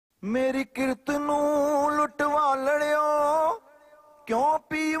मेरी किरत नू लुटवा लड़ियो क्यों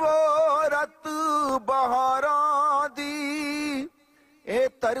पीवो रत बहारां दी। ए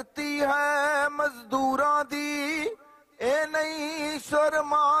धरती है मजदूरां दी, ए नहीं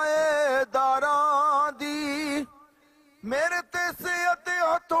शर्माएदारां दी। मेरे ते सेहत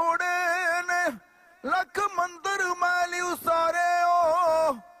हथोड़े ने लख मंदिर मैली उसारे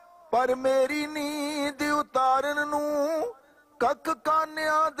ओ, पर मेरी नींद उतारन नू कक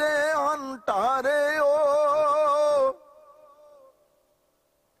कान्या दे हंटारे ओ।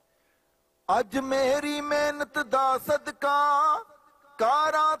 अज मेरी मेहनत दा सदका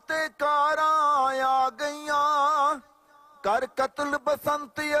कारां ते कारां आ गईयां। कर कतल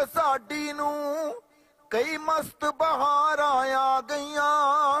बसंत या साडी नू कई मस्त बहारां आ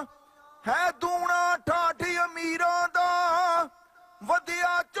गईयां। है दूना ठाठ अमीरां दा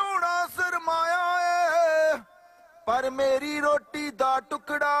वधिया चोड़ा सरमाया है, पर मेरी रोटी दा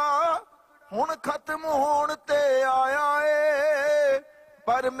टुकड़ा हुण खत्म होण ते आया है।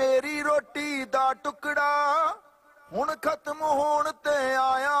 पर मेरी रोटी दा टुकड़ा हुण खत्म होण ते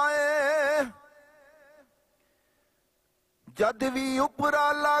आया है। जद भी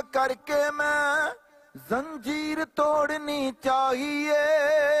उपराला करके मैं जंजीर तोड़नी चाहिए,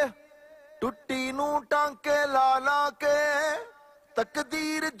 टुट्टी नू टांके ला ला के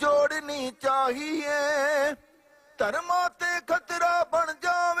तकदीर जोड़नी चाहिए। धर्मा ते खतरा बन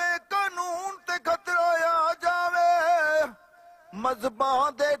जावे, कानून ते खतरा आ जावे। मजहबां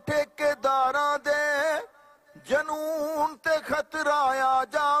दे ठेकेदारां दे जनून ते खतरा आ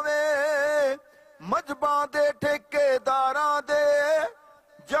जावे। मजहबां दे ठेकेदारां दे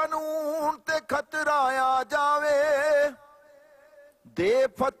जनून ते खतरा आ जावे। दे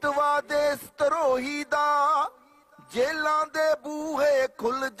फतवा दे तरोही दा जेलां दे बूहे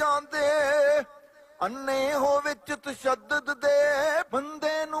खुल जांदे। अन्ने हो विच तशद्दद दे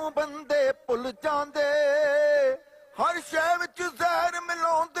बंदे नू बंदे भुल जांदे। हर शै विच जहर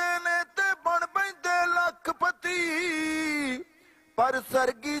मिलाउंदे ने ते बन पैंदे लखपति। पर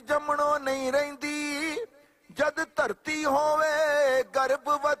सरगी जमणो नहीं रहिंदी जद धरती होवे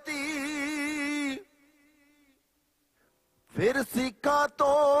गर्भवती। फिर सीखा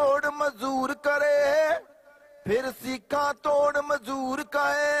तोड़ मजूर करे, फिर सीखा तोड़ मजूर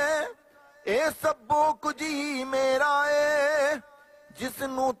कहे। ए सबो कुछ ही मेरा है,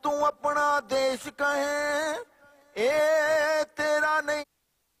 जिसनू तू अपना देश कहे, ए तेरा नहीं।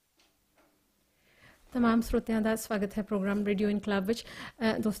 तमाम श्रोतियां का स्वागत है प्रोग्राम रेडियो इनकलाब विच।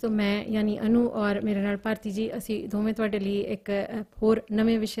 दोस्तों मैं यानी अनु और मेरे नाल भारती जी असी दोवें तुहाडे लई एक होर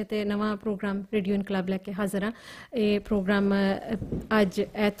नवें विषय ते नवा प्रोग्राम रेडियो इनकलाब लैके हाज़र हाँ। ये प्रोग्राम अज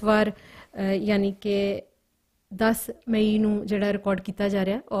ऐतवार यानी कि 10 मई नू जिहड़ा रिकॉर्ड किया जा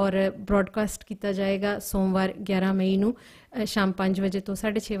रहा और ब्रॉडकास्ट किया जाएगा सोमवार 11 मई नू शाम 5 बजे तो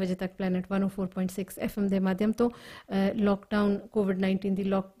 6:30 बजे तक प्लैनेट 104.6 FM के माध्यम तो। लॉकडाउन कोविड-19 की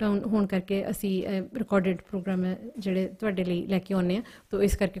लॉकडाउन होने करके असी रिकॉर्डिड प्रोग्राम जिहड़े तुहाडे लई लैके आउने आ, तो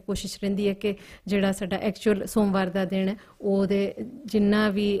इस करके कोशिश रहिंदी है कि जिहड़ा साडा एक्चुअल सोमवार का दिन है ओहदे जिन्ना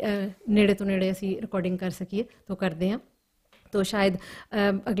भी नेड़े तो नेड़े असी रिकॉर्डिंग कर सकीए तो करते हैं। तो शायद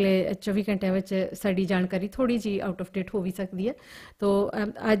अगले 24 घंटिया में साड़ी जानकारी थोड़ी जी आउट ऑफ डेट हो भी सकती है। तो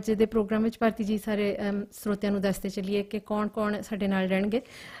अज के प्रोग्राम में भारती जी सारे श्रोतियां नूं दसते चलिए कि कौन कौन साडे नाल रहणगे।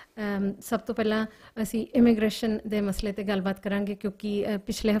 सब तो पहला असी इमिग्रेशन के मसले ते गलबात करांगे, क्योंकि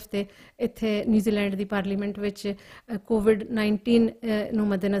पिछले हफ्ते इत्थे न्यूजीलैंड की पार्लीमेंट विच कोविड-19 नूं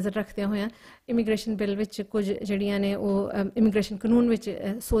मद्देनज़र रखदे होए इमिग्रेशन बिल विच कुछ जिहड़ियां ने वो इमिग्रेशन कानून विच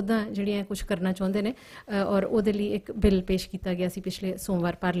सोधां जिहड़ियां कुछ करना चाहुंदे ने और उहदे लई एक बिल पेश किया गया सी पिछले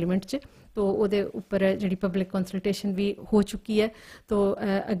सोमवार पार्लीमेंट च। तो उहदे उपर जिहड़ी पब्लिक कंसल्टेशन भी हो चुकी है। तो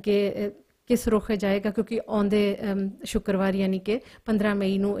अगे किस रुख जाएगा, क्योंकि आउंदे शुक्रवार यानी कि 15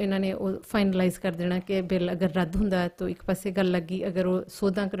 मई नूं इन्हां ने फाइनलाइज कर देना कि बिल अगर रद्द हुंदा तो एक पासे गल लगी, अगर वो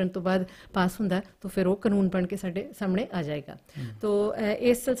सोधां करन तो बाद पास हुंदा तो फिर वो कानून बन के साडे सामने आ जाएगा। तो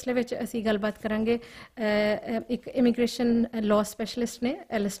इस सिलसिले विच असीं गलबात करांगे एक इमिग्रेशन लॉ स्पैशलिस्ट ने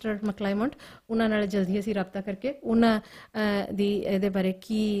एलिस्टर मैकक्लाइमोंट, उन्हां नाल जल्दी असीं राबता करके उन्हां दी इहदे बारे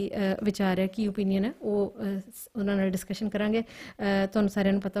की विचार है, की ओपीनियन है, वो उन्हां नाल डिस्कशन करांगे। तुहानूं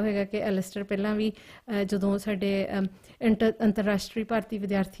सारिआं नूं पता होएगा कि एलिस्टर ਪਹਿਲਾਂ ਵੀ ਜਦੋਂ ਸਾਡੇ ਅੰਤਰਰਾਸ਼ਟਰੀ ਭਾਰਤੀ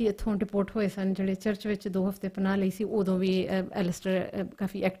ਵਿਦਿਆਰਥੀ ਇੱਥੋਂ ਡਿਪੋਰਟ ਹੋਏ ਸਨ ਜਿਹੜੇ ਚਰਚ ਵਿੱਚ 2 ਹਫ਼ਤੇ ਪਨਾਹ ਲਈ ਸੀ, ਉਦੋਂ ਵੀ ਐਲਿਸਟਰ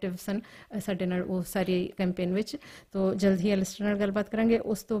ਕਾਫੀ ਐਕਟਿਵ ਸਨ ਸਾਡੇ ਨਾਲ ਉਹ ਸਾਰੀ ਕੈਂਪੇਨ ਵਿੱਚ। ਤੋਂ ਜਲਦ ਹੀ ਐਲਿਸਟਰ ਨਾਲ ਗੱਲਬਾਤ ਕਰਾਂਗੇ।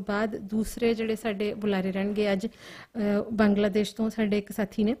 ਉਸ ਤੋਂ ਬਾਅਦ ਦੂਸਰੇ ਜਿਹੜੇ ਸਾਡੇ ਬੁਲਾਰੇ ਰਹਿਣਗੇ ਅੱਜ ਬੰਗਲਾਦੇਸ਼ ਤੋਂ ਸਾਡੇ ਇੱਕ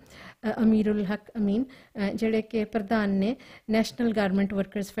ਸਾਥੀ ਨੇ ਅਮੀਰੁਲ ਹਕ ਅਮੀਨ, ਜਿਹੜੇ ਕਿ ਪ੍ਰਧਾਨ ਨੇ ਨੈਸ਼ਨਲ ਗਾਰਮੈਂਟ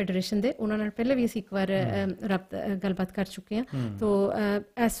ਵਰਕਰਜ਼ ਫੈਡਰੇਸ਼ਨ ਦੇ। ਉਹਨਾਂ ਨਾਲ ਪਹਿਲੇ ਵੀ ਅਸੀਂ ਇੱਕ ਵਾਰ ਗੱਲਬਾਤ ਕਰ ਚੁੱਕੇ ਹਾਂ। ਤੋਂ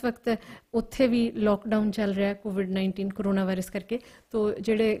ਇਸ ਵਕਤ ਉੱਥੇ ਵੀ ਲੋਕਡਾਊਨ ਚੱਲ ਰਿਹਾ ਕੋਵਿਡ-19 ਕਰੋਨਾ ਵਾਇਰਸ ਕਰਕੇ। ਤੋ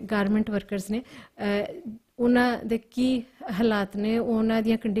ਜਿਹੜੇ ਗਾਰਮੈਂਟ ਵਰਕਰਸ ਨੇ ਉਹਨਾਂ ਦੇ ਕੀ ਹਾਲਾਤ ਨੇ, ਉਹਨਾਂ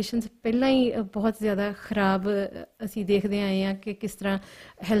ਦੀਆਂ ਕੰਡੀਸ਼ਨਸ ਪਹਿਲਾਂ ਹੀ ਬਹੁਤ ਜ਼ਿਆਦਾ ਖਰਾਬ ਅਸੀਂ ਦੇਖਦੇ ਆਏ ਹਾਂ ਕਿ ਕਿਸ ਤਰ੍ਹਾਂ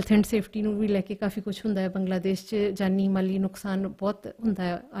ਹੈਲਥ ਐਂਡ ਸੇਫਟੀ ਨੂੰ ਵੀ ਲੈ ਕੇ ਕਾਫੀ ਕੁਛ ਹੁੰਦਾ ਹੈ ਬੰਗਲਾਦੇਸ਼ 'ਚ, ਜਾਨੀ ਮਾਲੀ ਨੁਕਸਾਨ ਬਹੁਤ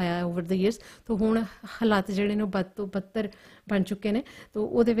ਹੁੰਦਾ ਆਇਆ ਓਵਰ ਦ ਈਅਰਸ। ਤੋ ਹੁਣ ਹਾਲਾਤ ਜਿਹੜੇ ਨੇ ਉਹ ਵੱਧ ਤੋਂ ਬਦਤਰ ਬਣ ਚੁੱਕੇ ਨੇ। ਤੋ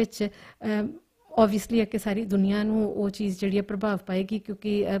ਉਹਦੇ ਵਿੱਚ ਓਬਵੀਅਸਲੀ ਹੈ ਕਿ ਸਾਰੀ ਦੁਨੀਆ ਨੂੰ ਉਹ ਚੀਜ਼ ਜਿਹੜੀ ਹੈ ਪ੍ਰਭਾਵ ਪਾਏਗੀ,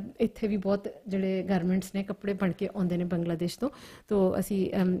 ਕਿਉਂਕਿ ਇੱਥੇ ਵੀ ਬਹੁਤ ਜਿਹੜੇ ਗਾਰਮੈਂਟਸ ਨੇ ਕੱਪੜੇ ਬਣ ਕੇ ਆਉਂਦੇ ਨੇ ਬੰਗਲਾਦੇਸ਼ ਤੋਂ। ਤੋ ਅਸੀਂ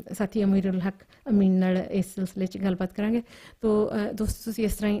ਸਾਥੀ ਅਮੀਰੁਲ ਹਕ ਅਮੀਨ ਨਾਲ ਇਸ ਸਿਲਸਿਲੇ 'ਚ ਗੱਲਬਾਤ ਕਰਾਂਗੇ। ਤੋ ਦੋਸਤੋ ਤੁਸੀਂ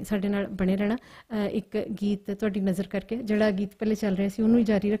ਇਸ ਤਰ੍ਹਾਂ ਹੀ ਸਾਡੇ ਨਾਲ ਬਣੇ ਰਹਿਣਾ। ਇੱਕ ਗੀਤ ਤੁਹਾਡੀ ਨਜ਼ਰ ਕਰਕੇ, ਜਿਹੜਾ ਗੀਤ ਪਹਿਲੇ ਚੱਲ ਰਿਹਾ ਸੀ ਉਹਨੂੰ ਹੀ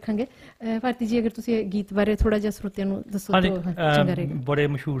ਜਾਰੀ ਰੱਖਾਂਗੇ। ਭਾਰਤੀ ਜੀ, ਅਗਰ ਤੁਸੀਂ ਗੀਤ ਬਾਰੇ ਥੋੜ੍ਹਾ ਜਿਹਾ ਸਰੋਤਿਆਂ ਨੂੰ ਦੱਸੋ ਤਾਂ ਚੰਗਾ ਰਹੇਗਾ। ਬੜੇ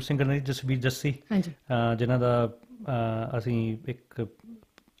ਮਸ਼ਹੂਰ ਸਿੰਗਰ ਨੇ ਜਸਬੀਰ ਜੱਸੀ, ਜਿਨ੍ਹਾਂ ਦਾ ਅਸੀਂ ਇੱਕ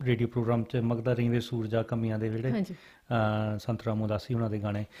ਰੇਡੀਓ ਪ੍ਰੋਗਰਾਮ 'ਚ ਮਗਦਾ ਰਹਿੰਦੇ ਸੂਰਜਾ ਕਮੀਆਂ ਦੇ ਜਿਹੜੇ ਸੰਤ ਰਾਮ ਉਦਾਸੀ ਉਹਨਾਂ ਦੇ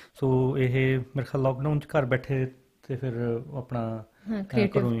ਗਾਣੇ। ਸੋ ਇਹ ਮੇਰੇ ਖਿਆਲ ਲੋਕਡਾਊਨ 'ਚ ਘਰ ਬੈਠੇ ਅਤੇ ਫਿਰ ਆਪਣਾ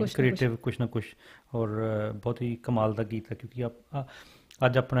ਕ੍ਰੀਏਟਿਵ ਕੁਛ ਨਾ ਕੁਛ, ਔਰ ਬਹੁਤ ਹੀ ਕਮਾਲ ਦਾ ਗੀਤ ਹੈ। ਕਿਉਂਕਿ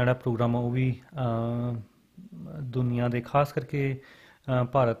ਅੱਜ ਆਪਣਾ ਜਿਹੜਾ ਪ੍ਰੋਗਰਾਮ ਉਹ ਵੀ ਦੁਨੀਆ ਦੇ ਖਾਸ ਕਰਕੇ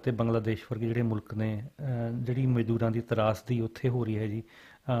ਭਾਰਤ ਅਤੇ ਬੰਗਲਾਦੇਸ਼ ਵਰਗੇ ਜਿਹੜੇ ਮੁਲਕ ਨੇ, ਜਿਹੜੀ ਮਜ਼ਦੂਰਾਂ ਦੀ ਤਰਾਸਦੀ ਉੱਥੇ ਹੋ ਰਹੀ ਹੈ ਜੀ,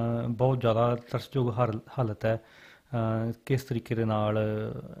 ਬਹੁਤ ਜ਼ਿਆਦਾ ਤਰਸਯੋਗ ਹਾਲਤ ਹੈ। ਕਿਸ ਤਰੀਕੇ ਦੇ ਨਾਲ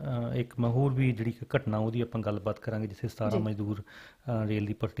ਇੱਕ ਮੈਂ ਹੋਰ ਵੀ ਜਿਹੜੀ ਘਟਨਾ ਉਹਦੀ ਆਪਾਂ ਗੱਲਬਾਤ ਕਰਾਂਗੇ, ਜਿੱਥੇ 17 ਮਜ਼ਦੂਰ ਰੇਲ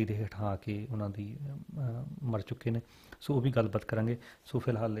ਦੀ ਪੱਟੀ ਦੇ ਹੇਠਾਂ ਆ ਕੇ ਉਹਨਾਂ ਦੀ ਮਰ ਚੁੱਕੇ ਨੇ। ਸੋ ਉਹ ਵੀ ਗੱਲਬਾਤ ਕਰਾਂਗੇ। ਸੋ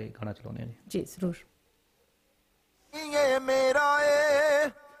ਫਿਲਹਾਲ ਇਹ ਗਾਣਾ ਚਲਾਉਂਦੇ ਹਾਂ ਜੀ। ਜ਼ਰੂਰ। ਮੇਰਾ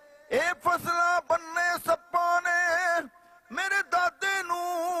ਇਹ ਫਸਲਾਂ ਬੰਨੇ ਸੱਪਾਂ ਨੇ ਮੇਰੇ ਦਾਦੇ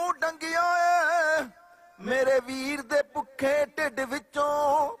ਨੂੰ ਡੰਗਿਆ ਏ, ਮੇਰੇ ਵੀਰ ਦੇ ਭੁੱਖੇ ਢਿੱਡ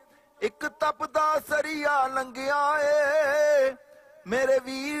ਵਿੱਚੋਂ ਇੱਕ ਤਪਦਾ ਸਰੀਆ ਲੰਘਿਆ ਏ, ਮੇਰੇ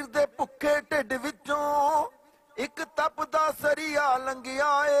ਵੀਰ ਦੇ ਭੁੱਖੇ ਢਿੱਡ ਵਿੱਚੋਂ ਇੱਕ ਤਪਦਾ ਸਰੀਆ ਲੰਘਿਆ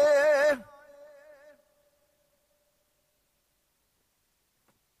ਏ।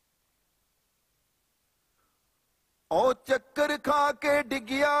 ਉਹ ਚੱਕਰ ਖਾ ਕੇ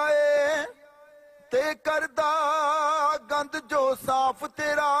ਡਿੱਗਿਆ ਏ ਤੇ ਕਰਦਾ ਗੰਦ ਜੋ ਸਾਫ਼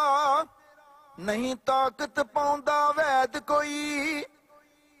ਤੇਰਾ, ਨਹੀਂ ਤਾਕਤ ਪਾਉਂਦਾ ਵੈਦ ਕੋਈ,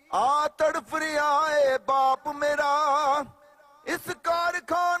 ਆ ਤੜਫ ਰਿਹਾ ਏ ਬਾਪ ਮੇਰਾ, ਇਸ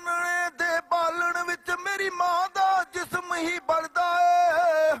ਕਾਰਖਾਨੇ ਦੇ ਬਾਲਣ ਵਿੱਚ ਮੇਰੀ ਮਾਂ ਦਾ ਜਿਸਮ ਹੀ ਬਲਦਾ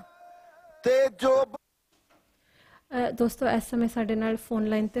ਏ ਤੇ ਜੋ। ਦੋਸਤੋ ਇਸ ਸਮੇਂ ਸਾਡੇ ਨਾਲ ਫੋਨ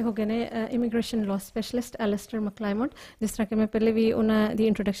ਲਾਈਨ 'ਤੇ ਹੋ ਗਏ ਨੇ ਇਮੀਗ੍ਰੇਸ਼ਨ ਲਾਅ ਸਪੈਸ਼ਲਿਸਟ ਐਲਸਟਰ ਮਕਲਾਈਮੌਂਟ। ਜਿਸ ਤਰ੍ਹਾਂ ਕਿ ਮੈਂ ਪਹਿਲੇ ਵੀ ਉਹਨਾਂ ਦੀ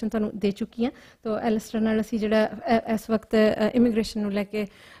ਇੰਟਰੋਡਕਸ਼ਨ ਤੁਹਾਨੂੰ ਦੇ ਚੁੱਕੀ ਹਾਂ। ਤੋ ਐਲਸਟਰ ਨਾਲ ਅਸੀਂ ਜਿਹੜਾ ਇਸ ਵਕਤ ਇਮੀਗ੍ਰੇਸ਼ਨ ਨੂੰ ਲੈ ਕੇ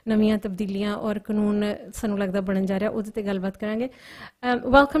ਨਵੀਆਂ ਤਬਦੀਲੀਆਂ ਔਰ ਕਾਨੂੰਨ ਸਾਨੂੰ ਲੱਗਦਾ ਬਣਨ ਜਾ ਰਿਹਾ, ਉਹਦੇ 'ਤੇ ਗੱਲਬਾਤ ਕਰਾਂਗੇ।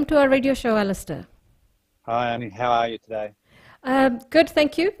 Welcome to R radio show ਐਲਸਟਰ। Hi Annie, how are you today? Good,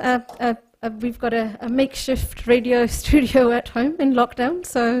 thank you. We've got a makeshift radio studio at home in lockdown,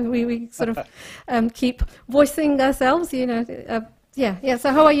 so we sort of keep voicing ourselves, you know. Yeah.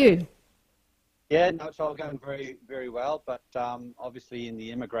 So how are you? Yeah, no, it's all going very, very well. But obviously in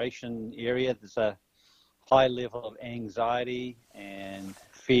the immigration area, there's a high level of anxiety and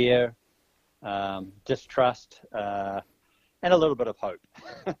fear, distrust, and a little bit of hope.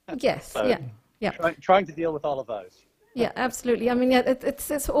 Yes, so yeah. Trying to deal with all of those. Yeah, absolutely. I mean, yeah,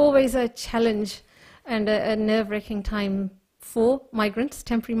 it's always a challenge and a nerve-wracking time for migrants,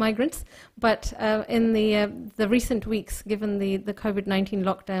 temporary migrants. But in the recent weeks, given the COVID-19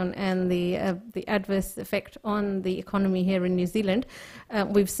 lockdown and the adverse effect on the economy here in New Zealand,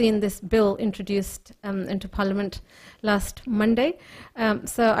 we've seen this bill introduced into Parliament last Monday.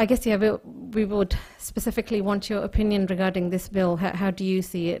 So I guess, yeah, we would specifically want your opinion regarding this bill. How do you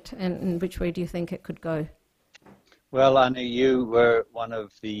see it, and in which way do you think it could go? Well, Anna, you were one of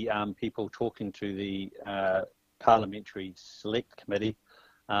the people talking to the Parliamentary Select Committee.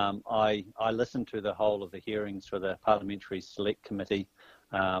 I listened to the whole of the hearings for the Parliamentary Select Committee.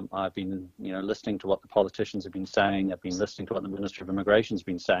 I've been, listening to what the politicians have been saying. I've been listening to what the Minister of Immigration has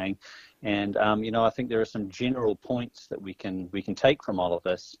been saying, and I think there are some general points that we can take from all of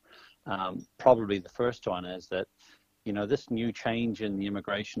this. Probably the first one is that, this new change in the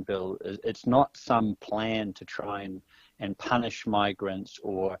immigration bill, it's not some plan to try and punish migrants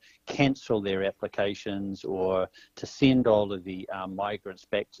or cancel their applications or to send all of the migrants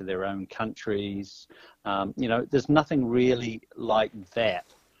back to their own countries. There's nothing really like that.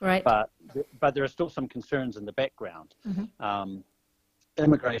 Right. But there are still some concerns in the background. Mm-hmm.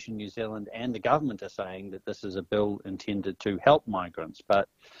 Immigration New Zealand and the government are saying that this is a bill intended to help migrants, but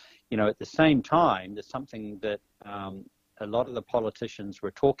at the same time, there's something that a lot of the politicians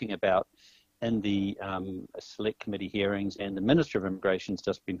were talking about in the Select Committee hearings, and the Minister of Immigration's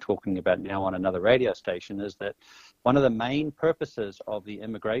just been talking about now on another radio station, is that one of the main purposes of the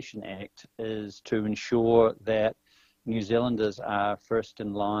Immigration Act is to ensure that New Zealanders are first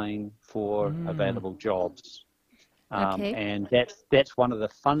in line for available jobs. And that's one of the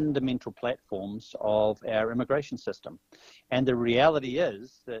fundamental platforms of our immigration system. And the reality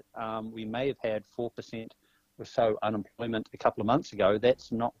is that we may have had 4% or so unemployment a couple of months ago.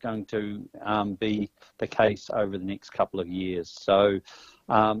 That's not going to be the case over the next couple of years. So,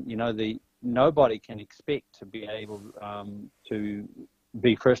 nobody can expect to be able to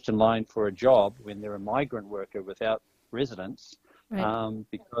be first in line for a job when they're a migrant worker without residence,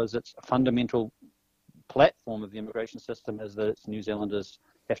 because it's a fundamental platform of the immigration system is that it's New Zealanders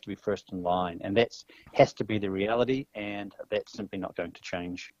have to be first in line, and that has to be the reality, and that's simply not going to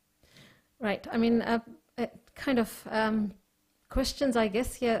change. Right. I mean, kind of questions, I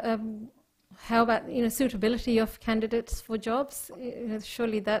guess, here. How about, suitability of candidates for jobs?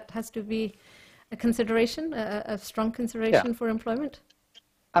 Surely that has to be a consideration, a strong consideration for employment?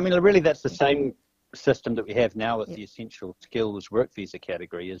 I mean, really, that's the same system that we have now with the essential skills work visa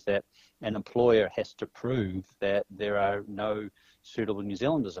category, is that an employer has to prove that there are no suitable New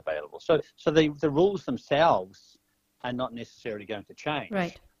Zealanders available. So the rules themselves are not necessarily going to change.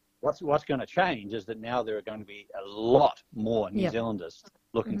 Right. What's going to change is that now there are going to be a lot more New Zealanders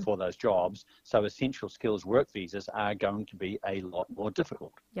looking for those jobs. So essential skills work visas are going to be a lot more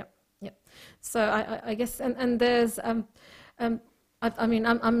difficult. Yep. So I guess, and there's, I mean,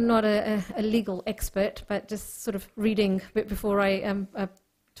 I'm not a legal expert, but just sort of reading before I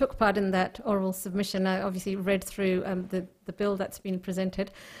took part in that oral submission, I obviously read through the bill that's been presented.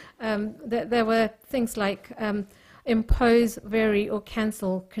 There were things like impose, vary, or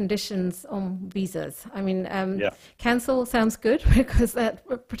cancel conditions on visas. I mean, cancel sounds good because that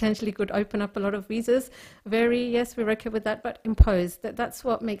potentially could open up a lot of visas. Vary, yes, we're okay with that, but impose, that's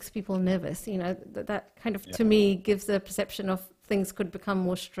what makes people nervous. That kind of, to me, gives a perception of things could become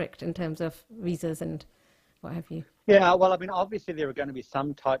more strict in terms of visas and what have you. Yeah, well, I mean, obviously there are going to be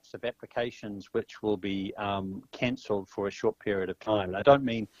some types of applications which will be cancelled for a short period of time. And I don't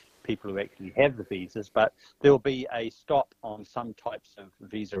mean people who actually have the visas, but there will be a stop on some types of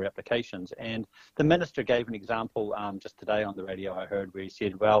visa applications. And the Minister gave an example just today on the radio I heard, where he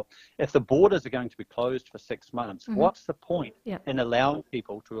said, well, if the borders are going to be closed for 6 months, what's the point in allowing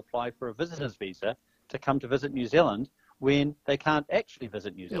people to apply for a visitor's visa to come to visit New Zealand when they can't actually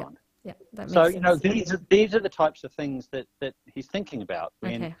visit New Zealand? Yeah, that makes sense. These are the types of things that he's thinking about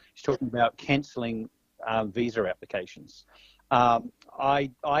when he's talking about cancelling visa applications. I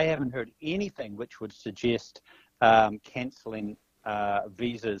haven't heard anything which would suggest cancelling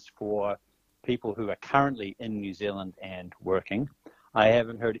visas for people who are currently in New Zealand and working. I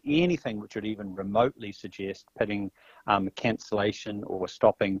haven't heard anything which would even remotely suggest putting cancellation or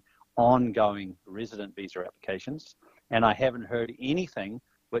stopping ongoing resident visa applications. And I haven't heard anything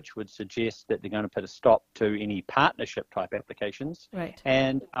which would suggest that they're going to put a stop to any partnership type applications. Right.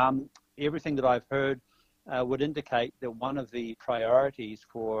 And everything that I've heard would indicate that one of the priorities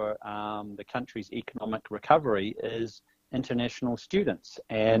for the country's economic recovery is international students.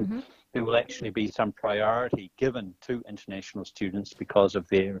 And there will actually be some priority given to international students because of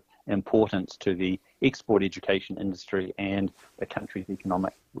their importance to the export education industry and the country's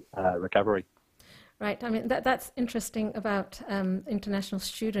economic recovery. Right. I mean, that's interesting about international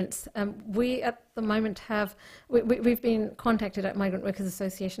students. We at the moment have, we've been contacted at Migrant Workers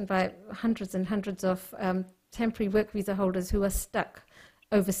Association by hundreds and hundreds of temporary work visa holders who are stuck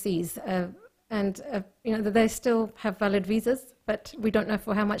overseas. And they still have valid visas, but we don't know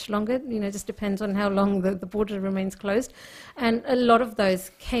for how much longer. It just depends on how long the border remains closed. And a lot of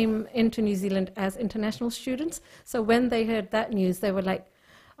those came into New Zealand as international students. So when they heard that news, they were like,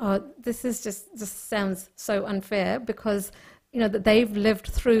 this is just sounds so unfair, because that they've lived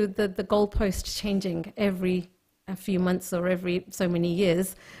through the goalpost changing every few months or every so many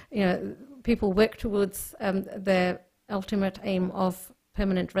years. People work towards their ultimate aim of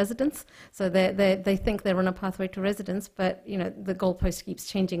permanent residence, so they think they're on a pathway to residence, but the goalpost keeps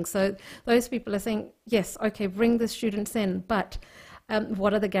changing. So those people are saying, yes, okay, bring the students in, but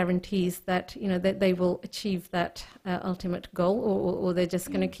what are the guarantees that that they will achieve that ultimate goal, or they're just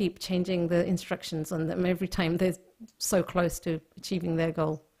going to keep changing the instructions on them every time they're so close to achieving their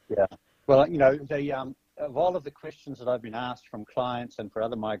goal? Yeah, well, of all of the questions that I've been asked from clients and for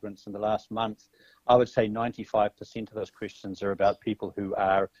other migrants in the last month, I would say 95% of those questions are about people who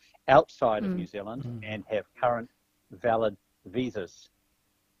are outside of New Zealand and have current valid visas.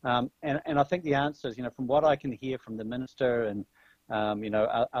 And I think the answer is, from what I can hear from the Minister and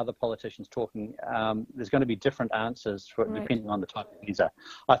other politicians talking, there's going to be different answers for depending on the type of visa.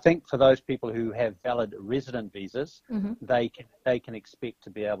 I think for those people who have valid resident visas, they can expect to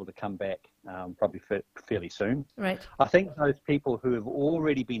be able to come back probably fairly soon. Right. I think those people who have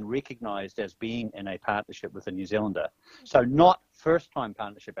already been recognised as being in a partnership with a New Zealander, so not first-time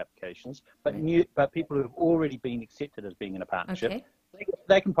partnership applications, but people who have already been accepted as being in a partnership. Okay.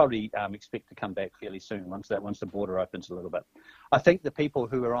 They can probably expect to come back fairly soon once the border opens a little bit. I think the people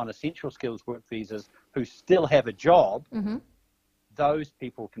who are on essential skills work visas who still have a job, those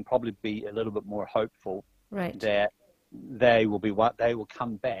people can probably be a little bit more hopeful that they will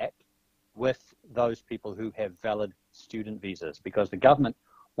come back with those people who have valid student visas, because the government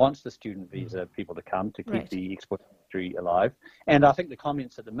wants the student visa people to come to keep the export industry alive. And I think the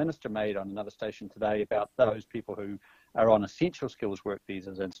comments that the minister made on another station today about those people who are on essential skills work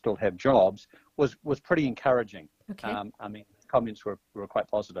visas and still have jobs was pretty encouraging. Okay. I mean, comments were quite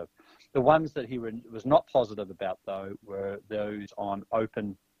positive. The ones that he was not positive about, though, were those on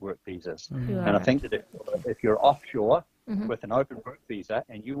open work visas. And I think that if you're offshore with an open work visa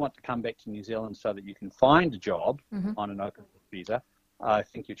and you want to come back to New Zealand so that you can find a job on an open work visa, I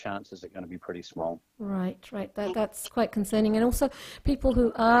think your chances are going to be pretty small. Right. That's quite concerning. And also people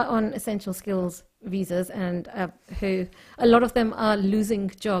who are on essential skills visas and who, a lot of them are losing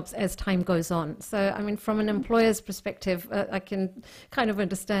jobs as time goes on. So, I mean, from an employer's perspective, I can kind of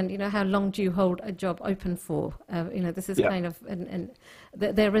understand, how long do you hold a job open for? This is kind of,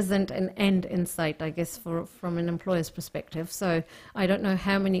 there isn't an end in sight, I guess, from an employer's perspective. So I don't know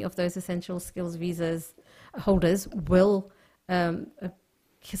how many of those essential skills visas holders will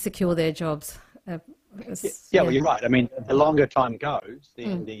secure their jobs. Well, you're right. I mean, the longer time goes,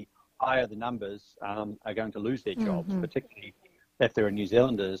 then the higher the numbers are going to lose their jobs, particularly if there are New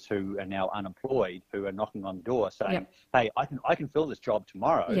Zealanders who are now unemployed, who are knocking on the door saying, hey, I can fill this job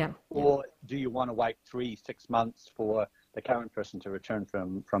tomorrow, or do you want to wait 3-6 months for the current person to return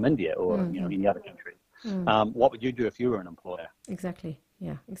from India or any other country? What would you do if you were an employer? Exactly.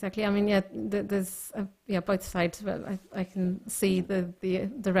 Yeah, exactly. I mean, there's both sides, but I can see the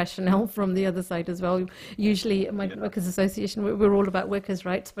rationale from the other side as well. Usually, my Workers Association, we're all about workers'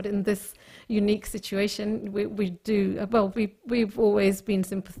 rights, but in this unique situation, we've always been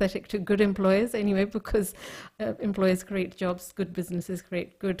sympathetic to good employers anyway, because employers create jobs, good businesses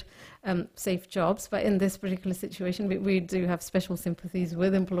create good, safe jobs. But in this particular situation, we do have special sympathies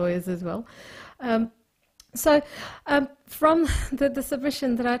with employers as well. So from the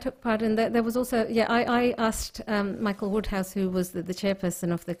submission that I took part in, there was also, I asked Michael Woodhouse, who was the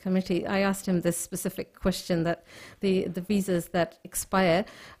chairperson of the committee, I asked him this specific question, that the visas that expire,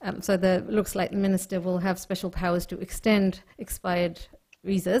 looks like the minister will have special powers to extend expired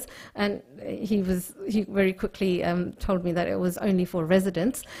visas, and he very quickly told me that it was only for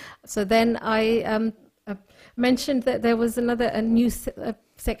residents. So then I mentioned that there was a new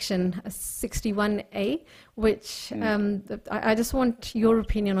section 61A, which I just want your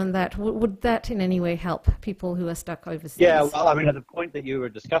opinion on that. Would that in any way help people who are stuck overseas? Yeah, well, I mean, the point that you were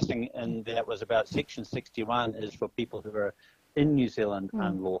discussing, and that was about Section 61, is for people who are in New Zealand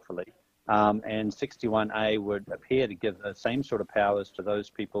unlawfully. And 61A would appear to give the same sort of powers to those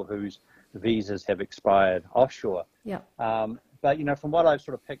people whose visas have expired offshore. Yeah. But, from what I've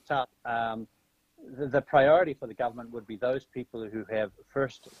sort of picked up, the priority for the government would be those people who have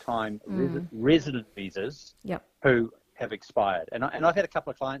first-time resident visas who have expired. And I've had a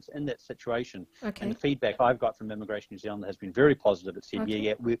couple of clients in that situation, and the feedback I've got from Immigration New Zealand has been very positive. It said,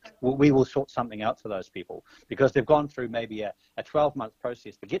 we will sort something out for those people, because they've gone through maybe a 12-month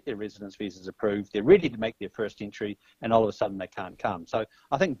process to get their residence visas approved. They're ready to make their first entry, and all of a sudden they can't come. So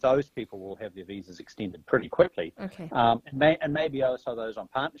I think those people will have their visas extended pretty quickly. And maybe also those on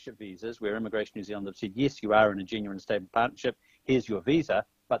partnership visas, where Immigration New Zealand have said, yes, you are in a genuine stable partnership, here's your visa,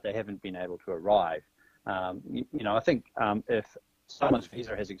 but they haven't been able to arrive. I think if someone's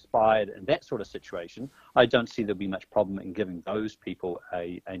visa has expired in that sort of situation, I don't see there'll be much problem in giving those people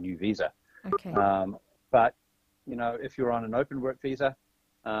a new visa. But if you're on an open work visa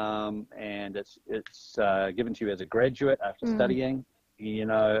and it's given to you as a graduate after studying,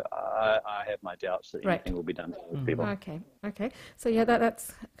 I have my doubts that anything will be done to those people. Okay. So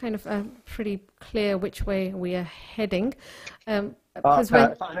that's kind of pretty clear which way we are heading. I just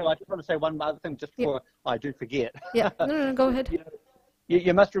want to say one other thing just before I do forget. No, go ahead.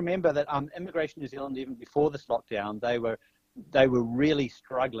 You must remember that Immigration New Zealand, even before this lockdown, they were really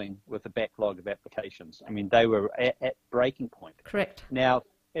struggling with the backlog of applications. I mean, they were at breaking point. Correct. Now,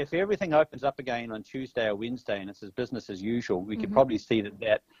 if everything opens up again on Tuesday or Wednesday and it's as business as usual, we could probably see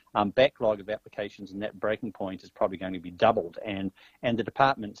that backlog of applications and that breaking point is probably going to be doubled, and the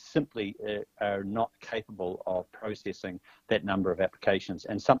department simply are not capable of processing that number of applications,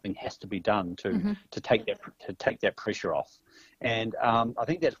 and something has to be done to take that pressure off. And I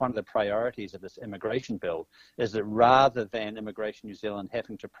think that's one of the priorities of this immigration bill, is that rather than Immigration New Zealand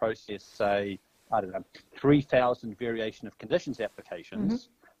having to process, say, 3,000 variation of conditions applications,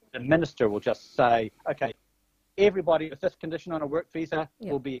 the minister will just say, okay, everybody with this condition on a work visa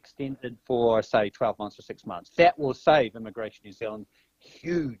will be extended for, say, 12 months or 6 months. That will save Immigration New Zealand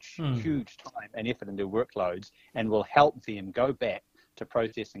huge time and effort in their workloads, and will help them go back to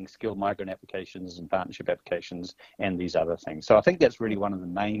processing skilled migrant applications and partnership applications and these other things. So I think that's really one of the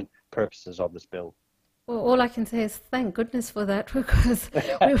main purposes of this bill. Well, all I can say is thank goodness for that, because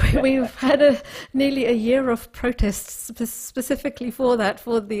we've had nearly a year of protests specifically for that,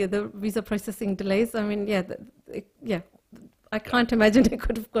 for the visa processing delays. I mean, I can't imagine it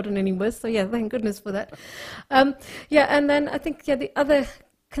could have gotten any worse. So yeah, thank goodness for that. And then I think the other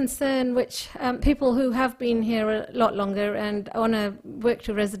concern, which people who have been here a lot longer and on a work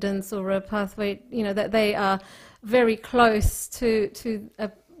to residence or a pathway, that they are very close to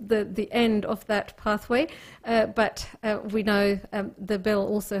the end of that pathway, but we know the bill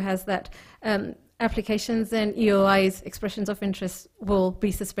also has that applications and EOI's expressions of interest will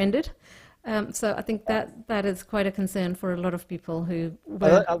be suspended. So I think that is quite a concern for a lot of people who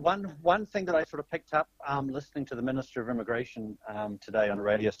were... One thing that I sort of picked up listening to the Minister of Immigration today on a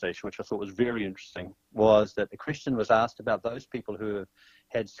radio station, which I thought was very interesting, was that the question was asked about those people who have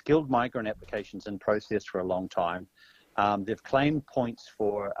had skilled migrant applications in process for a long time. They've claimed points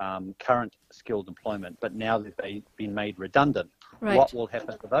for current skilled employment, but now they've been made redundant. Right. What will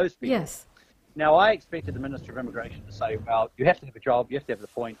happen to those people? Yes. Now, I expected the Minister of Immigration to say, well, you have to have a job, you have to have the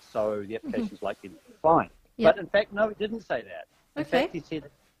points, so the application's likely to be fine. Yep. But in fact, no, he didn't say that. In fact,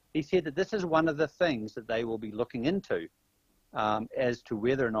 he said that this is one of the things that they will be looking into as to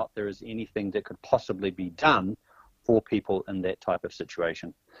whether or not there is anything that could possibly be done for people in that type of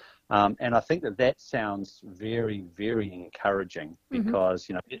situation. And I think that sounds very, very encouraging, because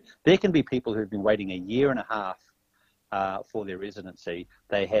there can be people who've been waiting a year and a half for their residency.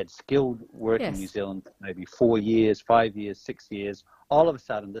 They had skilled work in New Zealand for maybe 4 years, 5 years, 6 years. All of a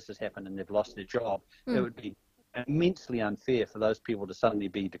sudden this has happened and they've lost their job. It would be immensely unfair for those people to suddenly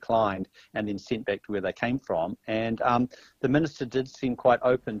be declined and then sent back to where they came from. And the minister did seem quite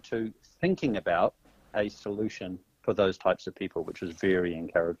open to thinking about a solution for those types of people, which was very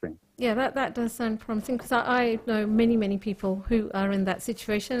encouraging. Yeah, that does sound promising, because I know many people who are in that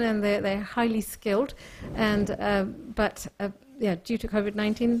situation, and they're highly skilled, and due to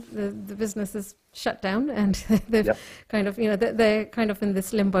COVID-19, the business is shut down, and they've kind of they're kind of in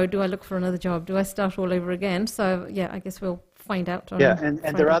this limbo. Do I look for another job? Do I start all over again? So I guess we'll find out. And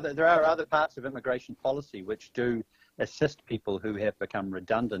there are other parts of immigration policy which do assist people who have become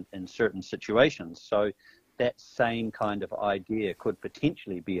redundant in certain situations. So that same kind of idea could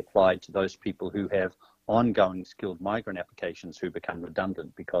potentially be applied to those people who have ongoing skilled migrant applications who become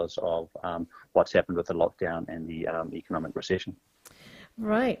redundant because of what's happened with the lockdown and the economic recession.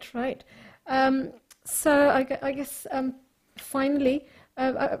 Right. So I guess finally,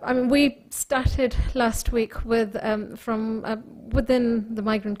 I mean, we started last week with, from within the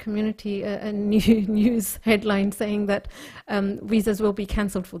migrant community, a new news headline saying that visas will be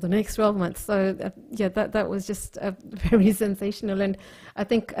cancelled for the next 12 months. So that was just very sensational. And I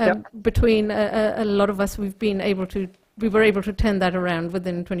think between a lot of us, we were able to turn that around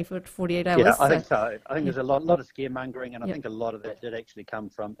within 24 to 48 hours. Yeah, I think so. I think there's a lot of scaremongering, and I think a lot of that did actually come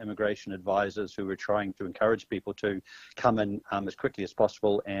from immigration advisors who were trying to encourage people to come in as quickly as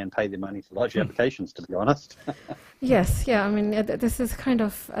possible and pay their money to lodge applications, to be honest. Yes, I mean, this is kind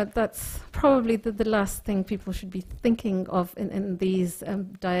of, that's probably the last thing people should be thinking of in these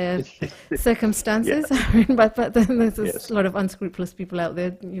dire circumstances. I mean, but then there's a lot of unscrupulous people out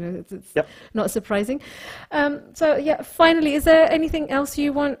there, it's not surprising. Finally, is there anything else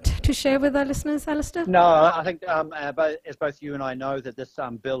you want to share with our listeners, Alastair? No, I think as both you and I know, that this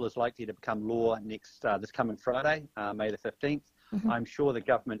bill is likely to become law this coming Friday, May the 15th. I'm sure the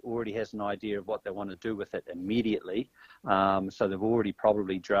government already has an idea of what they want to do with it immediately. So they've already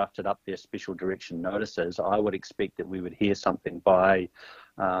probably drafted up their special direction notices. I would expect that we would hear something by,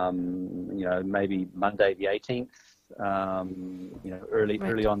 maybe Monday the 18th,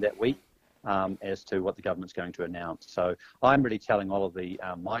 early on that week. As to what the government's going to announce. So I'm really telling all of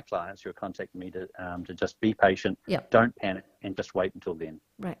my clients who are contacting me to just be patient, don't panic, and just wait until then.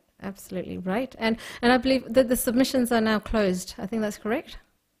 Right, absolutely right. And I believe that the submissions are now closed. I think that's correct?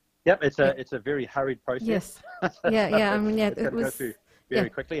 Yep, it's a very hurried process. Yes. Yeah. I mean, yeah, it was go through very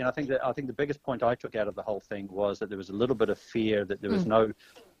quickly, and I think the biggest point I took out of the whole thing was that there was a little bit of fear that there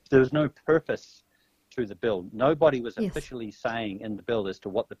was no purpose to the bill. Nobody was officially saying in the bill as to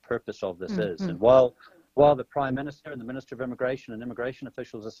what the purpose of this is. And while the Prime Minister and the Minister of Immigration and immigration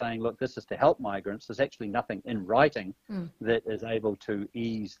officials are saying, look, this is to help migrants, there's actually nothing in writing that is able to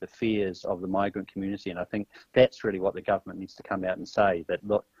ease the fears of the migrant community. And I think that's really what the government needs to come out and say, that,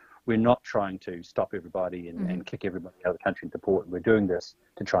 look, we're not trying to stop everybody and kick everybody out of the country and deport. We're doing this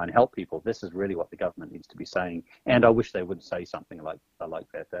to try and help people. This is really what the government needs to be saying. And I wish they would say something like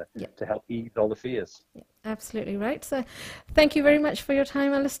that to help ease all the fears. Yeah, absolutely right. So thank you very much for your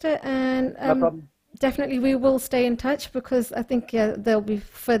time, Alastair. And no problem. Definitely we will stay in touch, because I think there'll be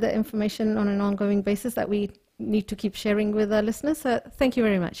further information on an ongoing basis that we need to keep sharing with our listeners. So thank you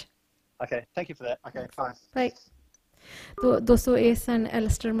very much. Okay, thank you for that. Okay, bye. Bye. तो दोस्तों ये सन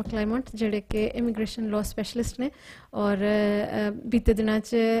Alastair मैकक्लाइमोंट ਜਿਹੜੇ ਕਿ immigration law specialist ਨੇ ਔਰ ਬੀਤੇ ਦਿਨਾਂ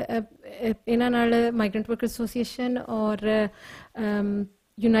 'ਚ ਇਹਨਾਂ ਨਾਲ ਮਾਈਗ੍ਰੈਂਟ ਵਰਕਰ ਐਸੋਸੀਏਸ਼ਨ ਔਰ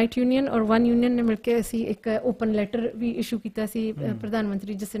ਯੂਨਾਈਟ ਯੂਨੀਅਨ ਔਰ ਵਨ ਯੂਨੀਅਨ ਨੇ ਮਿਲ ਕੇ ਅਸੀਂ ਇੱਕ ਓਪਨ ਲੈਟਰ ਵੀ ਇਸ਼ੂ ਕੀਤਾ ਸੀ ਪ੍ਰਧਾਨ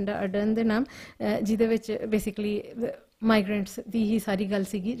ਮੰਤਰੀ ਜਸਿੰਡਾ ਅਰਡਰਨ ਦੇ ਨਾਮ, ਜਿਹਦੇ ਵਿੱਚ ਬੇਸਿਕਲੀ ਮਾਈਗ੍ਰੈਂਟਸ ਦੀ ਹੀ ਸਾਰੀ ਗੱਲ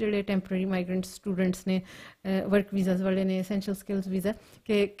ਸੀਗੀ, ਜਿਹੜੇ ਟੈਂਪਰੇਰੀ ਮਾਈਗ੍ਰੈਂਟ ਸਟੂਡੈਂਟਸ ਨੇ, ਵਰਕ ਵੀਜ਼ਾਸ ਵਾਲੇ ਨੇ, ਐਸੈਂਸ਼ੀਅਲ ਸਕਿੱਲਸ ਵੀਜ਼ਾ,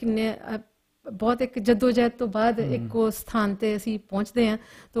 ਕਿ ਕਿੰਨੇ ਬਹੁਤ ਇੱਕ ਜਦੋਜਹਿਦ ਤੋਂ ਬਾਅਦ ਇੱਕ ਉਹ ਸਥਾਨ 'ਤੇ ਅਸੀਂ ਪਹੁੰਚਦੇ ਹਾਂ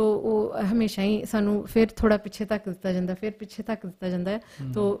ਤਾਂ ਉਹ ਹਮੇਸ਼ਾ ਹੀ ਸਾਨੂੰ ਫਿਰ ਥੋੜ੍ਹਾ ਪਿੱਛੇ ਧੱਕ ਦਿੱਤਾ ਜਾਂਦਾ, ਫਿਰ ਪਿੱਛੇ ਧੱਕ ਦਿੱਤਾ ਜਾਂਦਾ ਹੈ।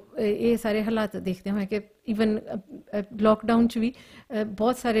 ਤਾਂ ਇਹ ਸਾਰੇ ਹਾਲਾਤ ਦੇਖਦੇ ਹੋਏ ਕਿ ਈਵਨ ਲੋਕਡਾਊਨ 'ਚ ਵੀ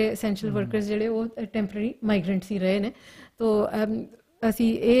ਬਹੁਤ ਸਾਰੇ ਐਸੈਂਸ਼ੀਅਲ ਵਰਕਰਸ ਜਿਹੜੇ ਉਹ ਟੈਂਪਰੇਰੀ ਮਾਈਗ੍ਰੈਂਟਸ ਹੀ ਰਹੇ ਨੇ। ਤਾਂ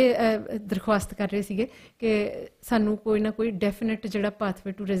ਅਸੀਂ ਇਹ ਦਰਖਾਸਤ ਕਰ ਰਹੇ ਸੀਗੇ ਕਿ ਸਾਨੂੰ ਕੋਈ ਨਾ ਕੋਈ ਡੈਫੀਨਿਟ ਜਿਹੜਾ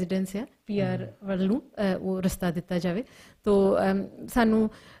ਪਾਥਵੇ ਟੂ ਰੈਜ਼ੀਡੈਂਸ ਆ PR ਵੱਲ ਨੂੰ ਉਹ ਰਸਤਾ ਦਿੱਤਾ ਜਾਵੇ। ਤਾਂ ਸਾਨੂੰ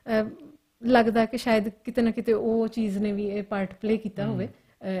ਲੱਗਦਾ ਕਿ ਸ਼ਾਇਦ ਕਿਤੇ ਨਾ ਕਿਤੇ ਉਹ ਚੀਜ਼ ਨੇ ਵੀ ਇਹ ਪਾਰਟ ਪਲੇ ਕੀਤਾ ਹੋਵੇ।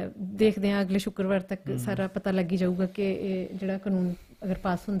 ਦੇਖਦੇ ਹਾਂ ਅਗਲੇ ਸ਼ੁੱਕਰਵਾਰ ਤੱਕ ਸਾਰਾ ਪਤਾ ਲੱਗ ਹੀ ਜਾਊਗਾ ਕਿ ਇਹ ਜਿਹੜਾ ਕਾਨੂੰਨ ਅਗਰ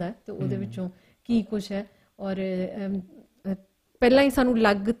ਪਾਸ ਹੁੰਦਾ ਤਾਂ ਉਹਦੇ ਵਿੱਚੋਂ ਕੀ ਕੁਛ ਹੈ। ਔਰ ਪਹਿਲਾਂ ਹੀ ਸਾਨੂੰ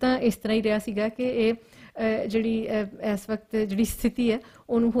ਲੱਗ ਤਾਂ ਇਸ ਤਰ੍ਹਾਂ ਹੀ ਰਿਹਾ ਸੀਗਾ ਕਿ ਇਹ ਜਿਹੜੀ ਇਸ ਵਕਤ ਜਿਹੜੀ ਸਥਿਤੀ ਹੈ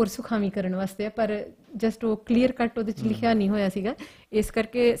ਉਹਨੂੰ ਹੋਰ ਸੁਖਾਵੀਂ ਕਰਨ ਵਾਸਤੇ ਹੈ, ਪਰ ਜਸਟ ਉਹ ਕਲੀਅਰ ਕੱਟ ਉਹਦੇ 'ਚ ਲਿਖਿਆ ਨਹੀਂ ਹੋਇਆ ਸੀਗਾ। ਇਸ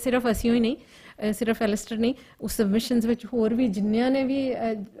ਕਰਕੇ ਸਿਰਫ ਅਸੀਂ ਹੀ ਨਹੀਂ, ਸਿਰਫ ਐਲਿਸਟਰ ਨਹੀਂ, ਉਸ ਸਬਮਿਸ਼ਨਸ ਵਿੱਚ ਹੋਰ ਵੀ ਜਿੰਨਿਆਂ ਨੇ ਵੀ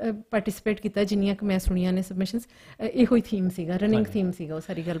ਪਾਰਟੀਸਪੇਟ ਕੀਤਾ, ਜਿੰਨੀਆਂ ਕਿ ਮੈਂ ਸੁਣੀਆਂ ਨੇ ਸਬਮਿਸ਼ਨਸ, ਇਹੋ ਹੀ ਥੀਮ ਸੀਗਾ, ਰਨਿੰਗ ਥੀਮ ਸੀਗਾ ਉਹ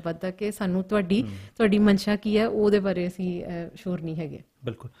ਸਾਰੀ ਗੱਲਬਾਤ ਦਾ, ਕਿ ਸਾਨੂੰ ਤੁਹਾਡੀ ਮਨਸ਼ਾ ਕੀ ਹੈ ਉਹਦੇ ਬਾਰੇ ਅਸੀਂ ਸ਼ੋਰ ਨਹੀਂ ਹੈਗੇ।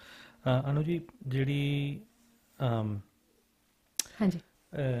 ਬਿਲਕੁਲ। ਅਨੂ ਜੀ, ਜਿਹੜੀ ਹਾਂਜੀ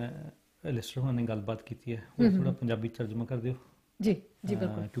ਐਲਿਸਟਰ ਹੋਣਾ ਨੇ ਗੱਲਬਾਤ ਕੀਤੀ ਹੈ, ਉਹ ਥੋੜਾ ਪੰਜਾਬੀ ਤਰਜਮਾ ਕਰ ਦਿਓ। ਜੀ ਜੀ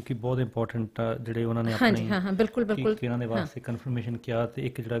ਬਿਲਕੁਲ, ਕਿਉਂਕਿ ਬਹੁਤ ਇੰਪੋਰਟੈਂਟ ਜਿਹੜੇ ਉਹਨਾਂ ਨੇ ਆਪਣੇ ਬਿਲਕੁਲ ਇਹਨਾਂ ਦੇ ਵਾਸਤੇ ਕਨਫਰਮੇਸ਼ਨ ਕਿਹਾ, ਤੇ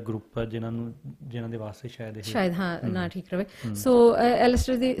ਇੱਕ ਜਿਹੜਾ ਗਰੁੱਪ ਹੈ ਜਿਨ੍ਹਾਂ ਦੇ ਵਾਸਤੇ ਸ਼ਾਇਦ ਨਾ ਠੀਕ ਰਵੇ। ਸੋ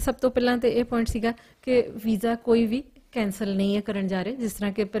ਐਲਿਸਟਰ ਦੀ ਸਭ ਤੋਂ ਪਹਿਲਾਂ ਤੇ ਇਹ ਪੁਆਇੰਟ ਸੀਗਾ ਕਿ ਵੀਜ਼ਾ ਕੋਈ ਵੀ ਕੈਂਸਲ ਨਹੀਂ ਹੈ ਕਰਨ ਜਾ ਰਹੇ। ਜਿਸ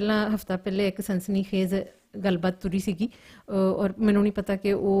ਤਰ੍ਹਾਂ ਕਿ ਪਹਿਲਾਂ ਹਫ਼ਤਾ ਪਹਿਲੇ ਇੱਕ ਸਨਸਨੀਖੇਜ਼ ਗੱਲਬਾਤ ਤੁਰੀ ਸੀਗੀ, ਔਰ ਮੈਨੂੰ ਨਹੀਂ ਪਤਾ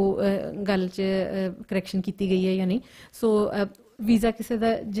ਕਿ ਉਹ ਗੱਲ 'ਚ ਕਰੈਕਸ਼ਨ ਕੀਤੀ ਗਈ ਹੈ ਜਾਂ ਨਹੀਂ। ਸੋ ਵੀਜ਼ਾ ਕਿਸੇ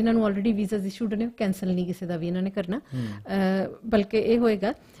ਦਾ, ਜਿਨ੍ਹਾਂ ਨੂੰ ਆਲਰੇਡੀ ਵੀਜ਼ਾਜ਼ ਇਸ਼ੂਡ ਨੇ, ਕੈਂਸਲ ਨਹੀਂ ਕਿਸੇ ਦਾ ਵੀ ਇਹਨਾਂ ਨੇ ਕਰਨਾ, ਬਲਕਿ ਇਹ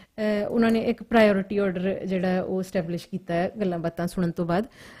ਹੋਏਗਾ ਉਹਨਾਂ ਨੇ ਇੱਕ ਪ੍ਰਾਇਓਰਿਟੀ ਆਰਡਰ ਜਿਹੜਾ ਉਹ ਸਟੈਬਲਿਸ਼ ਕੀਤਾ ਹੈ ਗੱਲਾਂ ਬਾਤਾਂ ਸੁਣਨ ਤੋਂ ਬਾਅਦ।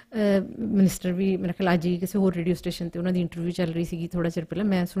 ਮਿਨਿਸਟਰ ਵੀ ਮੇਰੇ ਖਿਆਲ ਅੱਜ ਹੀ ਕਿਸੇ ਹੋਰ ਰੇਡੀਓ ਸਟੇਸ਼ਨ 'ਤੇ ਉਹਨਾਂ ਦੀ ਇੰਟਰਵਿਊ ਚੱਲ ਰਹੀ ਸੀਗੀ ਥੋੜ੍ਹਾ ਚਿਰ ਪਹਿਲਾਂ,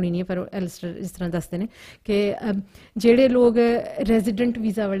 ਮੈਂ ਸੁਣੀ ਨਹੀਂ, ਪਰ ਐਲਿਸਟਰ ਇਸ ਤਰ੍ਹਾਂ ਦੱਸਦੇ ਨੇ ਕਿ ਜਿਹੜੇ ਲੋਕ ਰੈਜ਼ੀਡੈਂਟ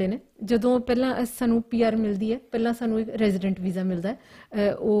ਵੀਜ਼ਾ ਵਾਲੇ ਨੇ, ਜਦੋਂ ਪਹਿਲਾਂ ਸਾਨੂੰ PR ਮਿਲਦੀ ਹੈ, ਪਹਿਲਾਂ ਸਾਨੂੰ ਇੱਕ ਰੈਜ਼ੀਡੈਂਟ ਵੀਜ਼ਾ ਮਿਲਦਾ,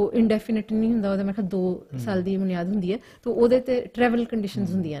 ਉਹ ਇੰਡੈਫੀਨਿਟ ਨਹੀਂ ਹੁੰਦਾ, ਉਹਦਾ ਮੇਰੇ ਖਿਆਲ 2 ਸਾਲ ਦੀ ਬੁਨਿਆਦ ਹੁੰਦੀ ਹੈ, ਤਾਂ ਉਹਦੇ 'ਤੇ ਟਰੈਵਲ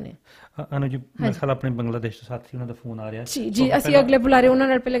ਕੰਡੀਸ਼ਨਸ ਹੁੰਦੀਆਂ ਨੇ। ਅਨੂ ਜੀ, ਮੇਰੇ ਖਿਆਲ ਆਪਣੇ ਬੰਗਲਾਦੇਸ਼ ਤੋਂ ਸਾਥੀ ਉਹਨਾਂ ਦਾ ਫੋਨ ਆ ਰਿਹਾ ਜੀ, ਅਸੀਂ ਅਗਲੇ ਬੁਲਾਰੇ ਉਹਨਾਂ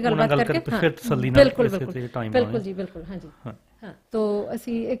ਨਾਲ ਪਹਿਲੇ ਗੱਲਬਾਤ ਕਰਕੇ ਬਿਲਕੁਲ ਜੀ, ਬਿਲਕੁਲ। ਹਾਂਜੀ ਹਾਂ, ਤਾਂ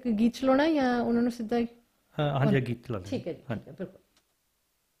ਅਸੀਂ ਇੱਕ ਗੀਤ ਚਲਾਉਣਾ ਜਾਂ ਉਹਨਾਂ ਨੂੰ ਸਿੱਧਾ ਹੀ? ਹਾਂਜੀ, ਗੀਤ ਚਲਾ ਦਿਓ। ਠੀਕ ਹੈ ਜੀ, ਬਿਲਕੁਲ।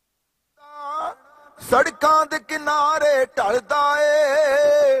 ਸੜਕਾਂ ਦੇ ਕਿਨਾਰੇ ਢਲਦਾ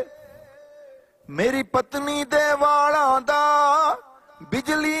ਏ ਮੇਰੀ ਪਤਨੀ ਦੇ ਵਾਲਾਂ ਦਾ,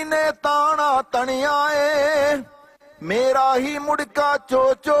 ਬਿਜਲੀ ਨੇ ਤਾਣਾ ਤਣਿਆ ਏ ਮੇਰਾ ਹੀ ਮੁੜਕਾ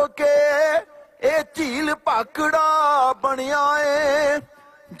ਚੋ ਚੋ ਕੇ, ਇਹ ਝੀਲ ਭਾਕੜਾ ਬਣਿਆ ਏ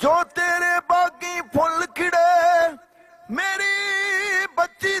ਜੋ ਤੇਰੇ ਬਾਗੀ ਫੁੱਲ ਖਿੜੇ, ਮੇਰੀ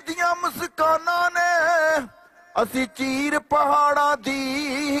ਬੱਚੀ ਦੀਆਂ ਮੁਸਕਾਨਾਂ ਨੇ, ਅਸੀਂ ਚੀਰ ਪਹਾੜਾਂ ਦੀ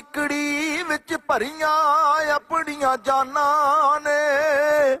ਹਿਕੜੀ ਵਿੱਚ ਭਰੀਆਂ ਆਪਣੀਆਂ ਜਾਨਾਂ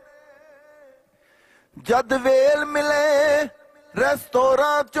ਨੇ। ਜਦ ਵੇਲ ਮਿਲੇ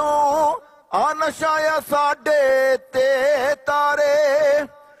ਰੈਸਟੋਰਾਂ ਚੋਂ ਆ ਨਸ਼ਾਇਆ ਸਾਡੇ ਤੇ ਤਾਰੇ,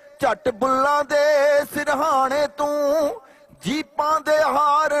 ਝੱਟ ਬੁੱਲਾਂ ਦੇ ਸਿਰਹਾਣੇ ਤੂੰ ਜੀਪਾਂ ਦੇ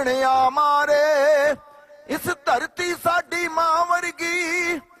ਹਾਰਨ ਆ ਮਾਰੇ। ਇਸ ਧਰਤੀ ਸਾਡੀ ਮਾਂ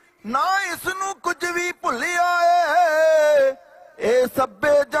ਵਰਗੀ ਨਾ ਇਸ ਨੂੰ ਕੁਝ ਵੀ ਭੁੱਲਿਆ ਏ, ਇਹ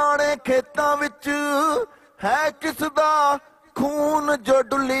ਸੱਬੇ ਜਾਣੇ ਖੇਤਾਂ ਵਿੱਚ ਹੈ ਕਿਸ ਦਾ खून जो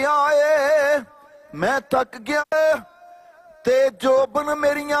डुलिया ए मैं थक गया ते जोबन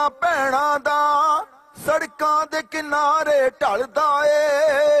मेरियां भैणां दा सड़कां दे किनारे ढलदा ए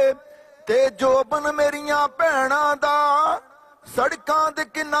ते जोबन मेरियां भैणां दा सड़कां दे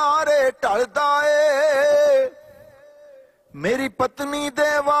किनारे ढलदा ए मेरी पत्नी दे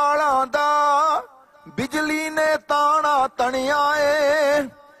वालां दा बिजली ने ताना तनिया ए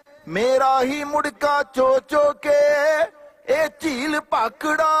मेरा ही मुड़का चो चो के ए झील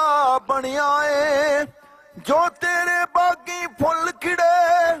भाकड़ा बनिया ए जो तेरे बागी फुल खिड़े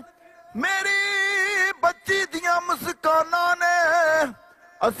मेरी बच्ची दियां मुस्काना ने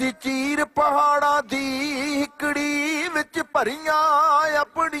असी चीर पहाड़ा दी हिकड़ी विच भरियां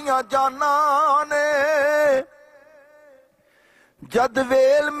अपनियां जाना ने जद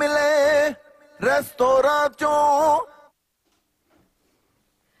वेल मिले रेस्तोरां चों।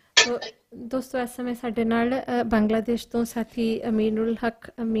 ਦੋਸਤੋ ਇਸ ਸਮੇਂ ਸਾਡੇ ਨਾਲ ਬੰਗਲਾਦੇਸ਼ ਤੋਂ ਸਾਥੀ ਅਮੀਰੁਲ ਹਕ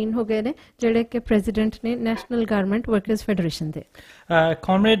ਅਮੀਨ ਹੋ ਗਏ ਨੇ ਜਿਹੜੇ ਕਿ ਪ੍ਰੈਜ਼ੀਡੈਂਟ ਨੇ ਨੈਸ਼ਨਲ ਗਵਰਨਮੈਂਟ ਵਰਕਰਜ਼ ਫੈਡਰੇਸ਼ਨ ਦੇ।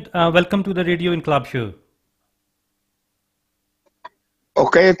 Comrade, welcome to the Radio Inqilaab show.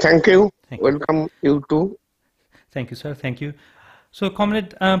 Okay, thank you. Welcome you too. Thank you, sir. Thank you. So,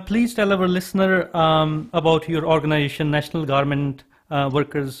 Comrade, please tell our listener about your organization, National Garment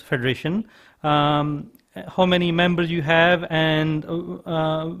Workers Federation. How many members you have, and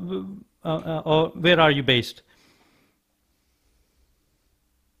or where are you based?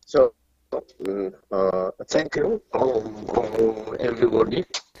 So, thank you, everybody.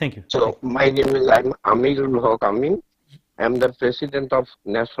 Thank you. So, my name is Amirul Haque Amin. I'm the president of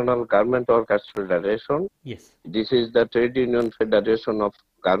National Garment Workers Federation. Yes. This is the trade union federation of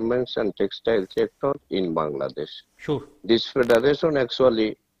garments and textile sector in Bangladesh. Sure. This federation actually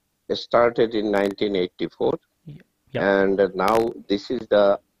started in 1984, and now this is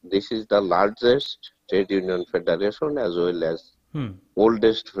the largest trade union federation as well as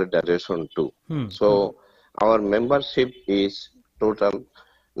oldest federation too. So our membership is total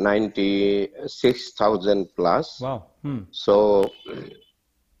 96,000 plus. Wow. So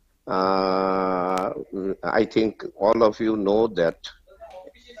I think all of you know that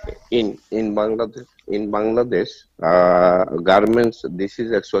in Bangladesh, garments, this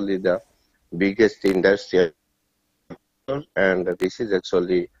is actually the biggest industry, and this is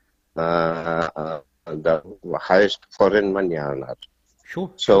actually the highest foreign money earner. Sure.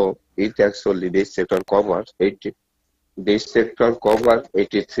 So it actually, this sector covers 83%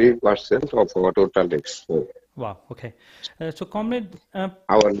 of our total export. Wow. Okay. So, Comrade,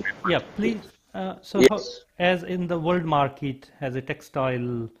 Our please. So, yes. how, as in the world market, as a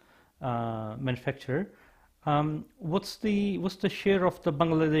textile manufacturer, what's the share of the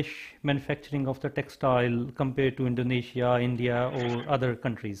Bangladesh manufacturing of the textile compared to Indonesia, India, or other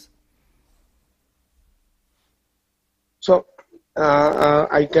countries? So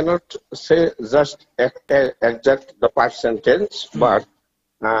I cannot say just exact the percentage, but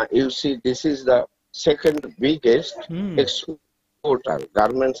you see, this is the second biggest exporter,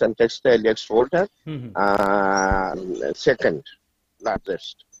 garments and textile exporter, second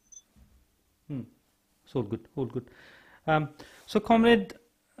largest. So good, all good. So, Comrade,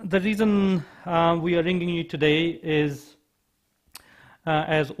 the reason we are ringing you today is,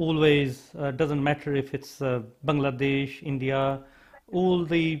 as always, doesn't matter if it's Bangladesh, India, all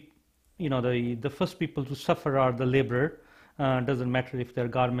the first people to suffer are the laborer. Doesn't matter if they're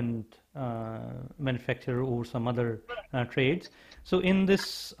garment manufacturer or some other trades. So in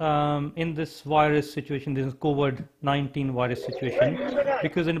this virus situation, this COVID-19 virus situation,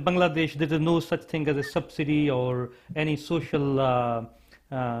 because in Bangladesh there is no such thing as a subsidy or any social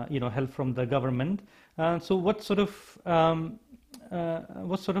help from the government. So what sort of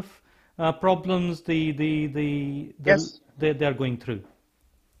problems they are going through?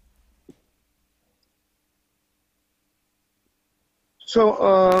 So,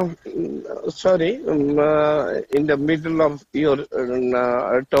 sorry, in the middle of your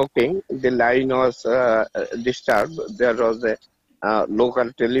talking, the line was disturbed. There was a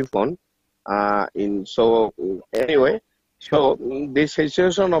local telephone. So anyway, so the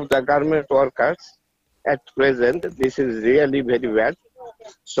situation of the garment workers at present, this is really very bad.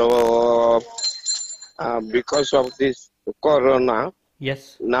 So because of this corona,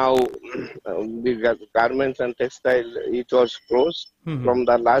 yes, now the garments and textile, it was closed from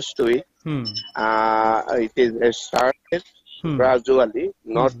the last week. It is started gradually,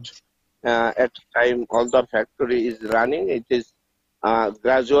 not at time all the factory is running. It is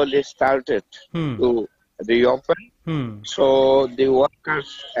gradually started to reopen. So the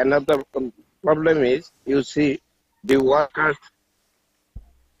workers, another problem is, you see, the workers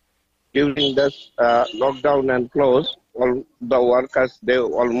during this lockdown and close, all the workers, they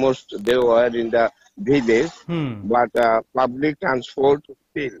were in the village, but public transport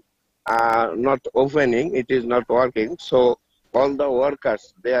still not opening, it is not working. So all the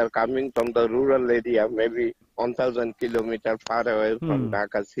workers, they are coming from the rural area, maybe 1,000 kilometers far away from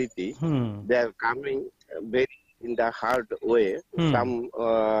Dhaka city. They are coming very in the hard way. Some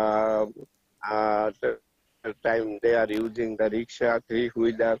time they are using the rickshaw,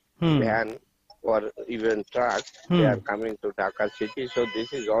 three-wheeler, van, or even truck. They are coming to Dhaka city. So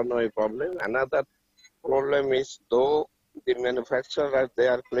this is one way problem. Another problem is, though the manufacturers, they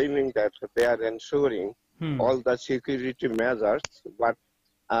are claiming that they are ensuring all the security measures, but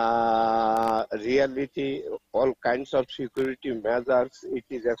reality, all kinds of security measures, it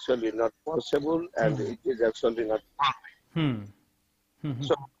is actually not possible, and it is actually not perfect.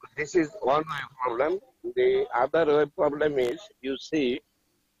 So this is one way problem. The other way problem is, you see,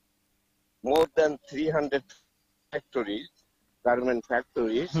 more than 300 factories, garment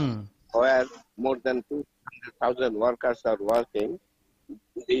factories, where more than 200,000 workers are working.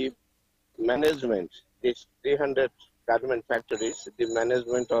 The management, these 300 garment factories, the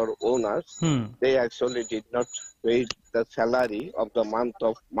management or owners, they actually did not pay the salary of the month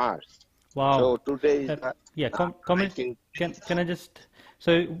of March. Wow. So today is can I just,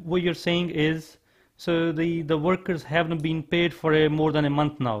 so what you're saying is, so the workers haven't been paid for more than a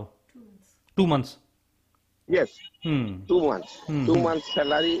month now? 2 months. Yes, 2 months. 2 months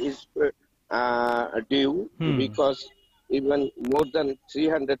salary is due because even more than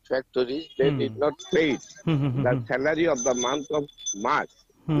 300 factories, they did not pay the salary of the month of March.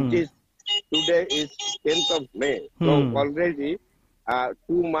 It is, today is 10th of May. So already 2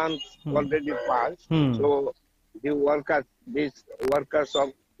 months already passed. So the workers, these workers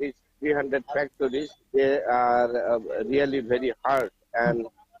of these 300 factories, they are really very hard, and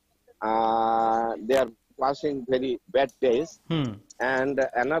they are passing very bad days. And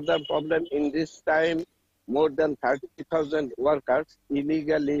another problem in this time, more than 30,000 workers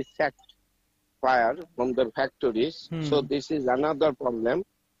illegally sacked fire from the factories. So this is another problem.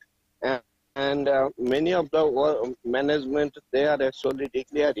 And many of the management, they are actually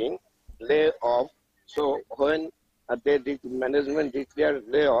declaring layoff. So when management declares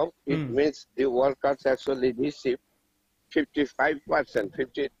layoff, it means the workers actually receive 55%,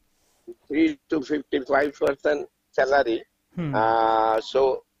 53 to 55% salary.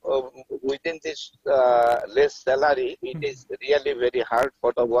 So within this less salary, it is really very hard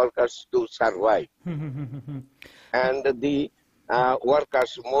for the workers to survive. And the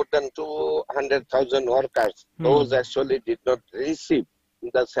workers, more than 200,000 workers, those actually did not receive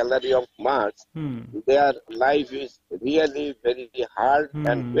the salary of March. Their life is really very hard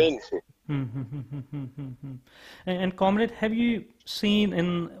and painful. And Comrade, have you seen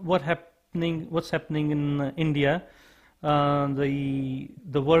in what's happening in India? The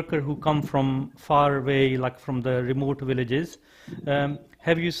worker who come from far away, like from the remote villages,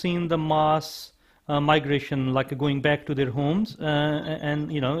 have you seen the mass migration, like going back to their homes,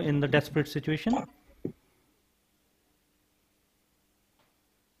 and in the desperate situation?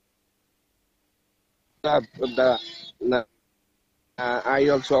 I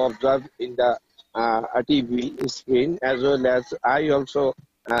also observed in the TV screen, as well as I also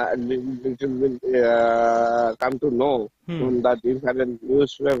come to know from the different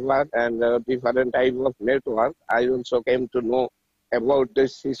newspaper and different type of network. I also came to know about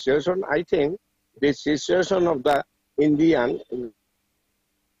this situation. I think the situation of the Indian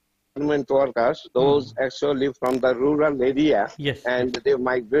government workers, those actually from the rural area, and they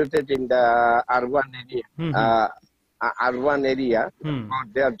migrated in the urban area for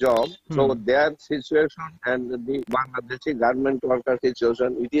their job. So their situation and the Bangladeshi government worker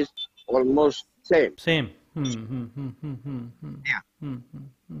situation, it is almost same.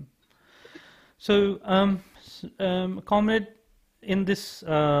 So, Comrade, in this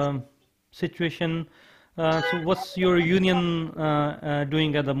situation, so what's your union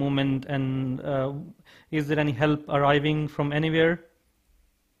doing at the moment, and is there any help arriving from anywhere?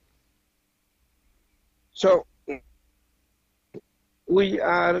 So we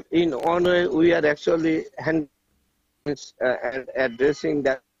are in honor, we are actually addressing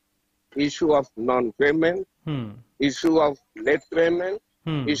the issue of non-payment, issue of late payment,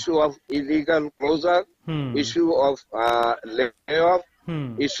 issue of illegal closure, issue of layoff,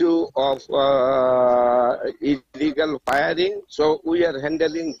 issue of illegal firing. So we are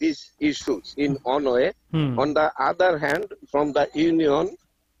handling these issues in one way. On the other hand, from the union,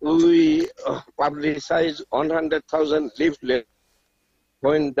 we publicize 100,000 leaflets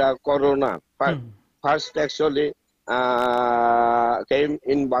when the corona first actually came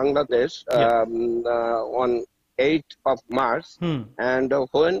in Bangladesh on 8th of March. And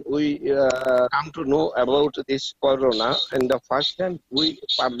when we come to know about this corona, and the first time we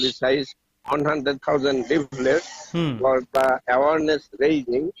publicized 100,000 leaflets for the awareness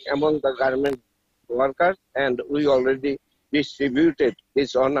raising among the garment workers, and we already distributed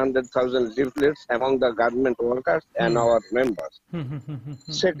these 100,000 leaflets among the garment workers and our members.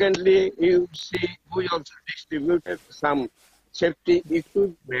 Secondly, you see, we also distributed some safety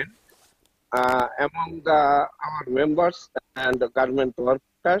equipment among our members and the garment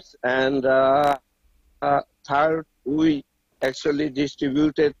workers. And third, we actually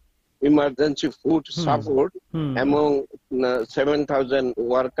distributed emergency food support among 7,000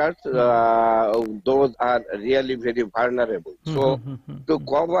 workers. Those are really very vulnerable. So to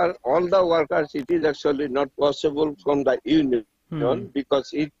cover all the workers, it is actually not possible from the union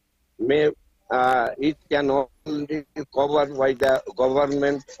because it may it can only be covered by the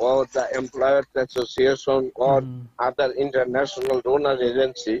government or the employers association or other international donor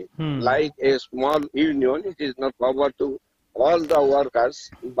agency. Like a small union, it is not covered to all the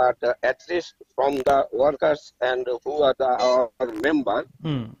workers, but at least from the workers and who are our members,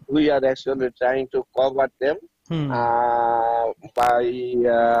 we are actually trying to cover them by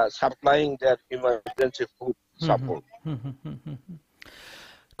supplying their emergency food support.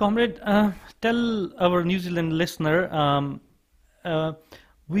 Comrade, tell our New Zealand listener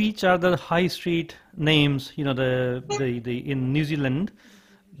which are the high street names, you know, the in New Zealand,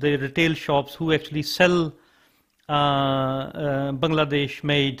 the retail shops who actually sell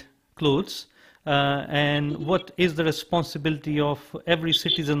Bangladesh-made clothes, and what is the responsibility of every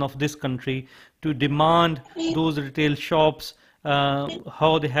citizen of this country to demand those retail shops,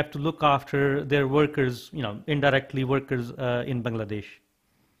 how they have to look after their workers, you know, indirectly workers in Bangladesh?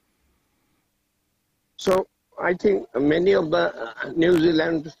 So I think many of the New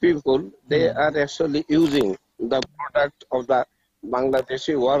Zealand people, they are actually using the product of the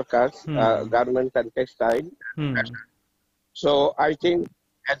Bangladeshi workers, garment and textile. So I think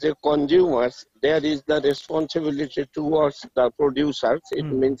as a consumers, there is the responsibility towards the producers. It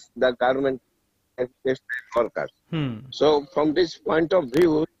means the garment and textile workers. So from this point of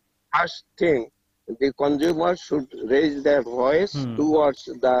view, first thing, the consumers should raise their voice towards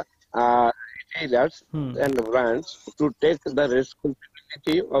the retailers and brands to take the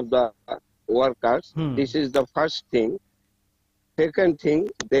responsibility of the workers. This is the first thing. Second thing,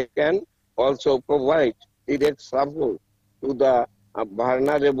 they can also provide direct support to the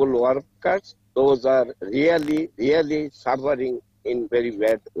vulnerable workers. Those are really suffering in very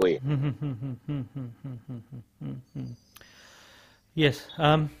bad way. Yes.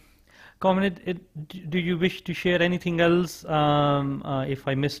 Comrade, do you wish to share anything else? If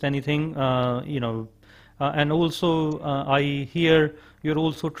I missed anything, you know, and also I hear you're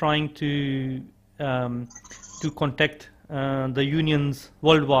also trying to contact the unions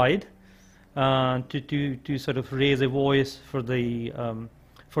worldwide to sort of raise a voice for the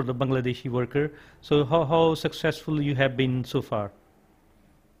Bangladeshi worker. So how successful you have been so far?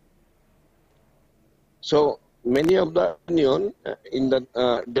 So many of the union in the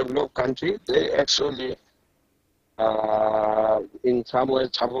developed country, they actually in some way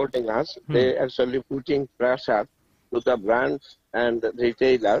supporting us. They actually putting pressure to the brands and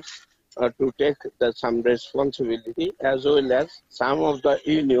retailers to take some responsibility, as well as some of the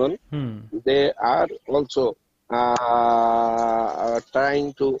union, they are also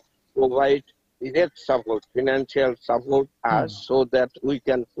trying to provide direct support, financial support us so that we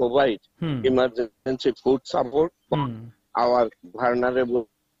can provide emergency food support for our vulnerable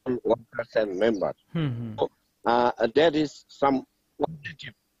workers and members. So, there is some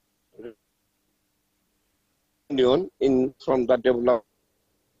positive union from the developed,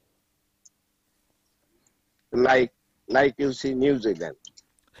 like you see New Zealand.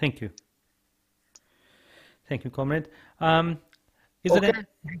 Thank you. Thank you, Comrade. Is Okay, there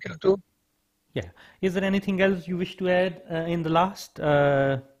thank you too. Yeah. Is there anything else you wish to add in the last?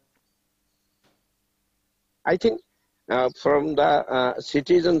 I think from the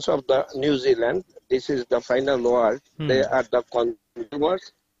citizens of the New Zealand, this is the final word. They are the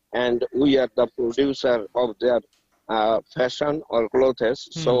consumers, and we are the producer of their fashion or clothes.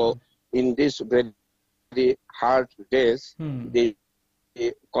 So in this very hard days, the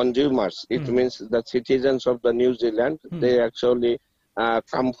consumers, it means the citizens of the New Zealand, they actually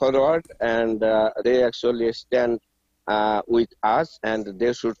come forward and they actually stand with us, and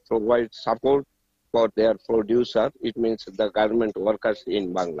they should provide support for their producer. It means the garment workers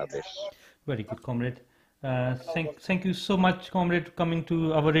in Bangladesh. Very good, Comrade. Thank you so much, Comrade, for coming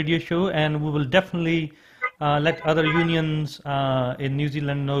to our radio show, and we will definitely let other unions in New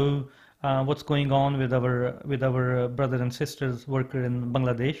Zealand know what's going on with our brothers and sisters worker in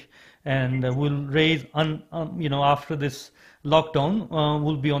Bangladesh, and we'll raise after this lockdown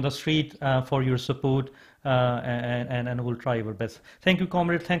we'll be on the street for your support, and we'll try our best. Thank you,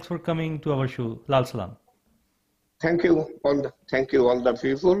 comrade. Thanks for coming to our show. Lal salam. Thank you all the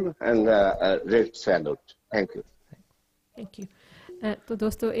people, and red salute. Thank you. Thank you. ਤੋ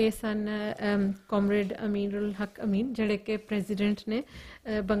ਦੋਸਤੋ ਇਹ ਸਨ comrade ਅਮੀਰੁਲ ਹਕ ਅਮੀਨ, ਜਿਹੜੇ ਕਿ president ਨੇ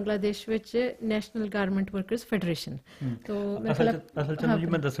ਬੰਗਲਾਦੇਸ਼ ਵਿੱਚ national garment workers federation. ਅਸਲ ਚ ਜੀ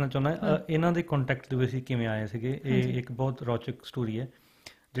ਮੈਂ ਦੱਸਣਾ ਚਾਹੁੰਦਾ ਇਹਨਾਂ ਦੇ ਕੰਟੈਕਟ ਦੇ ਵਿੱਚ ਕਿਵੇਂ ਆਏ ਸੀਗੇ। ਇਹ ਇੱਕ ਬਹੁਤ ਰੌਚਕ ਸਟੋਰੀ ਹੈ।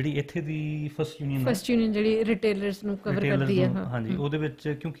 ਜਿਹੜੀ ਇੱਥੇ ਦੀ ਫਸਟ ਯੂਨੀਅਨ ਜਿਹੜੀ ਰਿਟੇਲਰਸ ਨੂੰ ਕਵਰ ਕਰਦੀ ਹੈ, ਹਾਂਜੀ, ਉਹਦੇ ਵਿੱਚ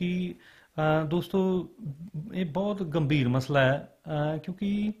ਕਿਉਂਕਿ ਦੋਸਤੋ ਇਹ ਬਹੁਤ ਗੰਭੀਰ ਮਸਲਾ ਹੈ।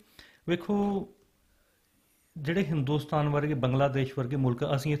 ਕਿਉਂਕਿ ਵੇਖੋ, ਜਿਹੜੇ ਹਿੰਦੁਸਤਾਨ ਵਰਗੇ ਬੰਗਲਾਦੇਸ਼ ਵਰਗੇ ਮੁਲਕ,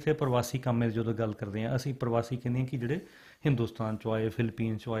 ਅਸੀਂ ਇੱਥੇ ਪ੍ਰਵਾਸੀ ਕਾਮੇ ਦੀ ਜਦੋਂ ਗੱਲ ਕਰਦੇ ਹਾਂ, ਅਸੀਂ ਪ੍ਰਵਾਸੀ ਕਹਿੰਦੇ ਹਾਂ ਕਿ ਜਿਹੜੇ ਹਿੰਦੁਸਤਾਨ 'ਚੋਂ ਆਏ,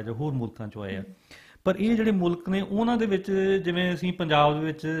 ਫਿਲੀਪੀਨ 'ਚੋਂ ਆਏ ਜਾਂ ਹੋਰ ਮੁਲਕਾਂ 'ਚੋਂ ਆਏ ਆ। ਪਰ ਇਹ ਜਿਹੜੇ ਮੁਲਕ ਨੇ ਉਹਨਾਂ ਦੇ ਵਿੱਚ, ਜਿਵੇਂ ਅਸੀਂ ਪੰਜਾਬ ਦੇ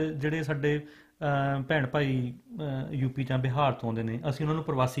ਵਿੱਚ ਜਿਹੜੇ ਸਾਡੇ ਭੈਣ ਭਾਈ ਯੂਪੀ ਜਾਂ ਬਿਹਾਰ ਤੋਂ ਆਉਂਦੇ ਨੇ, ਅਸੀਂ ਉਹਨਾਂ ਨੂੰ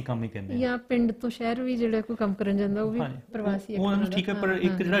ਪ੍ਰਵਾਸੀ ਕਾਮੇ ਕਹਿੰਦੇ ਹਾਂ। ਜਾਂ ਪਿੰਡ ਤੋਂ ਸ਼ਹਿਰ ਵੀ ਜਿਹੜਾ ਕੋਈ ਕੰਮ ਕਰਨ ਜਾਂਦਾ ਉਹ ਵੀ ਪ੍ਰਵਾਸੀ ਉਹਨਾਂ ਨੂੰ, ਠੀਕ ਹੈ। ਪਰ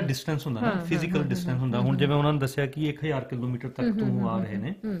ਇੱਕ ਜਿਹੜਾ ਡਿਸਟੈਂਸ ਹੁੰਦਾ ਨਾ, ਫਿਜ਼ੀਕਲ ਡਿਸਟੈਂਸ ਹੁੰਦਾ। ਹੁਣ ਜਿਵੇਂ ਉਹਨਾਂ ਨੇ ਦੱਸਿਆ ਕਿ 1000 ਕਿਲੋਮੀਟਰ ਤੱਕ ਤੋਂ ਆ ਰਹੇ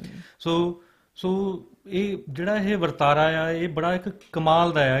ਨੇ। ਸੋ ਇਹ ਜਿਹੜਾ ਇਹ ਵਰਤਾਰਾ ਆ, ਇਹ ਬੜਾ ਇੱਕ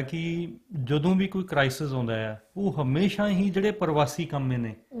ਕਮਾਲ ਦਾ ਆ ਕਿ ਜਦੋਂ ਵੀ ਕੋਈ ਕ੍ਰਾਈਸਿਸ ਆਉਂਦਾ ਆ, ਉਹ ਹਮੇਸ਼ਾ ਹੀ ਜਿਹੜੇ ਪ੍ਰਵਾਸੀ ਕਾਮੇ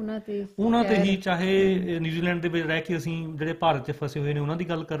ਨੇ ਉਹਨਾਂ ਤੇ ਹੀ, ਚਾਹੇ ਨਿਊਜ਼ੀਲੈਂਡ ਦੇ ਵਿੱਚ ਰਹਿ ਕੇ ਅਸੀਂ ਜਿਹੜੇ ਭਾਰਤ 'ਚ ਫਸੇ ਹੋਏ ਨੇ ਉਹਨਾਂ ਦੀ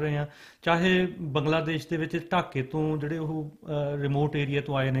ਗੱਲ ਕਰ ਰਹੇ ਹਾਂ, ਚਾਹੇ ਬੰਗਲਾਦੇਸ਼ ਦੇ ਵਿੱਚ ਢਾਕੇ ਤੋਂ ਜਿਹੜੇ ਉਹ ਰਿਮੋਟ ਏਰੀਆ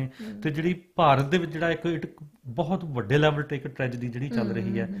ਤੋਂ ਆਏ ਨੇ, ਤੇ ਜਿਹੜੀ ਭਾਰਤ ਦੇ ਵਿੱਚ ਜਿਹੜਾ ਇੱਕ ਬਹੁਤ ਵੱਡੇ ਲੈਵਲ ਤੇ ਇੱਕ ਟ੍ਰੈਜਡੀ ਜਿਹੜੀ ਚੱਲ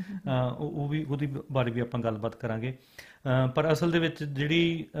ਰਹੀ ਹੈ, ਉਹਦੀ ਬਾਰੇ ਵੀ ਆਪਾਂ ਗੱਲਬਾਤ ਕਰਾਂਗੇ। ਪਰ ਅਸਲ ਦੇ ਵਿੱਚ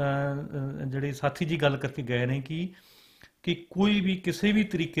ਜਿਹੜੇ ਸਾਥੀ ਜੀ ਗੱਲ ਕਰਕੇ ਗਏ ਨੇ ਕਿ ਕੋਈ ਵੀ ਕਿਸੇ ਵੀ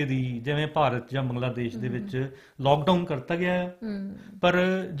ਤਰੀਕੇ ਦੀ, ਜਿਵੇਂ ਭਾਰਤ ਜਾਂ ਬੰਗਲਾਦੇਸ਼ ਦੇ ਵਿੱਚ ਲਾਕਡਾਊਨ ਕਰਤਾ ਗਿਆ ਹੈ, ਪਰ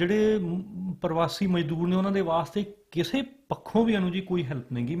ਜਿਹੜੇ ਪ੍ਰਵਾਸੀ ਮਜ਼ਦੂਰ ਨੇ ਉਹਨਾਂ ਦੇ ਵਾਸਤੇ ਕਿਸੇ ਪੱਖੋਂ ਵੀ ਜੀ ਕੋਈ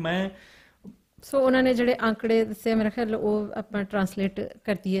ਹੈਲਪ ਨਹੀਂ ਗੀ। ਉਹਨਾਂ ਨੇ ਜਿਹੜੇ ਆંકੜੇ ਦੱਸੇ, ਮੇਰਾ ਖਿਆਲ ਉਹ ਆਪਾਂ ਟਰਾਂਸਲੇਟ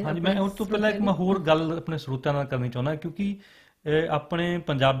ਕਰਤੀ ਹੈ। ਹਾਂਜੀ, ਮੈਂ ਉਸ ਤੋਂ ਪਹਿਲਾਂ ਇੱਕ ਹੋਰ ਗੱਲ ਆਪਣੇ ਸਰੋਤਿਆਂ ਨਾਲ ਕਰਨੀ ਚਾਹੁੰਦਾ, ਕਿਉਂਕਿ ਆਪਣੇ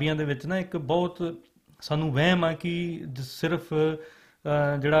ਪੰਜਾਬੀਆਂ ਦੇ ਵਿੱਚ ਨਾ ਇੱਕ ਬਹੁਤ ਸਾਨੂੰ ਵਹਿਮ ਆ ਕਿ ਸਿਰਫ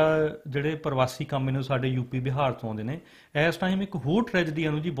ਜਿਹੜੇ ਪ੍ਰਵਾਸੀ ਕਾਮੇ ਨੇ ਸਾਡੇ ਯੂਪੀ ਬਿਹਾਰ ਤੋਂ ਆਉਂਦੇ ਨੇ। ਇਸ ਟਾਈਮ ਇੱਕ ਹੋਰ ਟ੍ਰੈਜਡੀ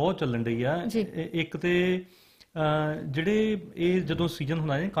ਜੀ ਬਹੁਤ ਚੱਲਣ ਡਈ ਆ। ਇੱਕ ਤੇ ਜਿਹੜੇ ਇਹ ਜਦੋਂ ਸੀਜ਼ਨ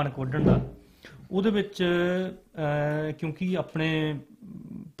ਹੁੰਦਾ ਹੈ ਕਣਕ ਵੱਢਣ ਦਾ, ਉਹਦੇ ਵਿੱਚ ਕਿਉਂਕਿ ਆਪਣੇ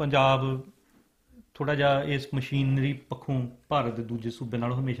ਪੰਜਾਬ ਥੋੜਾ ਜਿਹਾ ਇਸ ਮਸ਼ੀਨਰੀ ਪੱਖੋਂ ਭਾਰਤ ਦੇ ਦੂਜੇ ਸੂਬੇ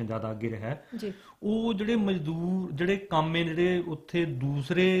ਨਾਲੋਂ ਹਮੇਸ਼ਾ ਜ਼ਿਆਦਾ ਅੱਗੇ ਰਿਹਾ। ਉਹ ਜਿਹੜੇ ਮਜ਼ਦੂਰ, ਜਿਹੜੇ ਕਾਮੇ, ਜਿਹੜੇ ਉੱਥੇ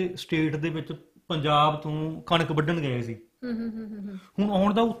ਦੂਸਰੇ ਸਟੇਟ ਦੇ ਵਿੱਚ ਪੰਜਾਬ ਤੋਂ ਕਣਕ ਵੱਢਣ ਗਏ ਸੀ, ਹੁਣ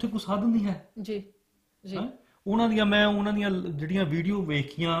ਆਉਣ ਦਾ ਉੱਥੇ ਕੋਈ ਸਾਧਨ ਨਹੀਂ ਹੈ ਜੀ। ਉਹਨਾਂ ਦੀਆਂ ਜਿਹੜੀਆਂ ਵੀਡੀਓ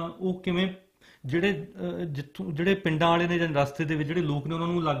ਵੇਖੀਆਂ, ਉਹ ਕਿਵੇਂ ਜਿਹੜੇ ਪਿੰਡਾਂ ਵਾਲੇ ਨੇ ਜਾਂ ਰਸਤੇ ਦੇ ਵਿੱਚ ਜਿਹੜੇ ਲੋਕ ਨੇ ਉਹਨਾਂ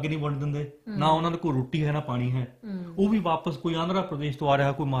ਨੂੰ ਲਾਗੇ ਨਹੀਂ ਵੰਡ ਦਿੰਦੇ, ਨਾ ਉਹਨਾਂ ਦੇ ਕੋਈ ਰੋਟੀ ਹੈ ਨਾ ਪਾਣੀ ਹੈ। ਉਹ ਵੀ ਵਾਪਸ ਕੋਈ ਆਂਧਰਾ ਪ੍ਰਦੇਸ਼ ਤੋਂ ਆ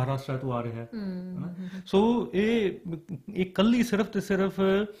ਰਿਹਾ, ਕੋਈ ਮਹਾਰਾਸ਼ਟਰ ਤੋਂ ਆ ਰਿਹਾ। ਸੋ ਇਹ ਇਕੱਲੀ ਸਿਰਫ ਤੇ ਸਿਰਫ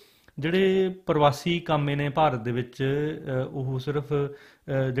ਜਿਹੜੇ ਪ੍ਰਵਾਸੀ ਕਾਮੇ ਨੇ ਭਾਰਤ ਦੇ ਵਿੱਚ, ਉਹ ਸਿਰਫ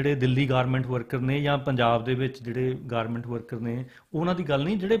ਜਿਹੜੇ ਦਿੱਲੀ ਗਾਰਮੈਂਟ ਵਰਕਰ ਨੇ ਜਾਂ ਪੰਜਾਬ ਦੇ ਵਿੱਚ ਜਿਹੜੇ ਗਾਰਮੈਂਟ ਵਰਕਰ ਨੇ ਉਹਨਾਂ ਦੀ ਗੱਲ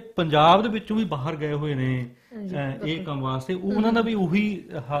ਨਹੀਂ, ਜਿਹੜੇ ਪੰਜਾਬ ਦੇ ਵਿੱਚੋਂ ਵੀ ਬਾਹਰ ਗਏ ਹੋਏ ਨੇ ਇਹ ਕੰਮ ਵਾਸਤੇ, ਉਹਨਾਂ ਦਾ ਵੀ ਉਹੀ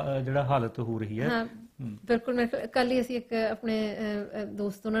ਜਿਹੜਾ ਹਾਲਤ ਹੋ ਰਹੀ ਹੈ। ਬਿਲਕੁਲ। ਮੈਂ ਕੱਲ ਹੀ ਅਸੀਂ ਇੱਕ ਆਪਣੇ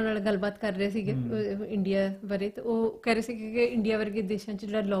ਦੋਸਤ ਉਹਨਾਂ ਨਾਲ ਗੱਲਬਾਤ ਕਰ ਰਹੇ ਸੀਗੇ ਇੰਡੀਆ ਬਾਰੇ, ਤੇ ਉਹ ਕਹਿ ਰਹੇ ਸੀਗੇ ਕਿ ਇੰਡੀਆ ਵਰਗੇ ਦੇਸ਼ਾਂ 'ਚ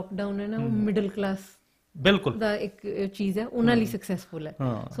ਜਿਹੜਾ ਲੋਕਡਾਊਨ ਹੈ ਨਾ, ਉਹ ਮਿਡਲ ਕਲਾਸ ਬਿਲਕੁਲ ਦਾ ਇੱਕ ਚੀਜ਼ ਹੈ, ਉਹਨਾਂ ਲਈ ਸਕਸੈਸਫੁਲ ਹੈ।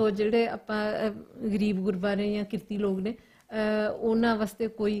 ਸੋ ਜਿਹੜੇ ਆਪਾਂ ਗਰੀਬ ਗੁਰਬਾ ਨੇ ਜਾਂ ਕਿਰਤੀ ਲੋਕ ਨੇ, ਉਹਨਾਂ ਵਾਸਤੇ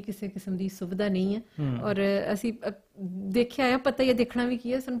ਕੋਈ ਕਿਸੇ ਕਿਸਮ ਦੀ ਸੁਵਿਧਾ ਨਹੀਂ ਹੈ। ਔਰ ਅਸੀਂ ਦੇਖਿਆ ਹੈ, ਪਤਾ ਹੀ ਹੈ, ਦੇਖਣਾ ਵੀ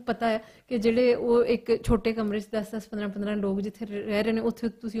ਕੀ ਹੈ, ਸਾਨੂੰ ਪਤਾ ਹੈ ਕਿ ਜਿਹੜੇ ਉਹ ਇੱਕ ਛੋਟੇ ਕਮਰੇ 'ਚ 10-10, 15-15 ਲੋਕ ਜਿੱਥੇ ਰਹਿ ਰਹੇ ਨੇ, ਉੱਥੇ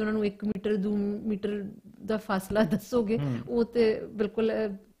ਤੁਸੀਂ ਉਹਨਾਂ ਨੂੰ 1 ਮੀਟਰ 2 ਮੀਟਰ ਦਾ ਫਾਸਲਾ ਦੱਸੋਗੇ, ਉਹ ਤੇ ਬਿਲਕੁਲ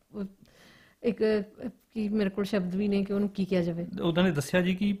ਇੱਕ ਕੀ ਮੇਰੇ ਕੋਲ ਸ਼ਬਦ ਵੀ ਨੇ ਕਿ ਉਹਨੂੰ ਕੀ ਕਿਹਾ ਜਾਵੇ। ਉਹਨਾਂ ਨੇ ਦੱਸਿਆ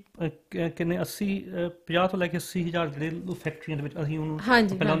ਜੀ ਕਿ ਕਿੰਨੇ 50 ਤੋਂ ਲੈ ਕੇ 80,000 ਜਿਹੜੇ ਫੈਕਟਰੀਆਂ ਦੇ ਵਿੱਚ ਅਸੀਂ ਉਹਨੂੰ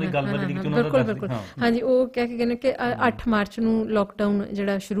ਪਹਿਲਾਂ ਦੀ ਗੱਲਬਾਤ ਕੀਤੀ ਉਹਨਾਂ ਦਾ ਬਿਲਕੁਲ। ਹਾਂਜੀ, ਉਹ ਕਹਿ ਕੇ ਗਏ ਨੇ ਕਿ 8 ਮਾਰਚ ਨੂੰ ਲੋਕਡਾਊਨ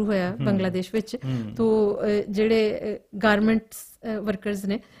ਜਿਹੜਾ ਸ਼ੁਰੂ ਹੋਇਆ ਬੰਗਲਾਦੇਸ਼ ਵਿੱਚ, ਤੋਂ ਜਿਹੜੇ ਗਾਰਮੈਂਟਸ ਵਰਕਰਜ਼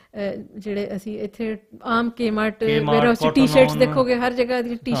ਨੇ, ਜਿਹੜੇ ਅਸੀਂ ਇੱਥੇ ਆਮ ਕੇ-ਮਾਰਟ ਵੇਅਰਹਾਊਸ ਟੀ-ਸ਼ਰਟਸ ਦੇਖੋਗੇ, ਹਰ ਜਗ੍ਹਾ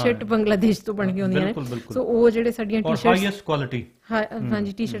ਦੀ ਟੀ-ਸ਼ਰਟ ਬੰਗਲਾਦੇਸ਼ ਤੋਂ ਬਣ ਕੇ ਆਉਂਦੀਆਂ ਨੇ। ਸੋ ਉਹ ਜਿਹੜੇ ਸਾਡੀਆਂ ਟੀ-ਸ਼ਰਟਸ ਕੁਆਲਿਟੀ,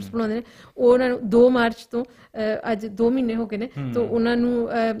 ਹਾਂਜੀ, ਟੀ-ਸ਼ਰਟਸ ਬਣਾਉਂਦੇ ਨੇ, ਉਹਨਾਂ ਨੂੰ 2 ਮਾਰਚ ਤੋਂ ਅੱਜ 2 ਮਹੀਨੇ ਹੋ ਗਏ ਨੇ, ਤਾਂ ਉਹਨਾਂ ਨੂੰ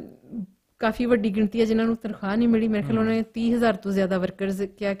ਕਾਫੀ ਵੱਡੀ ਗਿਣਤੀ ਹੈ ਜਿਨ੍ਹਾਂ ਨੂੰ ਤਨਖਾਹ ਨਹੀਂ ਮਿਲੀ। ਮੇਰੇ ਖਿਆਲ ਉਹਨਾਂ ਨੇ 30,000 ਤੋਂ ਜ਼ਿਆਦਾ ਵਰਕਰਜ਼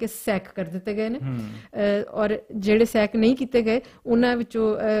ਕਿਹਾ ਕਿ ਸੈਕ ਕਰ ਦਿੱਤੇ ਗਏ ਨੇ, ਔਰ ਜਿਹੜੇ ਸੈਕ ਨਹੀਂ ਕੀਤੇ ਗਏ ਉਹਨਾਂ ਵਿੱਚੋਂ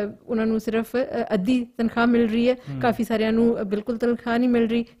ਉਹਨਾਂ ਨੂੰ ਸਿਰਫ ਅੱਧੀ ਤਨਖਾਹ ਮਿਲ ਰਹੀ ਹੈ, ਕਾਫੀ ਸਾਰਿਆਂ ਨੂੰ ਬਿਲਕੁਲ ਤਨਖਾਹ ਨਹੀਂ ਮਿਲ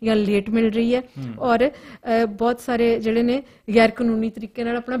ਰਹੀ ਜਾਂ ਲੇਟ ਮਿਲ ਰਹੀ ਹੈ, ਔਰ ਬਹੁਤ ਸਾਰੇ ਜਿਹੜੇ ਨੇ ਗੈਰ ਕਾਨੂੰਨੀ ਤਰੀਕੇ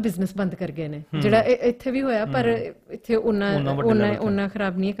ਨਾਲ ਆਪਣਾ ਬਿਜ਼ਨਸ ਬੰਦ ਕਰ ਗਏ ਨੇ, ਜਿਹੜਾ ਇੱਥੇ ਵੀ ਹੋਇਆ ਪਰ ਇੱਥੇ ਉਹਨਾਂ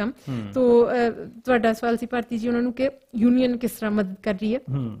ਖਰਾਬ ਨਹੀਂ ਹੈ ਕੰਮ। ਤੋ ਤੁਹਾਡਾ ਸਵਾਲ ਸੀ ਭਾਰਤੀ ਜੀ ਉਹਨਾਂ ਨੂੰ ਕਿ ਯੂਨੀਅਨ ਕਿਸ ਤਰ੍ਹਾਂ ਮਦਦ ਕਰ ਰਹੀ ਹੈ,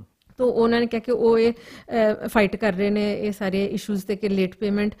 तो उन्होंने कहा कि वो ये फाइट कर रहे हैं ये सारे इशूज़ ते कि late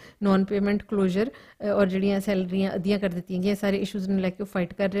payment, non payment, closure और जिहड़ियां सैलरियां अद्धियां कर दित्तियां गईयां, सारे इशूज़ नूं लैके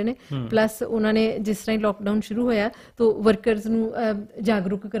फाइट कर रहे हैं। प्लस उन्होंने जिस तरह लॉकडाउन शुरू होया तो वर्करज़ नूं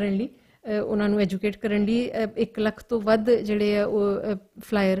जागरूक करने लई ਉਹਨਾਂ ਨੂੰ ਐਜੂਕੇਟ ਕਰਨ ਲਈ 1 ਲੱਖ ਤੋਂ ਵੱਧ ਜਿਹੜੇ ਆ ਉਹ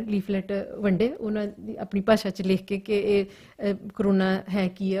ਫਲਾਇਰ ਲੀਫਲੈਟ ਵੰਡੇ ਉਹਨਾਂ ਦੀ ਆਪਣੀ ਭਾਸ਼ਾ 'ਚ ਲਿਖ ਕੇ ਕਿ ਇਹ ਕਰੋਨਾ ਹੈ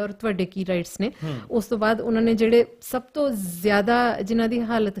ਕੀ ਹੈ ਔਰ ਤੁਹਾਡੇ ਕੀ ਰਾਈਟਸ ਨੇ। ਉਸ ਤੋਂ ਬਾਅਦ ਉਹਨਾਂ ਨੇ ਜਿਹੜੇ ਸਭ ਤੋਂ ਜ਼ਿਆਦਾ ਜਿਨ੍ਹਾਂ ਦੀ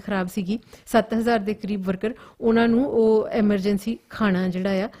ਹਾਲਤ ਖਰਾਬ ਸੀਗੀ 7000 ਦੇ ਕਰੀਬ ਵਰਕਰ, ਉਹਨਾਂ ਨੂੰ ਉਹ ਐਮਰਜੈਂਸੀ ਖਾਣਾ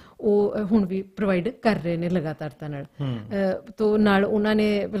ਜਿਹੜਾ ਆ ਉਹ ਹੁਣ ਵੀ ਪ੍ਰੋਵਾਈਡ ਕਰ ਰਹੇ ਨੇ ਲਗਾਤਾਰਤਾ ਨਾਲ। ਤੋ ਨਾਲ ਉਹਨਾਂ ਨੇ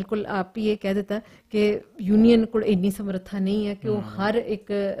ਬਿਲਕੁਲ ਆਪ ਹੀ ਇਹ ਕਹਿ ਦਿੱਤਾ ਕਿ ਯੂਨੀਅਨ ਕੋਲ ਇੰਨੀ ਸਮਰੱਥਾ ਨਹੀਂ ਹੈ ਕਿ ਉਹ ਹਰ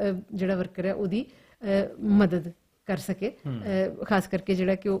ਇੱਕ ਜਿਹੜਾ ਵਰਕਰ ਹੈ ਉਹਦੀ ਮਦਦ ਕਰ ਸਕੇ, ਖਾਸ ਕਰਕੇ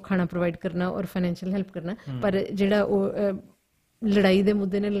ਜਿਹੜਾ ਕਿ ਉਹ ਖਾਣਾ ਪ੍ਰੋਵਾਈਡ ਕਰਨਾ ਔਰ ਫਾਈਨੈਂਸ਼ੀਅਲ ਹੈਲਪ ਕਰਨਾ। ਪਰ ਜਿਹੜਾ ਉਹ ਲੜਾਈ ਦੇ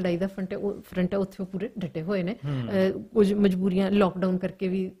ਮੁੱਦੇ ਨੇ, ਲੜਾਈ ਦਾ ਫਰੰਟ ਹੈ ਉੱਥੇ ਉਹ ਪੂਰੇ ਡਟੇ ਹੋਏ ਨੇ। ਕੁਝ ਮਜਬੂਰੀਆਂ ਲੋਕਡਾਊਨ ਕਰਕੇ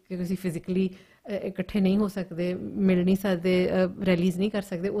ਵੀ ਕਿ ਅਸੀਂ ਫਿਜ਼ੀਕਲੀ ਇਕੱਠੇ ਨਹੀਂ ਹੋ ਸਕਦੇ, ਮਿਲ ਨਹੀਂ ਸਕਦੇ, ਰੈਲੀਜ਼ ਨਹੀਂ ਕਰ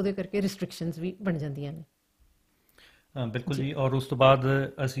ਸਕਦੇ, ਉਹਦੇ ਕਰਕੇ ਰਿਸਟ੍ਰਿਕਸ਼ਨਸ ਵੀ ਬਣ ਜਾਂਦੀਆਂ ਨੇ। ਬਿਲਕੁਲ ਜੀ। ਔਰ ਉਸ ਤੋਂ ਬਾਅਦ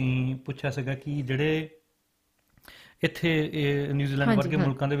ਅਸੀਂ ਪੁੱਛਿਆ ਸੀਗਾ ਕਿ ਜਿਹੜੇ ਇੱਥੇ ਨਿਊਜ਼ੀਲੈਂਡ ਵਰਗੇ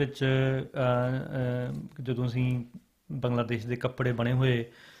ਮੁਲਕਾਂ ਦੇ ਵਿੱਚ ਜਦੋਂ ਅਸੀਂ ਬੰਗਲਾਦੇਸ਼ ਦੇ ਕੱਪੜੇ ਬਣੇ ਹੋਏ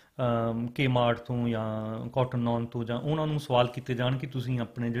ਕੇ ਮਾਰਟ ਤੋਂ ਜਾਂ ਕਾਟਨ ਨੌਨ ਤੋਂ ਜਾਂ ਉਹਨਾਂ ਨੂੰ ਸਵਾਲ ਕੀਤੇ ਜਾਣ ਕਿ ਤੁਸੀਂ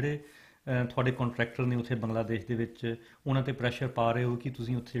ਆਪਣੇ ਜਿਹੜੇ ਤੁਹਾਡੇ ਕੰਟਰੈਕਟਰ ਨੇ ਉੱਥੇ ਬੰਗਲਾਦੇਸ਼ ਦੇ ਵਿੱਚ ਉਹਨਾਂ 'ਤੇ ਪ੍ਰੈਸ਼ਰ ਪਾ ਰਹੇ ਹੋ ਕਿ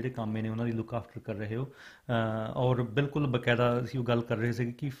ਤੁਸੀਂ ਉੱਥੇ ਜਿਹੜੇ ਕਾਮੇ ਨੇ ਉਹਨਾਂ ਦੀ ਲੁੱਕ ਆਫਟਰ ਕਰ ਰਹੇ ਹੋ, ਔਰ ਬਿਲਕੁਲ ਬਕਾਇਦਾ ਅਸੀਂ ਉਹ ਗੱਲ ਕਰ ਰਹੇ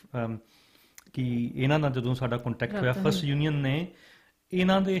ਸੀ ਕਿ ਇਹਨਾਂ ਨਾਲ ਜਦੋਂ ਸਾਡਾ ਕੰਟੈਕਟ ਹੋਇਆ ਫਸਟ ਯੂਨੀਅਨ ਨੇ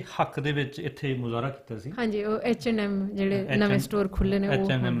ਇਹਨਾਂ ਦੇ ਹੱਕ ਦੇ ਵਿੱਚ ਇੱਥੇ ਮੁਜ਼ਾਹਰਾ ਕੀਤਾ ਸੀ। ਹਾਂਜੀ, ਉਹ H&M ਜਿਹੜੇ ਨਵੇਂ ਸਟੋਰ ਖੁੱਲੇ ਨੇ,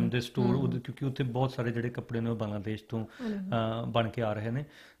 H&M ਦੇ ਸਟੋਰ, ਕਿਉਂਕਿ ਉੱਥੇ ਬਹੁਤ ਸਾਰੇ ਜਿਹੜੇ ਕੱਪੜੇ ਨੇ ਉਹ ਬੰਗਲਾਦੇਸ਼ ਤੋਂ ਬਣ ਕੇ ਆ ਰਹੇ ਨੇ।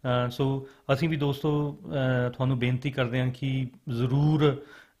 ਸੋ ਅਸੀਂ ਵੀ ਦੋਸਤੋ ਤੁਹਾਨੂੰ ਬੇਨਤੀ ਕਰਦੇ ਹਾਂ ਕਿ ਜ਼ਰੂਰ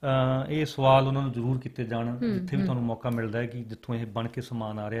ਇਹ ਸਵਾਲ ਉਹਨਾਂ ਨੂੰ ਜ਼ਰੂਰ ਕੀਤੇ ਜਾਣ ਜਿੱਥੇ ਵੀ ਤੁਹਾਨੂੰ ਮੌਕਾ ਮਿਲਦਾ ਹੈ ਕਿ ਜਿੱਥੋਂ ਇਹ ਬਣ ਕੇ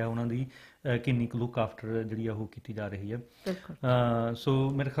ਸਮਾਨ ਆ ਰਿਹਾ ਉਹਨਾਂ ਦੀ ਕਿੰਨੀ ਕੁ ਲੁੱਕ ਆਫਟਰ ਜਿਹੜੀ ਆ ਉਹ ਕੀਤੀ ਜਾ ਰਹੀ ਹੈ। ਸੋ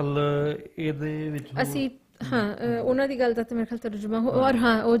ਮੇਰੇ ਖਿਆਲ ਇਹਦੇ ਵਿੱਚ ਅਸੀਂ ਉਹਨਾਂ ਦੀ ਗੱਲ ਦਾ ਤੇ ਮੇਰੇ ਖਿਆਲ ਤਰਜਮਾ ਔਰ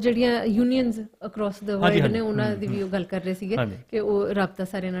ਉਹ ਜਿਹੜੀਆਂ ਯੂਨੀਅਨਸ ਅਕ੍ਰੋਸ ਦ ਵਰਲਡ ਨੇ ਉਹਨਾਂ ਦੀ ਵੀ ਉਹ ਗੱਲ ਕਰ ਰਹੇ ਸੀਗੇ ਕਿ ਉਹ ਰਾਬਤਾ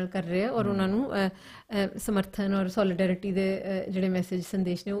ਸਾਰਿਆਂ ਨਾਲ ਕਰ ਰਹੇ ਆ ਔਰ ਉਹਨਾਂ ਨੂੰ ਸਮਰਥਨ ਔਰ ਸੋਲੀਡੈਰਿਟੀ ਦੇ ਜਿਹੜੇ ਮੈਸੇਜ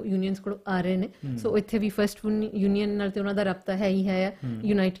ਸੰਦੇਸ਼ ਨੇ ਉਹ ਯੂਨੀਅਨਸ ਕੋਲ ਆ ਰਹੇ ਨੇ। ਸੋ ਇੱਥੇ ਵੀ ਫਸਟ ਯੂਨੀਅਨ ਨਾਲ ਤੇ ਉਹਨਾਂ ਦਾ ਰਾਬਤਾ ਹੈ ਹੀ ਹੈ,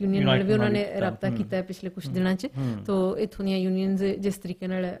 ਯੂਨਾਈਟ ਯੂਨੀਅਨ ਨਾਲ ਵੀ ਉਹਨਾਂ ਨੇ ਰਾਬਤਾ ਕੀਤਾ ਹੈ ਪਿਛਲੇ ਕੁਝ ਦਿਨਾਂ 'ਚ। ਤੋ ਇੱਥੋਂ ਦੀਆਂ ਯੂਨੀਅਨਸ ਜਿਸ ਤਰੀਕੇ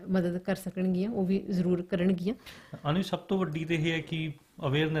ਨਾਲ ਮਦਦ ਕਰ ਸਕਣਗੀਆਂ ਉਹ ਵੀ ਜ਼ਰੂਰ ਕਰਨਗੀਆਂ। ਅਨੂ ਸਭ ਤੋਂ ਵੱਡੀ ਤੇ ਇਹ ਹੈ ਕਿ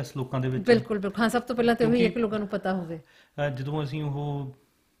ਅਵੇਅਰਨੈਸ ਲੋਕਾਂ ਦੇ ਵਿੱਚ। ਬਿਲਕੁਲ ਬਿਲਕੁਲ, ਹਾਂ, ਸਭ ਤੋਂ ਪਹਿਲਾਂ ਤੇ ਉਹੀ ਇੱਕ ਲੋਕਾਂ ਨੂੰ ਪਤਾ ਹੋਵੇ। ਜਦੋਂ ਅਸੀਂ ਉਹ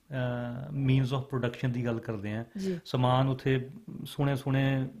ਮੀਨਸ ਆਫ ਪ੍ਰੋਡਕਸ਼ਨ ਦੀ ਗੱਲ ਕਰਦੇ ਹਾਂ, ਸਮਾਨ ਉੱਥੇ ਸੋਹਣੇ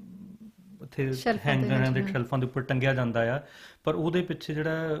ਉੱਥੇ ਹੈਂਗਰਾਂ ਦੇ ਸ਼ੈਲਫਾਂ ਦੇ ਉੱਪਰ ਟੰਗਿਆ ਜਾਂਦਾ ਆ, ਪਰ ਉਹਦੇ ਪਿੱਛੇ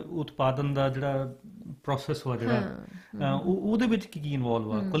ਜਿਹੜਾ ਉਤਪਾਦਨ ਦਾ ਜਿਹੜਾ ਪ੍ਰੋਸੈਸ ਵਾ ਜਿਹੜਾ ਉਹਦੇ ਵਿੱਚ ਕੀ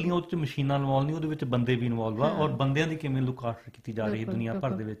ਇਨਵੋਲਵ ਆ, ਕੱਲੀਆਂ ਉਹਦੇ 'ਚ ਮਸ਼ੀਨਾਂ ਇਨਵੋਲਵ ਨਹੀਂ, ਉਹਦੇ ਵਿੱਚ ਬੰਦੇ ਵੀ ਇਨਵੋਲਵ ਆ ਔਰ ਬੰਦਿਆਂ ਦੀ ਕਿਵੇਂ ਲੁੱਕ ਆਫਟਰ ਕੀਤੀ ਜਾ ਰਹੀ ਦੁਨੀਆ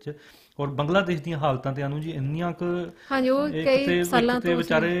ਭਰ ਦੇ ਵਿੱਚ। ਔਰ ਬੰਗਲਾਦੇਸ਼ ਦੀਆਂ ਹਾਲਤਾਂ ਤੇ ਅਨੂ ਜੀ ਇੰਨੀਆਂ ਕੁ ਤੇ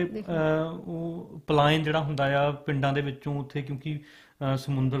ਵਿਚਾਰੇ ਉਹ ਪਲਾਇਨ ਜਿਹੜਾ ਹੁੰਦਾ ਆ ਪਿੰਡਾਂ ਦੇ ਵਿੱਚੋਂ ਉੱਥੇ, ਕਿਉਂਕਿ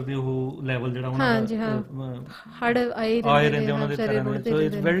ਸਮੁੰਦਰ ਦੇ ਉਹ ਲੈਵਲ ਜਿਹੜਾ ਉਹਨਾਂ ਦਾ ਹੜ ਆਏ ਰਹਿੰਦੇ ਉਹਨਾਂ ਦੇ ਤਰ੍ਹਾਂ ਨੇ। ਸੋ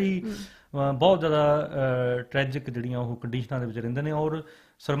ਇਟਸ ਵੈਰੀ ਬਹੁਤ ਜ਼ਿਆਦਾ ਟ੍ਰੈਜਿਕ ਜਿਹੜੀਆਂ ਉਹ ਕੰਡੀਸ਼ਨਾਂ ਦੇ ਵਿੱਚ ਰਹਿੰਦੇ ਨੇ। ਔਰ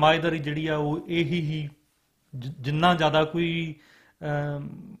ਸਰਮਾਏਦਾਰੀ ਜਿਹੜੀ ਆ ਉਹ ਇਹੀ ਹੀ ਜਿੰਨਾ ਜ਼ਿਆਦਾ ਕੋਈ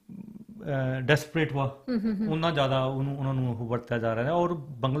ਡੈਸਪਰੇਟ ਵਾ ਉਹਨਾਂ ਜ਼ਿਆਦਾ ਉਹਨਾਂ ਨੂੰ ਉਹ ਵਰਤਿਆ ਜਾ ਰਿਹਾ ਹੈ। ਔਰ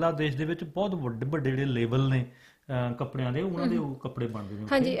ਬੰਗਲਾਦੇਸ਼ ਦੇ ਵਿੱਚ ਬਹੁਤ ਵੱਡੇ ਵੱਡੇ ਜਿਹੜੇ ਲੇਬਲ ਨੇ ਕੱਪੜਿਆਂ ਦੇ, ਉਹਨਾਂ ਦੇ ਉਹ ਕੱਪੜੇ ਬਣਦੇ ਨੇ।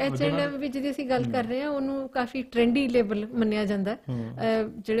 ਹਾਂਜੀ, H&M ਵੀ ਜਿਹਦੀ ਅਸੀਂ ਗੱਲ ਕਰ ਰਹੇ ਹਾਂ ਉਹਨੂੰ ਕਾਫੀ ਟ੍ਰੈਂਡੀ ਲੇਬਲ ਮੰਨਿਆ ਜਾਂਦਾ।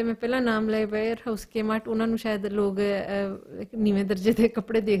 ਜਿਹੜੇ ਮੈਂ ਪਹਿਲਾਂ ਨਾਮ ਲਏ ਵੇਅਰ ਹਾਊਸ, ਕੇ ਮਾਰਟ, ਉਹਨਾਂ ਨੂੰ ਸ਼ਾਇਦ ਲੋਕ ਨੀਵੇਂ ਦਰਜੇ ਦੇ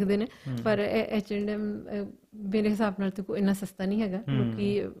ਕੱਪੜੇ ਦੇਖਦੇ ਨੇ, ਪਰ H&M ਮੇਰੇ ਹਿਸਾਬ ਨਾਲ ਤੇ ਕੋਈ ਇੰਨਾ ਸਸਤਾ ਨਹੀਂ ਹੈਗਾ ਲੋਕੀ।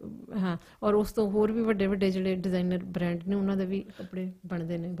 ਹਾਂ, ਔਰ ਉਸ ਤੋਂ ਹੋਰ ਵੀ ਵੱਡੇ ਵੱਡੇ ਜਿਹੜੇ ਡਿਜ਼ਾਈਨਰ ਬ੍ਰਾਂਡ ਨੇ ਉਹਨਾਂ ਦੇ ਵੀ ਕੱਪੜੇ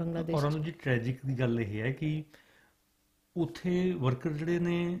ਬਣਦੇ ਨੇ ਬੰਗਲਾਦੇਸ਼। ਔਰ ਉਹਨੂੰ ਜੀ ਟ੍ਰੈਜਿਕ ਦੀ ਗੱਲ ਇਹ ਹੈ ਕਿ ਉੱਥੇ ਵਰਕਰ ਜਿਹੜੇ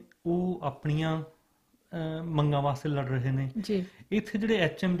ਨੇ ਉਹ ਆਪਣੀਆਂ ਮੰਗਾਂ ਵਾਸਤੇ ਲੜ ਰਹੇ ਨੇ ਜੀ। ਇੱਥੇ ਜਿਹੜੇ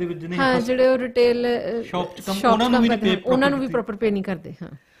H&M ਦੇ ਵਿੱਚ ਨੇ ਜਿਹੜੇ ਉਹ ਰਿਟੇਲ ਸ਼ਾਪ 'ਚ ਕੰਮ ਉਹਨਾਂ ਨੂੰ ਵੀ ਪ੍ਰੋਪਰ ਪੇ ਨਹੀਂ ਕਰਦੇ। ਹਾਂ,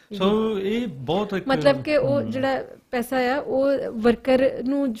 ਸੋ ਇਹ ਬਹੁਤ ਮਤਲਬ ਕਿ ਉਹ ਜਿਹੜਾ ਪੈਸਾ ਆ ਉਹ ਵਰਕਰ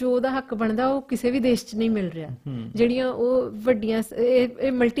ਨੂੰ ਜੋ ਉਹਦਾ ਹੱਕ ਬਣਦਾ ਉਹ ਕਿਸੇ ਵੀ ਦੇਸ਼ 'ਚ ਨਹੀਂ ਮਿਲ ਰਿਹਾ। ਜਿਹੜੀਆਂ ਉਹ ਵੱਡੀਆਂ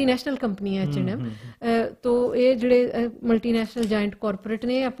ਇਹ ਮਲਟੀਨੈਸ਼ਨਲ ਕੰਪਨੀਆਂ H&M ਤੋਂ ਇਹ ਜਿਹੜੇ ਮਲਟੀਨੈਸ਼ਨਲ ਜਾਇੰਟ ਕਾਰਪੋਰੇਟ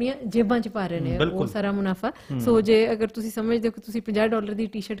ਨੇ ਆਪਣੀਆਂ ਜੇਬਾਂ 'ਚ ਪਾ ਰਹੇ ਨੇ ਉਹ ਸਾਰਾ ਮੁਨਾਫਾ। ਸੋ ਜੇ ਅਗਰ ਤੁਸੀਂ ਸਮਝਦੇ ਹੋ ਕਿ ਤੁਸੀਂ $50 ਦੀ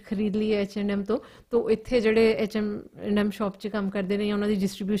ਟੀ-ਸ਼ਰਟ ਖਰੀਦ ਲਈ ਹੈ H&M ਤੋਂ ਇੱਥੇ ਜਿਹੜੇ H&M ਸ਼ਾਪ 'ਚ ਕੰਮ ਕਰਦੇ ਨੇ ਜਾਂ ਉਹਨਾਂ ਦੀ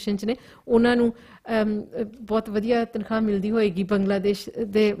ਡਿਸਟਰੀਬਿਊਸ਼ਨ 'ਚ ਨੇ ਉਹਨਾਂ ਨੂੰ ਬਹੁਤ ਵਧੀਆ ਤਨਖਾਹ ਮਿਲਦੀ ਹੋਏਗੀ ਬੰਗਲਾਦੇਸ਼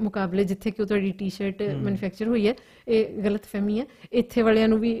ਦੇ ਮੁਕਾਬਲੇ ਜਿੱਥੇ ਕਿ ਉਹ ਤੁਹਾਡੀ ਟੀ-ਸ਼ਰਟ ਮੈਨੂਫੈਕਚਰ ਹੋਈ ਹੈ। ਇਹ ਗਲਤ ਫਹਿਮੀ ਹੈ। ਇੱਥੇ ਵਾਲਿਆਂ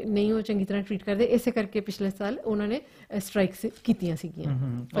ਨੂੰ ਵੀ ਨਹੀਂ ਉਹ ਚੰਗੀ ਤਰ੍ਹਾਂ ਟਰੀਟ ਕਰਦੇ। ਇਸੇ ਕਰਕੇ ਪਿਛਲੇ ਸਾਲ ਉਹਨਾਂ ਨੇ ਸਟ੍ਰਾਈਕਸ ਕੀਤੀਆਂ ਸੀਗੀਆਂ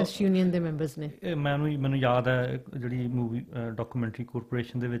ਫਸਟ ਯੂਨੀਅਨ ਦੇ ਮੈਂਬਰਸ ਨੇ। ਮੈਨੂੰ ਯਾਦ ਹੈ ਜਿਹੜੀ ਮੂਵੀ ਡਾਕੂਮੈਂਟਰੀ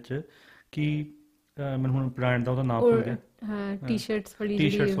ਕਾਰਪੋਰੇਸ਼ਨ ਦੇ ਵਿੱਚ ਕਿ ਮੈਨੂੰ ਹੁਣ ਬ੍ਰਾਂਡ ਦਾ ਉਹਦਾ ਨਾਮ ਭੁੱਲ ਗਿਆ, ਟੀ-ਸ਼ਰਟਸ ਵਾਲੀ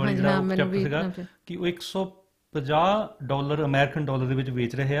ਕਿ ਉਹ $150 ਅਮਰੀਕਨ ਡਾਲਰ ਦੇ ਵਿੱਚ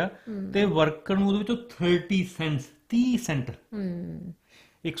ਵੇਚ ਰਹੇ ਆ ਤੇ ਵਰਕਰ ਨੂੰ ਉਹਦੇ ਵਿੱਚੋਂ 30 ਸੈਂਟ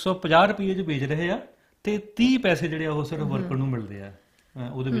 150 ਰੁਪਏ 'ਚ ਵੇਚ ਰਹੇ ਆ ਤੇ 30 ਪੈਸੇ ਜਿਹੜੇ ਆ ਉਹ ਸਿਰਫ ਵਰਕਰ ਨੂੰ ਮਿਲਦੇ ਆ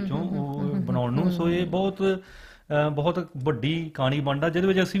ਉਹਦੇ ਵਿੱਚੋਂ ਉਹ ਬਣਾਉਣ ਨੂੰ। ਸੋ ਇਹ ਬਹੁਤ ਵੱਡੀ ਕਹਾਣੀ ਬਣਦਾ ਜਿਹਦੇ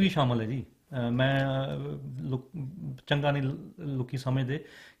ਵਿੱਚ ਅਸੀਂ ਵੀ ਸ਼ਾਮਲ ਹੈ ਜੀ। ਮੈਂ ਚੰਗਾ ਨਹੀਂ ਲੋਕੀ ਸਮਝਦੇ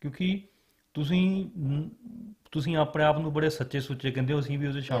ਕਿਉਂਕਿ ਤੁਸੀਂ ਆਪਣੇ ਆਪ ਨੂੰ ਬੜੇ ਸੱਚੇ ਸੁੱਚੇ ਕਹਿੰਦੇ ਹੋ, ਅਸੀਂ ਵੀ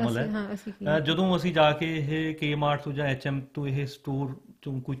ਉਹਦੇ ਸ਼ਾਮਲ ਹੈ। ਜਦੋਂ ਅਸੀਂ ਜਾ ਕੇ ਇਹ Kmart ਤੋਂ ਜਾਂ H&M ਤੋਂ ਇਹ ਸਟੋਰ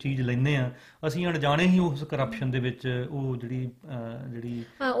ਚੋਂ ਕੋਈ ਚੀਜ਼ ਲੈਂਦੇ ਆ ਅਸੀਂ ਅਣਜਾਣੇ ਹੀ ਉਸ ਕਰਪਸ਼ਨ ਦੇ ਵਿੱਚ ਉਹ ਜਿਹੜੀ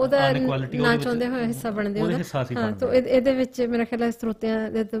ਇਨਇਕੁਐਲਿਟੀ ਨਾ ਚਾਹੁੰਦੇ ਹੋਏ ਹਿੱਸਾ ਬਣਦੇ ਉਹਦਾ ਹਿੱਸਾ ਸੀ। ਹਾਂ ਤਾਂ ਇਹਦੇ ਵਿੱਚ ਮੇਰਾ ਖਿਆਲ ਹੈ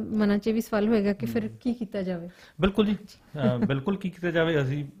ਸਰੋਤਿਆਂ ਦੇ ਮਨਾਂ 'ਚ ਵੀ ਸਵਾਲ ਹੋਏਗਾ ਕਿ ਫਿਰ ਕੀ ਕੀਤਾ ਜਾਵੇ। ਬਿਲਕੁਲ ਜੀ, ਬਿਲਕੁਲ ਕੀ ਕੀਤਾ ਜਾਵੇ।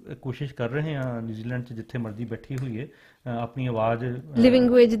 ਅਸੀਂ ਕੋਸ਼ਿਸ਼ ਕਰ ਰਹੇ ਹਾਂ ਨਿਊਜ਼ੀਲੈਂਡ 'ਚ ਜਿੱਥੇ ਮਰਜ਼ੀ ਬੈਠੀ ਹੋਈਏ ਆਪਣੀ ਆਵਾਜ਼ ਲਿਵਿੰਗ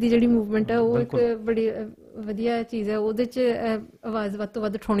ਵੇਜ ਦੀ ਜਿਹੜੀ ਮੂਵਮੈਂਟ ਹੈ ਉਹ ਇੱਕ ਬੜੀ ਵਧੀਆ ਚੀਜ਼ ਹੈ। ਉਹਦੇ 'ਚ ਆਵਾਜ਼ ਵੱਧ ਤੋਂ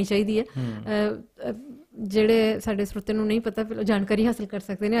ਵੱਧ ਉਠਾਉਣੀ ਚਾਹੀਦੀ ਹੈ। ਜਿਹੜੇ ਸਾਡੇ ਸਰੋਤੇ ਨੂੰ ਨਹੀਂ ਪਤਾ ਜਾਣਕਾਰੀ ਹਾਸਲ ਕਰ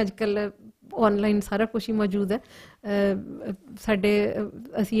ਸਕਦੇ ਨੇ। ਅੱਜ ਕੱਲ੍ਹ ਔਨਲਾਈਨ ਸਾਰਾ ਕੁਛ ਹੀ ਮੌਜੂਦ ਹੈ।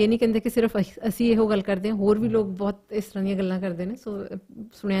 ਅਸੀਂ ਇਹ ਨਹੀਂ ਕਹਿੰਦੇ ਕਿ ਸਿਰਫ ਅਸੀਂ ਇਹੋ ਗੱਲ ਕਰਦੇ ਹਾਂ, ਹੋਰ ਵੀ ਲੋਕ ਬਹੁਤ ਇਸ ਤਰ੍ਹਾਂ ਦੀਆਂ ਗੱਲਾਂ ਕਰਦੇ ਨੇ। ਸੋ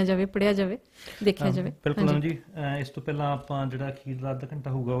ਸੁਣਿਆ ਜਾਵੇ, ਪੜ੍ਹਿਆ ਜਾਵੇ, ਦੇਖਿਆ ਜਾਵੇ। ਬਿਲਕੁਲ ਜੀ। ਇਸ ਤੋਂ ਪਹਿਲਾਂ ਆਪਾਂ ਜਿਹੜਾ ਅਖੀਰਲਾ ਅੱਧਾ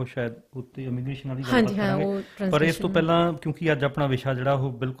ਘੰਟਾ ਹੋਊਗਾ ਉਹ ਸ਼ਾਇਦ ਉੱਤੇ ਇਮੀਗ੍ਰੇਸ਼ਨ ਵਾਲੀ ਗੱਲ ਕਰਾਂਗੇ। ਪਰ ਇਸ ਤੋਂ ਪਹਿਲਾਂ ਕਿਉਂਕਿ ਅੱਜ ਆਪਣਾ ਵਿਸ਼ਾ ਜਿਹੜਾ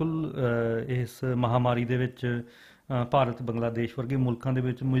ਉਹ ਬਿਲਕੁਲ ਇਸ ਮਹਾਮਾਰੀ ਦੇ ਵਿੱਚ ਭਾਰਤ ਬੰਗਲਾਦੇਸ਼ ਵਰਗੇ ਮੁਲਕਾਂ ਦੇ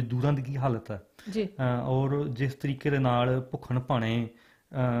ਵਿੱਚ ਮਜ਼ਦੂਰਾਂ ਦੀ ਕੀ ਹਾਲਤ ਹੈ ਔਰ ਜਿਸ ਤਰੀਕੇ ਦੇ ਨਾਲ ਭੁੱਖਣ ਭਾਣੇ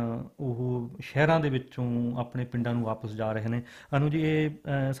ਉਹ ਸ਼ਹਿਰਾਂ ਦੇ ਵਿੱਚੋਂ ਆਪਣੇ ਪਿੰਡਾਂ ਨੂੰ ਵਾਪਸ ਜਾ ਰਹੇ ਨੇ। ਅਨੂ ਜੀ, ਇਹ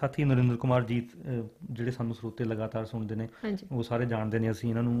ਸਾਥੀ ਨਰਿੰਦਰ ਕੁਮਾਰ ਜੀਤ ਜਿਹੜੇ ਸਾਨੂੰ ਸਰੋਤੇ ਲਗਾਤਾਰ ਸੁਣਦੇ ਨੇ ਉਹ ਸਾਰੇ ਜਾਣਦੇ ਨੇ। ਅਸੀਂ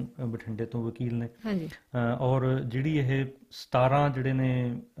ਇਹਨਾਂ ਨੂੰ ਬਠਿੰਡੇ ਤੋਂ ਵਕੀਲ ਨੇ ਔਰ ਜਿਹੜੀ ਇਹ 17 ਜਿਹੜੇ ਨੇ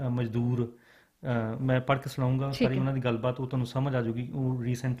ਮਜ਼ਦੂਰ ਮੈਂ ਪੜ੍ਹ ਕੇ ਸੁਣਾਊਂਗਾ ਸਾਰੀ ਉਹਨਾਂ ਦੀ ਗੱਲਬਾਤ, ਉਹ ਤੁਹਾਨੂੰ ਸਮਝ ਆ ਜਾਊਗੀ। ਉਹ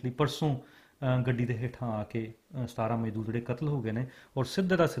ਰੀਸੈਂਟਲੀ ਪਰਸੋਂ ਗੱਡੀ ਦੇ ਹੇਠਾਂ ਆ ਕੇ 17 ਮਜ਼ਦੂਰ ਜਿਹੜੇ ਕਤਲ ਹੋ ਗਏ ਨੇ ਔਰ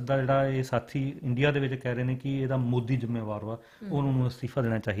ਸਿੱਧੇ ਦਾ ਸਿੱਧਾ ਜਿਹੜਾ ਇਹ ਸਾਥੀ ਇੰਡੀਆ ਦੇ ਵਿੱਚ ਕਹਿ ਰਹੇ ਨੇ ਕਿ ਇਹਦਾ ਮੋਦੀ ਜ਼ਿੰਮੇਵਾਰ ਵਾ, ਉਹਨੂੰ ਅਸਤੀਫਾ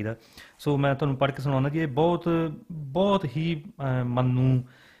ਦੇਣਾ ਚਾਹੀਦਾ। ਸੋ ਮੈਂ ਤੁਹਾਨੂੰ ਪੜ੍ਹ ਕੇ ਸੁਣਾਉਂਦਾ ਕਿ ਇਹ ਬਹੁਤ ਹੀ ਮਨ ਨੂੰ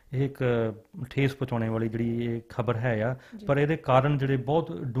ਇੱਕ ਠੇਸ ਪਹੁੰਚਾਉਣ ਵਾਲੀ ਜਿਹੜੀ ਇਹ ਖਬਰ ਹੈ ਆ, ਪਰ ਇਹਦੇ ਕਾਰਨ ਜਿਹੜੇ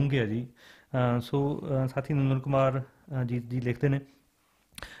ਬਹੁਤ ਡੂੰਘੇ ਆ ਜੀ। ਸੋ ਸਾਥੀ ਨਰਿੰਦਰ ਕੁਮਾਰ ਜੀਤ ਜੀ ਲਿਖਦੇ ਨੇ,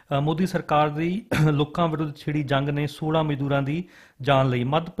 ਮੋਦੀ ਸਰਕਾਰ ਦੀ ਲੋਕਾਂ ਵਿਰੁੱਧ ਛਿੜੀ ਜੰਗ ਨੇ 16 ਮਜ਼ਦੂਰਾਂ ਦੀ ਜਾਨ ਲਈ।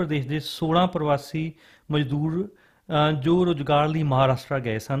 ਮੱਧ ਪ੍ਰਦੇਸ਼ ਦੇ 16 ਪ੍ਰਵਾਸੀ ਮਜ਼ਦੂਰ ਜੋ ਰੁਜ਼ਗਾਰ ਲਈ ਮਹਾਰਾਸ਼ਟਰ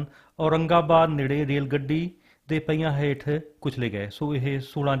ਗਏ ਸਨ ਔਰੰਗਾਬਾਦ ਨੇੜੇ ਰੇਲ ਗੱਡੀ ਦੇ ਪਹੀਆਂ ਹੇਠ ਕੁਚਲੇ ਗਏ। ਸੋ ਇਹ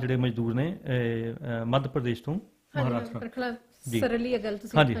 16 ਜਿਹੜੇ ਮਜ਼ਦੂਰ ਨੇ ਮੱਧ ਪ੍ਰਦੇਸ਼ ਤੋਂ ਮਹਾਰਾਸ਼ਟਰ।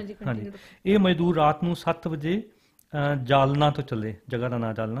 ਹਾਂਜੀ। ਇਹ ਮਜ਼ਦੂਰ ਰਾਤ ਨੂੰ 7 ਵਜੇ ਜਾਲਨਾ ਤੋਂ ਚੱਲੇ, ਜਗ੍ਹਾ ਦਾ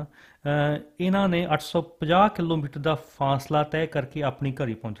ਨਾਂ ਜਾਲਨਾ। ਇਹਨਾਂ ਨੇ 850 ਕਿਲੋਮੀਟਰ ਦਾ ਫਾਸਲਾ ਤੈਅ ਕਰਕੇ ਆਪਣੀ ਘਰ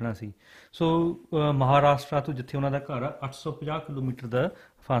ਹੀ ਪਹੁੰਚਣਾ ਸੀ। ਸੋ ਮਹਾਰਾਸ਼ਟਰ ਤੋਂ ਜਿੱਥੇ ਉਹਨਾਂ ਦਾ ਘਰ ਆ 850 ਕਿਲੋਮੀਟਰ ਦਾ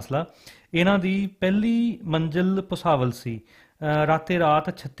ਫਾਸਲਾ। ਇਹਨਾਂ ਦੀ ਪਹਿਲੀ ਮੰਜ਼ਿਲ ਭੁਸਾਵਲ ਸੀ। ਰਾਤੇ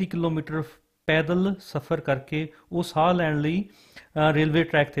ਰਾਤ 36 ਕਿਲੋਮੀਟਰ ਪੈਦਲ ਸਫ਼ਰ ਕਰਕੇ ਉਹ ਸਾਹ ਲੈਣ ਲਈ ਰੇਲਵੇ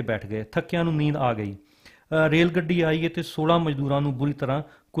ਟਰੈਕ ਤੇ ਬੈਠ ਗਏ। ਥੱਕਿਆਂ ਨੂੰ ਨੀਂਦ ਆ ਗਈ। ਰੇਲ ਗੱਡੀ ਆਈ ਅਤੇ 16 ਮਜ਼ਦੂਰਾਂ ਨੂੰ ਬੁਰੀ ਤਰ੍ਹਾਂ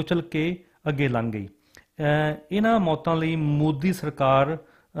ਕੁਚਲ ਕੇ ਅੱਗੇ ਲੰਘ ਗਈ। ਇਹਨਾਂ ਮੌਤਾਂ ਲਈ ਮੋਦੀ ਸਰਕਾਰ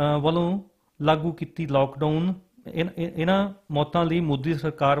ਵੱਲੋਂ ਲਾਗੂ ਕੀਤੀ ਲਾਕਡਾਊਨ ਇਹਨਾਂ ਮੌਤਾਂ ਲਈ ਮੋਦੀ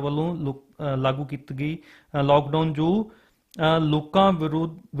ਸਰਕਾਰ ਵੱਲੋਂ ਲਾਗੂ ਕੀਤੀ ਗਈ ਲਾਕਡਾਊਨ ਜੋ ਲੋਕਾਂ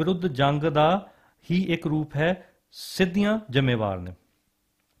ਵਿਰੁੱਧ ਜੰਗ ਦਾ ਹੀ ਇੱਕ ਰੂਪ ਹੈ, ਸਿੱਧੀਆਂ ਜ਼ਿੰਮੇਵਾਰ ਨੇ।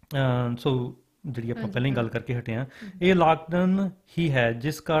 ਸੋ ਜਿਹੜੀ ਆਪਾਂ ਪਹਿਲਾਂ ਹੀ ਗੱਲ ਕਰਕੇ ਹਟੇ ਹਾਂ, ਇਹ ਲਾਕਡਾਊਨ ਹੀ ਹੈ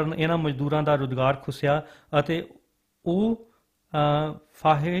ਜਿਸ ਕਾਰਨ ਇਹਨਾਂ ਮਜ਼ਦੂਰਾਂ ਦਾ ਰੁਜ਼ਗਾਰ ਖੁੱਸਿਆ ਅਤੇ ਉਹ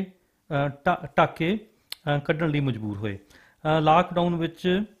ਫਾਹੇ ਟਾਕੇ ਕੱਢਣ ਲਈ ਮਜਬੂਰ ਹੋਏ। ਲਾਕਡਾਊਨ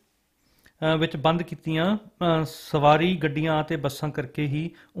ਵਿੱਚ ਬੰਦ ਕੀਤੀਆਂ ਸਵਾਰੀ ਗੱਡੀਆਂ ਅਤੇ ਬੱਸਾਂ ਕਰਕੇ ਹੀ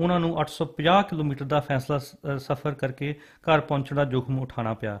ਉਹਨਾਂ ਨੂੰ 850 ਕਿਲੋਮੀਟਰ ਦਾ ਫੈਸਲਾ ਸਫ਼ਰ ਕਰਕੇ ਘਰ ਪਹੁੰਚਣ ਦਾ ਜੋਖਮ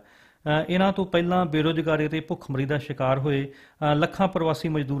ਉਠਾਉਣਾ ਪਿਆ। ਇਹਨਾਂ ਤੋਂ ਪਹਿਲਾਂ ਬੇਰੁਜ਼ਗਾਰੀ ਅਤੇ ਭੁੱਖਮਰੀ ਦਾ ਸ਼ਿਕਾਰ ਹੋਏ ਲੱਖਾਂ ਪ੍ਰਵਾਸੀ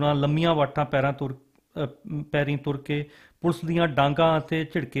ਮਜ਼ਦੂਰਾਂ ਲੰਮੀਆਂ ਵਾਟਾਂ ਪੈਰੀਂ ਤੁਰ ਕੇ ਪੁਲਿਸ ਦੀਆਂ ਡਾਂਗਾਂ ਅਤੇ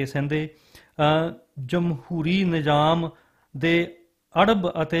ਝਿੜਕੇ ਸਹਿੰਦੇ ਜਮਹੂਰੀ ਨਿਜ਼ਾਮ ਦੇ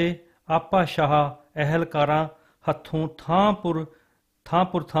ਅੜਬ ਅਤੇ ਆਪਾਸ਼ਾਹ ਅਹਿਲਕਾਰਾਂ ਹੱਥੋਂ ਥਾਂ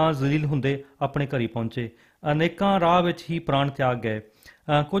ਥਾਂ ਜ਼ਲੀਲ ਹੁੰਦੇ ਆਪਣੇ ਘਰੀ ਪਹੁੰਚੇ। ਅਨੇਕਾਂ ਰਾਹ ਵਿੱਚ ਹੀ ਪ੍ਰਾਣ ਤਿਆਗ ਗਏ।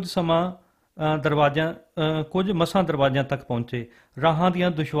 ਕੁਝ ਮਸਾਂ ਦਰਵਾਜ਼ਿਆਂ ਤੱਕ ਪਹੁੰਚੇ। ਰਾਹਾਂ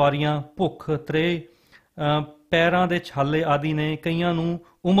ਦੀਆਂ ਦੁਸ਼ਵਾਰੀਆਂ, ਭੁੱਖ, ਤ੍ਰੇਹ, ਪੈਰਾਂ ਦੇ ਛਾਲੇ ਆਦਿ ਨੇ ਕਈਆਂ ਨੂੰ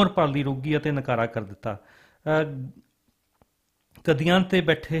ਉਮਰ ਭਰ ਲਈ ਰੋਗੀ ਅਤੇ ਨਕਾਰਾ ਕਰ ਦਿੱਤਾ। ਗੱਦੀਆਂ 'ਤੇ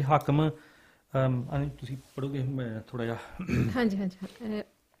ਬੈਠੇ ਹਾਕਮ, ਤੁਸੀਂ ਪੜ੍ਹੋਗੇ ਥੋੜ੍ਹਾ ਜਿਹਾ? ਹਾਂਜੀ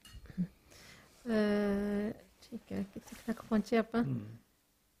ਠੀਕ ਹੈ, ਕਿੱਥੇ ਤੱਕ ਪਹੁੰਚੇ ਆਪਾਂ?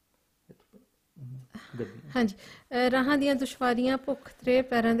 ਹਾਂਜੀ। ਰਾਹਾਂ ਦੀਆਂ ਦੁਸ਼ਵਾਰੀਆਂ, ਭੁੱਖ, ਤ੍ਰੇਹ,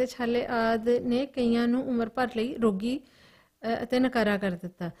 ਪੈਰਾਂ ਦੇ ਛਾਲੇ ਆਦਿ ਨੇ ਕਈਆਂ ਨੂੰ ਉਮਰ ਭਰ ਲਈ ਰੋਗੀ ਅਤੇ ਨਕਾਰਾ ਕਰ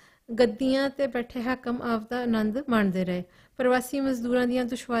ਦਿੱਤਾ। ਗੱਦੀਆਂ 'ਤੇ ਬੈਠੇ ਹਾਕਮ ਆਪਦਾ ਆਨੰਦ ਮਾਣਦੇ ਰਹੇ। ਪ੍ਰਵਾਸੀ ਮਜ਼ਦੂਰਾਂ ਦੀਆਂ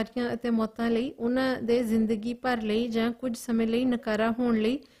ਦੁਸ਼ਵਾਰੀਆਂ ਅਤੇ ਮੌਤਾਂ ਲਈ, ਉਹਨਾਂ ਦੇ ਜ਼ਿੰਦਗੀ ਭਰ ਲਈ ਜਾਂ ਕੁਝ ਸਮੇਂ ਲਈ ਨਕਾਰਾ ਹੋਣ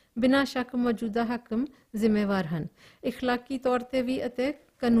ਲਈ ਬਿਨਾਂ ਸ਼ੱਕ ਮੌਜੂਦਾ ਹਾਕਮ ਜ਼ਿੰਮੇਵਾਰ ਹਨ, ਇਖਲਾਕੀ ਤੌਰ 'ਤੇ ਵੀ ਅਤੇ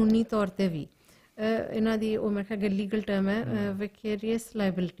ਕਾਨੂੰਨੀ ਤੌਰ 'ਤੇ ਵੀ। ਇਹਨਾਂ ਦੀ ਉਹ ਮੇਰੇ ਖਿਆਲ ਲੀਗਲ ਟਰਮ ਹੈ ਵਿਕੇਰੀਅਸ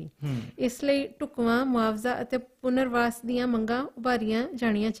ਲਾਇਬਿਲਿਟੀ। ਇਸ ਲਈ ਢੁਕਵਾਂ ਮੁਆਵਜ਼ਾ ਅਤੇ ਪੁਨਰਵਾਸ ਦੀਆਂ ਮੰਗਾਂ ਉਭਾਰੀਆਂ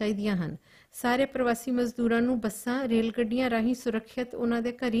ਜਾਣੀਆਂ ਚਾਹੀਦੀਆਂ ਹਨ। ਸਾਰੇ ਪ੍ਰਵਾਸੀ ਮਜ਼ਦੂਰਾਂ ਨੂੰ ਬੱਸਾਂ, ਰੇਲ ਗੱਡੀਆਂ ਰਾਹੀਂ ਸੁਰੱਖਿਅਤ ਉਹਨਾਂ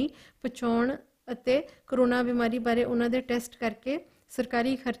ਦੇ ਘਰੀ ਪਹੁੰਚਾਉਣ ਅਤੇ ਕਰੋਨਾ ਬਿਮਾਰੀ ਬਾਰੇ ਉਹਨਾਂ ਦੇ ਟੈਸਟ ਕਰਕੇ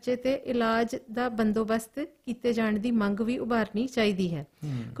ਸਰਕਾਰੀ ਖਰਚੇ ਤੇ ਇਲਾਜ ਦਾ ਬੰਦੋਬਸਤ ਕੀਤੇ ਜਾਣ ਦੀ ਮੰਗ ਵੀ ਉਭਾਰਨੀ ਚਾਹੀਦੀ ਹੈ।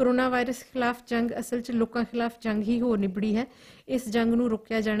 ਕਰੋਨਾ ਵਾਇਰਸ ਖਿਲਾਫ ਜੰਗ ਅਸਲ 'ਚ ਲੋਕਾਂ ਖਿਲਾਫ ਜੰਗ ਹੀ ਹੋ ਨਿਬੜੀ ਹੈ। ਇਸ ਜੰਗ ਨੂੰ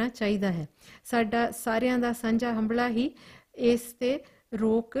ਰੋਕਿਆ ਜਾਣਾ ਚਾਹੀਦਾ ਹੈ। ਸਾਡਾ ਸਾਰਿਆਂ ਦਾ ਸਾਂਝਾ ਹੰਭਲਾ ਹੀ ਇਸ ਤੇ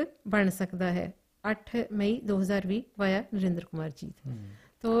ਰੋਕ ਬਣ ਸਕਦਾ ਹੈ। 8 ਮਈ 2020 ਵਾਇਆ ਨਰਿੰਦਰ ਕੁਮਾਰ ਜੀ।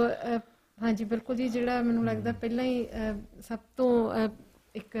 ਤੋ ਹਾਂਜੀ ਬਿਲਕੁਲ ਜੀ, ਜਿਹੜਾ ਮੈਨੂੰ ਲੱਗਦਾ ਪਹਿਲਾਂ ਹੀ ਸਭ ਤੋਂ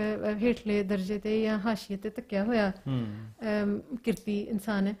ਇੱਕ ਹੇਠਲੇ ਦਰਜੇ ਤੇ ਜਾਂ ਹਾਸ਼ੀਏ ਤੇ ਧੱਕਿਆ ਹੋਇਆ ਕਿਰਤੀ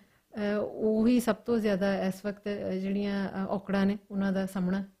ਇਨਸਾਨ ਹੈ, ਉਹੀ ਸਭ ਤੋਂ ਜ਼ਿਆਦਾ ਇਸ ਵਕਤ ਜਿਹੜੀਆਂ ਔਕੜਾਂ ਨੇ ਉਹਨਾਂ ਦਾ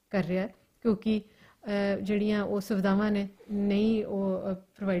ਸਾਹਮਣਾ ਕਰ ਰਿਹਾ, ਕਿਉਂਕਿ ਜਿਹੜੀਆਂ ਉਹ ਸੁਵਿਧਾਵਾਂ ਨੇ ਨਹੀਂ ਉਹ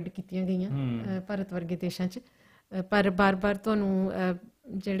ਪ੍ਰੋਵਾਈਡ ਕੀਤੀਆਂ ਗਈਆਂ ਭਾਰਤ ਵਰਗੇ ਦੇਸ਼ਾਂ 'ਚ। ਪਰ ਬਾਰ-ਬਾਰ ਤੁਹਾਨੂੰ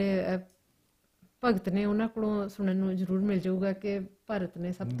ਜਿਹੜੇ ਭਗਤ ਨੇ ਉਹਨਾਂ ਕੋਲੋਂ ਸੁਣਨ ਨੂੰ ਜ਼ਰੂਰ ਮਿਲ ਜਾਊਗਾ ਕਿ ਭਾਰਤ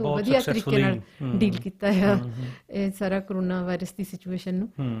ਨੇ ਸਭ ਤੋਂ ਵਧੀਆ ਤਰੀਕੇ ਨਾਲ ਡੀਲ ਕੀਤਾ ਹੈ ਇਹ ਸਾਰਾ ਕਰੋਨਾ ਵਾਇਰਸ ਦੀ ਸਿਚੁਏਸ਼ਨ ਨੂੰ।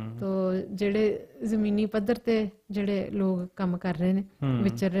 ਤੋ ਜਿਹੜੇ ਜ਼ਮੀਨੀ ਪੱਧਰ ਤੇ ਜਿਹੜੇ ਲੋਕ ਕੰਮ ਕਰ ਰਹੇ ਨੇ,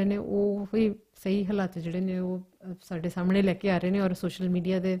 ਵਿਚਰ ਰਹੇ ਨੇ, ਉਹ ਹੀ ਸਹੀ ਹਾਲਾਤ ਜਿਹੜੇ ਨੇ ਉਹ ਸਾਡੇ ਸਾਹਮਣੇ ਲੈ ਕੇ ਆ ਰਹੇ ਨੇ ਔਰ ਸੋਸ਼ਲ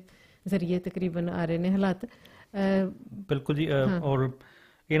ਮੀਡੀਆ ਦੇ ਜ਼ਰੀਏ ਤਕਰੀਬਨ ਆ ਰਹੇ ਨੇ ਹਾਲਾਤ। ਬਿਲਕੁਲ ਜੀ। ਔਰ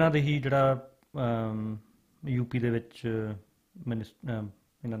ਇਹਨਾਂ ਦੇ ਹੀ ਜਿਹੜਾ ਯੂਪੀ ਦੇ ਵਿੱਚ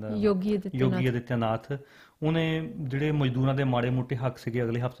ਇਹਨਾਂ ਦਾ ਯੋਗੀ ਆਦਿੱਤਿਆਨਾਥ, ਉਹਨੇ ਜਿਹੜੇ ਮਜ਼ਦੂਰਾਂ ਦੇ ਮਾੜੇ ਮੋਟੇ ਹੱਕ ਸੀਗੇ,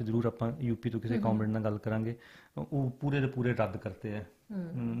 ਅਗਲੇ ਹਫ਼ਤੇ ਜ਼ਰੂਰ ਆਪਾਂ ਯੂਪੀ ਤੋਂ ਕਿਸੇ ਕਾਮਰੇਡ ਨਾਲ ਗੱਲ ਕਰਾਂਗੇ, ਉਹ ਪੂਰੇ ਦੇ ਪੂਰੇ ਰੱਦ ਕਰਤੇ ਹੈ,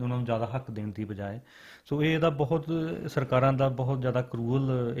 ਉਹਨਾਂ ਨੂੰ ਜ਼ਿਆਦਾ ਹੱਕ ਦੇਣ ਦੀ ਬਜਾਏ। ਸੋ ਇਹਦਾ ਬਹੁਤ ਸਰਕਾਰਾਂ ਦਾ ਬਹੁਤ ਜ਼ਿਆਦਾ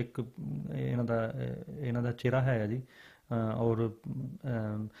ਕਰੂਅਲ ਇੱਕ ਇਹਨਾਂ ਦਾ ਚਿਹਰਾ ਹੈ ਜੀ। ਔਰ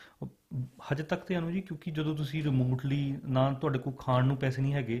ਹਜੇ ਤੱਕ ਤੇ ਅਨੂ ਜੀ, ਕਿਉਂਕਿ ਜਦੋਂ ਤੁਸੀਂ ਰਿਮੋਟਲੀ ਨਾ ਤੁਹਾਡੇ ਕੋਲ ਖਾਣ ਨੂੰ ਪੈਸੇ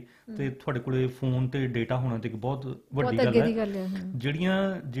ਨਹੀਂ ਹੈਗੇ ਤੇ ਤੁਹਾਡੇ ਕੋਲੇ ਫੋਨ ਤੇ ਡੇਟਾ ਹੋਣਾ ਤੇ ਇੱਕ ਬਹੁਤ ਵੱਡੀ ਗੱਲ ਹੈ।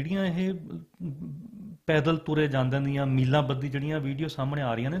 ਜਿਹੜੀਆਂ ਇਹ ਪੈਦਲ ਤੁਰੇ ਜਾਂਦੇ ਦੀਆਂ ਮੀਲਾਂ ਬੱਧੀ ਜਿਹੜੀਆਂ ਵੀਡੀਓ ਸਾਹਮਣੇ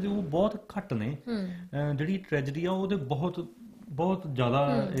ਆ ਰਹੀਆਂ ਨੇ ਤੇ ਉਹ ਬਹੁਤ ਘੱਟ ਨੇ। ਜਿਹੜੀ ਟ੍ਰੈਜਡੀ ਆ ਉਹਦੇ ਬਹੁਤ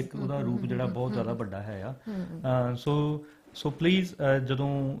ਜ਼ਿਆਦਾ ਇੱਕ ਉਹਦਾ ਰੂਪ ਜਿਹੜਾ ਬਹੁਤ ਜ਼ਿਆਦਾ ਵੱਡਾ ਹੈ ਆ। ਸੋ ਪਲੀਜ਼ ਜਦੋਂ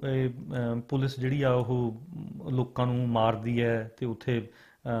ਪੁਲਿਸ ਜਿਹੜੀ ਆ ਉਹ ਲੋਕਾਂ ਨੂੰ ਮਾਰਦੀ ਹੈ ਤੇ ਉੱਥੇ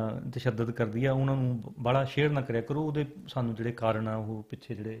ਤਸ਼ੱਦਦ ਕਰਦੀ ਆ, ਉਹਨਾਂ ਨੂੰ ਬੜਾ ਸ਼ੇਅਰ ਨਾ ਕਰਿਆ ਕਰੋ। ਉਹਦੇ ਸਾਨੂੰ ਜਿਹੜੇ ਕਾਰਨ ਆ ਉਹ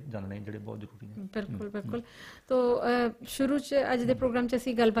ਪਿੱਛੇ ਜਿਹੜੇ ਜਾਣਨੇ ਜਿਹੜੇ ਬਹੁਤ ਜ਼ਰੂਰੀ ਨੇ। ਬਿਲਕੁਲ। ਤੋ ਸ਼ੁਰੂ 'ਚ ਅੱਜ ਦੇ ਪ੍ਰੋਗਰਾਮ 'ਚ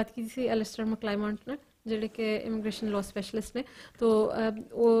ਅਸੀਂ ਗੱਲਬਾਤ ਕੀਤੀ ਸੀ ਐਲਸਟਰ ਮੈਕਲਾਈਮੌਂਟ ਨਾਲ, ਜਿਹੜੇ ਕਿ ਇਮੀਗ੍ਰੇਸ਼ਨ ਲਾਅ ਸਪੈਸ਼ਲਿਸਟ ਨੇ। ਤੋ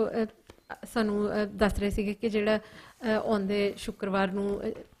ਉਹ ਸਾਨੂੰ ਦੱਸ ਰਹੇ ਸੀਗੇ ਕਿ ਜਿਹੜਾ ਆਉਂਦੇ ਸ਼ੁੱਕਰਵਾਰ ਨੂੰ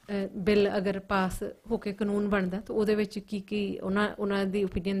ਬਿੱਲ ਅਗਰ ਪਾਸ ਹੋ ਕੇ ਕਾਨੂੰਨ ਬਣਦਾ ਤਾਂ ਉਹਦੇ ਵਿੱਚ ਕੀ ਉਹਨਾਂ ਦੀ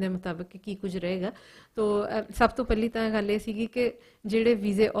ਓਪੀਨੀਅਨ ਦੇ ਮੁਤਾਬਕ ਕੀ ਕੁਝ ਰਹੇਗਾ। ਤੋ ਸਭ ਤੋਂ ਪਹਿਲੀ ਤਾਂ ਗੱਲ ਇਹ ਸੀਗੀ ਕਿ ਜਿਹੜੇ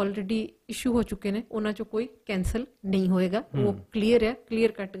ਵੀਜ਼ੇ ਆਲਰੇਡੀ ਇਸ਼ੂ ਹੋ ਚੁੱਕੇ ਨੇ ਉਹਨਾਂ 'ਚੋਂ ਕੋਈ ਕੈਂਸਲ ਨਹੀਂ ਹੋਏਗਾ। ਉਹ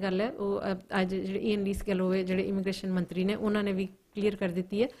ਕਲੀਅਰ ਕੱਟ ਗੱਲ ਹੈ। ਉਹ ਅੱਜ ਜਿਹੜੇ ਈਐਨ ਲੀਸ ਗੈਲੋਵੇ ਜਿਹੜੇ ਇਮੀਗ੍ਰੇਸ਼ਨ ਮੰਤਰੀ ਨੇ ਉਹਨਾਂ ਨੇ ਵੀ ਕਲੀਅਰ ਕਰ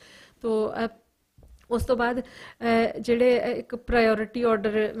ਦਿੱਤੀ ਹੈ। ਤੋ ਉਸ ਤੋਂ ਬਾਅਦ ਜਿਹੜੇ ਇੱਕ ਪ੍ਰਾਇਓਰਿਟੀ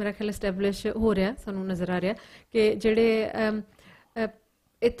ਆਰਡਰ ਮੇਰਾ ਖਿਆਲ ਐਸਟੈਬਲਿਸ਼ ਹੋ ਰਿਹਾ, ਸਾਨੂੰ ਨਜ਼ਰ ਆ ਰਿਹਾ ਕਿ ਜਿਹੜੇ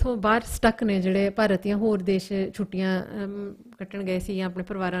ਇੱਥੋਂ ਬਾਹਰ ਸਟਕ ਨੇ, ਜਿਹੜੇ ਭਾਰਤ ਜਾਂ ਹੋਰ ਦੇਸ਼ ਛੁੱਟੀਆਂ ਕੱਟਣ ਗਏ ਸੀ ਜਾਂ ਆਪਣੇ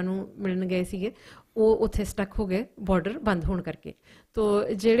ਪਰਿਵਾਰਾਂ ਨੂੰ ਮਿਲਣ ਗਏ ਸੀਗੇ, ਉਹ ਉੱਥੇ ਸਟਕ ਹੋ ਗਏ ਬਾਰਡਰ ਬੰਦ ਹੋਣ ਕਰਕੇ। ਤੋ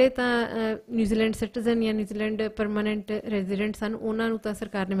ਜਿਹੜੇ ਤਾਂ ਨਿਊਜ਼ੀਲੈਂਡ ਸਿਟੀਜ਼ਨ ਜਾਂ ਨਿਊਜ਼ੀਲੈਂਡ ਪਰਮਾਨੈਂਟ ਰੈਜ਼ੀਡੈਂਟ ਸਨ, ਉਹਨਾਂ ਨੂੰ ਤਾਂ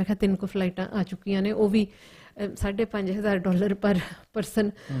ਸਰਕਾਰ ਨੇ ਮੈਂ ਕਿਹਾ 3 ਫਲਾਈਟਾਂ ਆ ਚੁੱਕੀਆਂ ਨੇ, ਉਹ ਵੀ $5,500 ਪਰ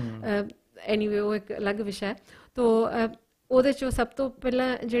ਪਰਸਨ। ਐਨੀਵੇ ਉਹ ਇੱਕ ਅਲੱਗ ਵਿਸ਼ਾ ਹੈ। ਤੋ ਉਹਦੇ 'ਚੋਂ ਸਭ ਤੋਂ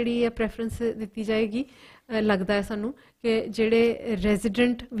ਪਹਿਲਾਂ ਜਿਹੜੀ ਪ੍ਰੈਫਰੈਂਸ ਦਿੱਤੀ ਜਾਏਗੀ, ਲੱਗਦਾ ਹੈ ਸਾਨੂੰ ਕਿ ਜਿਹੜੇ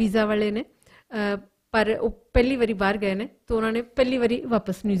ਰੈਜ਼ੀਡੈਂਟ ਵੀਜ਼ਾ ਵਾਲੇ ਨੇ ਪਰ ਉਹ ਪਹਿਲੀ ਵਾਰੀ ਬਾਹਰ ਗਏ ਨੇ ਤਾਂ ਉਹਨਾਂ ਨੇ ਪਹਿਲੀ ਵਾਰੀ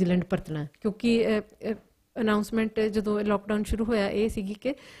ਵਾਪਸ ਨਿਊਜ਼ੀਲੈਂਡ ਪਰਤਣਾ, ਕਿਉਂਕਿ ਅਨਾਊਂਸਮੈਂਟ ਜਦੋਂ ਲਾਕਡਾਊਨ ਸ਼ੁਰੂ ਹੋਇਆ ਇਹ ਸੀਗੀ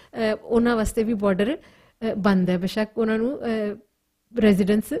ਕਿ ਉਹਨਾਂ ਵਾਸਤੇ ਵੀ ਬਾਰਡਰ ਬੰਦ ਹੈ। ਬੇਸ਼ੱਕ ਉਹਨਾਂ ਨੂੰ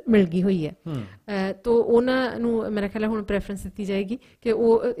ਰੈਜ਼ੀਡੈਂਸ ਮਿਲ ਗਈ ਹੋਈ ਹੈ ਤੋ ਉਹਨਾਂ ਨੂੰ ਮੇਰਾ ਖਿਆਲ ਹੁਣ ਪ੍ਰੈਫਰੈਂਸ ਦਿੱਤੀ ਜਾਏਗੀ ਕਿ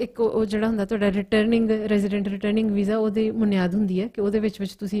ਉਹ ਇੱਕ ਉਹ ਜਿਹੜਾ ਹੁੰਦਾ ਤੁਹਾਡਾ ਰਿਟਰਨਿੰਗ ਰੈਜ਼ੀਡੈਂਟ ਰਿਟਰਨਿੰਗ ਵੀਜ਼ਾ ਉਹਦੀ ਬੁਨਿਆਦ ਹੁੰਦੀ ਹੈ ਕਿ ਉਹਦੇ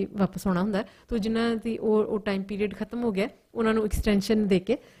ਵਿੱਚ ਤੁਸੀਂ ਵਾਪਸ ਆਉਣਾ ਹੁੰਦਾ ਤੋ ਜਿਨ੍ਹਾਂ ਦੀ ਉਹ ਟਾਈਮ ਪੀਰੀਅਡ ਖਤਮ ਹੋ ਗਿਆ ਉਹਨਾਂ ਨੂੰ ਐਕਸਟੈਂਸ਼ਨ ਦੇ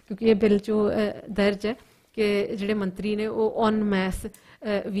ਕੇ ਕਿਉਂਕਿ ਇਹ ਬਿੱਲ 'ਚ ਦਰਜ ਹੈ ਕਿ ਜਿਹੜੇ ਮੰਤਰੀ ਨੇ ਉਹ ਔਨ ਮੈਸ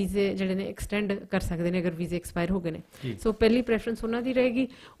ਵੀਜ਼ੇ ਜਿਹੜੇ ਨੇ ਐਕਸਟੈਂਡ ਕਰ ਸਕਦੇ ਨੇ ਅਗਰ ਵੀਜ਼ੇ ਐਕਸਪਾਇਰ ਹੋ ਗਏ ਨੇ ਸੋ ਪਹਿਲੀ ਪ੍ਰੈਫਰੈਂਸ ਉਹਨਾਂ ਦੀ ਰਹੇਗੀ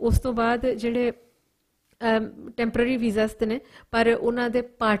ਉਸ ਤੋਂ ਬਾਅਦ ਜਿਹੜੇ ਟੈਂਪਰਰੀ ਵੀਜ਼ਾਸ ਤੇ ਨੇ ਪਰ ਉਹਨਾਂ ਦੇ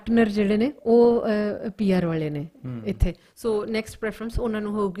ਪਾਰਟਨਰ ਜਿਹੜੇ ਨੇ ਉਹ PR ਵਾਲੇ ਨੇ ਇੱਥੇ ਸੋ ਨੈਕਸਟ ਪ੍ਰੈਫਰੈਂਸ ਉਹਨਾਂ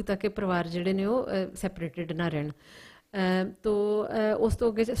ਨੂੰ ਹੋਊਗੀ ਤਾਂ ਕਿ ਪਰਿਵਾਰ ਜਿਹੜੇ ਨੇ ਉਹ ਸੈਪਰੇਟਿਡ ਨਾ ਰਹਿਣ ਤੋ ਉਸ ਤੋਂ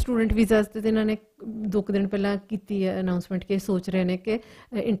ਅੱਗੇ ਸਟੂਡੈਂਟ ਵੀਜ਼ਾਸ ਤੇ ਇਹਨਾਂ ਨੇ 2 ਦਿਨ ਪਹਿਲਾਂ ਕੀਤੀ ਹੈ ਅਨਾਊਂਸਮੈਂਟ ਕਿ ਸੋਚ ਰਹੇ ਨੇ ਕਿ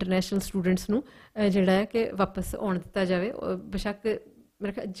ਇੰਟਰਨੈਸ਼ਨਲ ਸਟੂਡੈਂਟਸ ਨੂੰ ਜਿਹੜਾ ਹੈ ਕਿ ਵਾਪਸ ਆਉਣ ਦਿੱਤਾ ਜਾਵੇ ਬੇਸ਼ੱਕ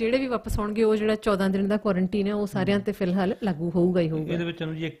ਮੇਰੇ ਖਿਆਲ ਜਿਹੜੇ ਵੀ ਵਾਪਸ ਆਉਣਗੇ ਉਹ ਜਿਹੜਾ 14 ਦਿਨ ਦਾ ਕੁਆਰੰਟੀਨ ਹੈ ਉਹ ਸਾਰਿਆਂ ਤੇ ਫਿਲਹਾਲ ਲਾਗੂ ਹੋਊਗਾ ਹੀ ਹੋਊਗਾ ਇਹਦੇ ਵਿੱਚ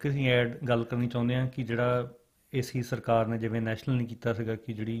ਜੀ ਇੱਕ ਅਸੀਂ ਐਡ ਗੱਲ ਕਰਨੀ ਚਾਹੁੰਦੇ ਹਾਂ ਕਿ ਜਿਹੜਾ ਇਸੀ ਸਰਕਾਰ ਨੇ ਜਿਵੇਂ ਨੈਸ਼ਨਲ ਨਹੀਂ ਕੀਤਾ ਸੀਗਾ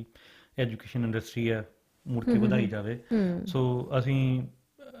ਕਿ ਜਿਹੜੀ ਐਜੂਕੇਸ਼ਨ ਇੰਡਸਟਰੀ ਹੈ ਮੁੜ ਕੇ ਵਧਾਈ ਜਾਵੇ ਸੋ ਅਸੀਂ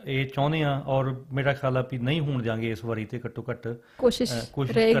ਇਹ ਚਾਹੁੰਦੇ ਹਾਂ ਔਰ ਮੇਰਾ ਖਿਆਲ ਆ ਵੀ ਨਹੀਂ ਹੋਣ ਜਾਵਾਂਗੇ ਇਸ ਵਾਰੀ ਤੇ ਘੱਟੋ ਘੱਟ ਕੋਸ਼ਿਸ਼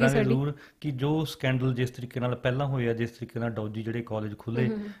ਕਰਾਂਗੇ ਜ਼ਰੂਰ ਕਿ ਜੋ ਸਕੈਂਡਲ ਜਿਸ ਤਰੀਕੇ ਨਾਲ ਪਹਿਲਾਂ ਹੋਇਆ ਜਿਸ ਤਰੀਕੇ ਨਾਲ ਡੌਜੀ ਜਿਹੜੇ ਕਾਲਜ ਖੁੱਲੇ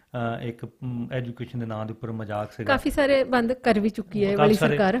ਇੱਕ ਐਜੂਕੇਸ਼ਨ ਦੇ ਨਾਂ ਦੇ ਉੱਪਰ ਮਜ਼ਾਕ ਸੀਗਾ ਕਾਫੀ ਸਾਰੇ ਬੰਦ ਕਰ ਵੀ ਚੁੱਕੀ ਹੈ ਵਾਲੀ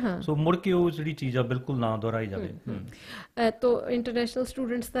ਸਰਕਾਰ ਸੋ ਮੁੜ ਕੇ ਉਹ ਜਿਹੜੀ ਚੀਜ਼ ਆ ਬਿਲਕੁਲ ਨਾ ਦੁਹਰਾਈ ਜਾਵੇ ਤੋ ਇੰਟਰਨੈਸ਼ਨਲ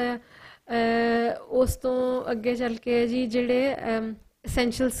ਸਟੂਡੈਂਟਸ ਦਾ ਉਸ ਤੋਂ ਅੱਗੇ ਚੱਲ ਕੇ ਜੀ ਜਿਹੜੇ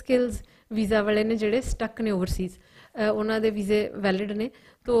ਐਸੈਂਸ਼ੀਅਲ ਸਕਿੱਲਸ ਵੀਜ਼ਾ ਵਾਲੇ ਨੇ ਜਿਹੜੇ ਸਟਕ ਨੇ ਓਵਰਸੀਜ਼ ਉਹਨਾਂ ਦੇ ਵੀਜ਼ੇ ਵੈਲਿਡ ਨੇ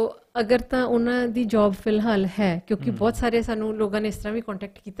ਤੋ ਅਗਰ ਤਾਂ ਉਹਨਾਂ ਦੀ ਜੋਬ ਫਿਲਹਾਲ ਹੈ ਕਿਉਂਕਿ ਬਹੁਤ ਸਾਰੇ ਸਾਨੂੰ ਲੋਕਾਂ ਨੇ ਇਸ ਤਰ੍ਹਾਂ ਵੀ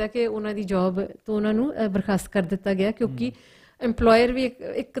ਕੰਟੈਕਟ ਕੀਤਾ ਕਿ ਉਹਨਾਂ ਦੀ ਜੋਬ ਤੋਂ ਉਹਨਾਂ ਨੂੰ ਬਰਖਾਸਤ ਕਰ ਦਿੱਤਾ ਗਿਆ ਕਿਉਂਕਿ ਐਮਪਲੋਇਰ ਵੀ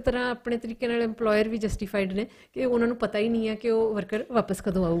ਇੱਕ ਤਰ੍ਹਾਂ ਆਪਣੇ ਤਰੀਕੇ ਨਾਲ ਐਮਪਲੋਇਰ ਵੀ ਜਸਟੀਫਾਈਡ ਨੇ ਕਿ ਉਹਨਾਂ ਨੂੰ ਪਤਾ ਹੀ ਨਹੀਂ ਹੈ ਕਿ ਉਹ ਵਰਕਰ ਵਾਪਸ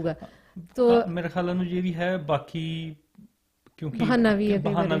ਕਦੋਂ ਆਊਗਾ ਤੋ ਮੇਰੇ ਖਿਆਲ ਨੂੰ ਇਹ ਵੀ ਹੈ ਬਾਕੀ ਕਿਉਂਕਿ ਬਹਾਨਾ ਵੀ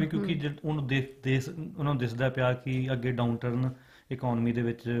ਕਿਉਂਕਿ ਉਹਨੂੰ ਉਹਨਾਂ ਨੂੰ ਦਿਸਦਾ ਪਿਆ ਕਿ ਅੱਗੇ ਡਾਊਨ ਟਰਨ ਇਕਨੋਮੀ ਦੇ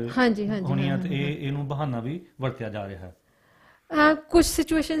ਵਿੱਚ ਹੋਣੀ ਆ ਤੇ ਇਹਨੂੰ ਬਹਾਨਾ ਵੀ ਵਰਤਿਆ ਜਾ ਰਿਹਾ ਹੈ ਕੁਝ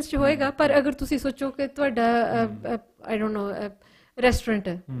ਸਿਚੁਏਸ਼ਨਸ 'ਚ ਹੋਏਗਾ ਪਰ ਅਗਰ ਤੁਸੀਂ ਸੋਚੋ ਕਿ ਤੁਹਾਡਾ ਆਈ ਡੋਂਟ ਨੋ ਰੈਸਟੋਰੈਂਟ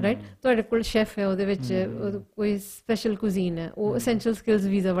ਹੈ ਰਾਈਟ ਤੁਹਾਡੇ ਕੋਲ ਸ਼ੈਫ ਹੈ ਉਹਦੇ ਵਿੱਚ ਕੋਈ ਸਪੈਸ਼ਲ ਕੁਜ਼ੀਨ ਹੈ ਉਹ ਐਸੈਂਸ਼ੀਅਲ ਸਕਿੱਲਸ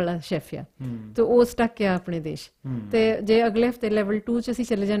ਵੀਜ਼ਾ ਵਾਲਾ ਸ਼ੈਫ ਆ ਤੇ ਉਹ ਸਟਕ ਆ ਆਪਣੇ ਦੇਸ਼ ਤੇ ਜੇ ਅਗਲੇ ਹਫਤੇ ਲੈਵਲ 2 'ਚ ਅਸੀਂ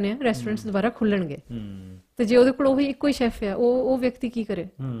ਚਲੇ ਜਾਂਦੇ ਹਾਂ ਰੈਸਟੋਰੈਂਟਸ ਦੁਬਾਰਾ ਖੁੱਲਣਗੇ ਤੇ ਜੇ ਉਹਦੇ ਕੋਲ ਉਹੀ ਇੱਕੋ ਹੀ ਸ਼ੈਫ ਆ ਉਹ ਵਿਅਕਤੀ ਕੀ ਕਰੇ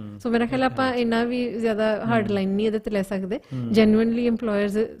ਸੋ ਮੇਰਾ ਖਿਆਲ ਆਪਾਂ ਇੰਨਾ ਵੀ ਜ਼ਿਆਦਾ ਹਾਰਡ ਲਾਈਨ ਨਹੀਂ ਇਹਦੇ ਤੇ ਲੈ ਸਕਦੇ ਜੈਨੂਇਨਲੀ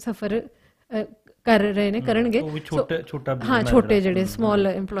ਐਮਪਲੋਇਰਸ ਸਫਰ ਕਰ ਰਹੇ ਨੇ ਕਰਨਗੇ ਹਾਂ ਛੋਟੇ ਜਿਹੜੇ ਸਮਾਲ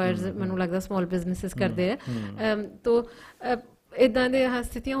ਐਮਪਲੋਇਰਸ ਮੈਨੂੰ ਲੱਗਦਾ ਸਮਾਲ ਬਿਜ਼ਨੈਸਿਸ ਕਰਦੇ ਆ ਤੋ ਇੱਦਾਂ ਦੇ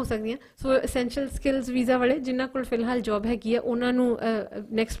ਸਥਿਤੀਆਂ ਹੋ ਸਕਦੀਆਂ ਸੋ ਐਸੈਂਸ਼ੀਅਲ ਸਕਿੱਲਸ ਵੀਜ਼ਾ ਵਾਲੇ ਜਿਨ੍ਹਾਂ ਕੋਲ ਫਿਲਹਾਲ ਜੋਬ ਹੈਗੀ ਆ ਉਹਨਾਂ ਨੂੰ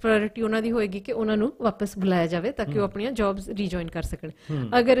ਨੈਕਸਟ ਪ੍ਰਾਇਓਰਿਟੀ ਉਹਨਾਂ ਦੀ ਹੋਏਗੀ ਕਿ ਉਹਨਾਂ ਨੂੰ ਵਾਪਸ ਬੁਲਾਇਆ ਜਾਵੇ ਤਾਂ ਕਿ ਉਹ ਆਪਣੀਆਂ ਜੋਬਸ ਰੀਜੁਆਇਨ ਕਰ ਸਕਣ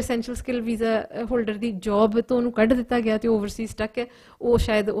ਅਗਰ ਐਸੈਂਸ਼ੀਅਲ ਸਕਿੱਲ ਵੀਜ਼ਾ ਹੋਲਡਰ ਦੀ ਜੋਬ ਤੋਂ ਉਹਨੂੰ ਕੱਢ ਦਿੱਤਾ ਗਿਆ ਤੇ ਓਵਰਸੀਜ਼ ਤੱਕ ਹੈ ਉਹ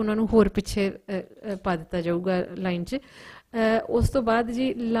ਸ਼ਾਇਦ ਉਹਨਾਂ ਨੂੰ ਹੋਰ ਪਿੱਛੇ ਪਾ ਦਿੱਤਾ ਜਾਊਗਾ ਲਾਈਨ 'ਚ ਉਸ ਤੋਂ ਬਾਅਦ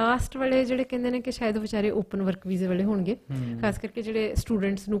ਜੀ ਲਾਸਟ ਵਾਲੇ ਜਿਹੜੇ ਕਹਿੰਦੇ ਨੇ ਕਿ ਸ਼ਾਇਦ ਵਿਚਾਰੇ ਓਪਨ ਵਰਕ ਵੀਜ਼ੇ ਵਾਲੇ ਹੋਣਗੇ ਖਾਸ ਕਰਕੇ ਜਿਹੜੇ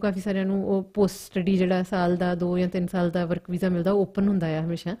ਸਟੂਡੈਂਟਸ ਨੂੰ ਕਾਫੀ ਸਾਰਿਆਂ ਨੂੰ ਉਹ ਪੋਸਟ ਸਟੱਡੀ ਜਿਹੜਾ ਸਾਲ ਦਾ 2 ਜਾਂ 3 ਸਾਲ ਦਾ ਵਰਕ ਵੀਜ਼ਾ ਮਿਲਦਾ ਉਹ ਓਪਨ ਹੁੰਦਾ ਆ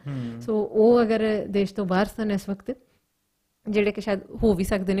ਹਮੇਸ਼ਾ ਸੋ ਉਹ ਅਗਰ ਦੇਸ਼ ਤੋਂ ਬਾਹਰ ਸਨ ਇਸ ਵਕਤ ਜਿਹੜੇ ਕਿ ਸ਼ਾਇਦ ਹੋ ਵੀ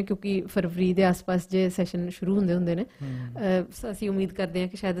ਸਕਦੇ ਨੇ ਕਿਉਂਕਿ ਫਰਵਰੀ ਦੇ ਆਸ-ਪਾਸ ਜੇ ਸੈਸ਼ਨ ਸ਼ੁਰੂ ਹੁੰਦੇ ਨੇ ਅਸੀਂ ਉਮੀਦ ਕਰਦੇ ਹਾਂ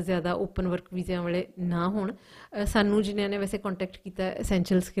ਕਿ ਸ਼ਾਇਦ ਜ਼ਿਆਦਾ ਓਪਨ ਵਰਕ ਵੀਜ਼ਿਆਂ ਵਾਲੇ ਨਾ ਹੋਣ ਸਾਨੂੰ ਜਿਨ੍ਹਾਂ ਨੇ ਵੈਸੇ ਕੰਟੈਕਟ ਕੀਤਾ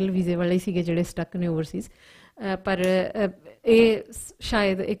ਐਸੈਂਸ਼ੀਅਲ ਸਕਿੱਲ ਵੀਜ਼ੇ ਵਾਲੇ ਸੀਗੇ ਜਿਹੜੇ ਸਟਕ ਨੇ ਓਵਰਸੀਜ਼ ਪਰ ਇਹ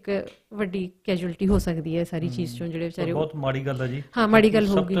ਸ਼ਾਇਦ ਇੱਕ ਵੱਡੀ ਕੈਜੂਅਲਟੀ ਹੋ ਸਕਦੀ ਹੈ ਸਾਰੀ ਚੀਜ਼ ਚੋਂ ਜਿਹੜੇ ਵਿਚਾਰੇ ਬਹੁਤ ਮਾੜੀ ਗੱਲ ਹੈ ਜੀ ਹਾਂ ਮਾੜੀ ਗੱਲ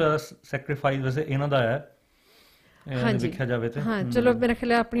ਹੋਊਗੀ ਸੈਕਰੀਫਾਈਸ ਵੈਸੇ ਇਹਨਾਂ ਦਾ ਹੈ ਦੇਖਿਆ ਜਾਵੇ ਤੇ ਹਾਂ ਚਲੋ ਮੇਰਾ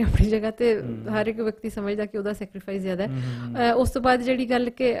ਖਿਆਲ ਆਪਣੀ ਆਪਣੀ ਜਗ੍ਹਾ ਤੇ ਹਰ ਇੱਕ ਵਿਅਕਤੀ ਸਮਝਦਾ ਕਿ ਉਹਦਾ ਸੈਕਰੀਫਾਈਸ ਜ਼ਿਆਦਾ ਹੈ ਉਸ ਤੋਂ ਬਾਅਦ ਜਿਹੜੀ ਗੱਲ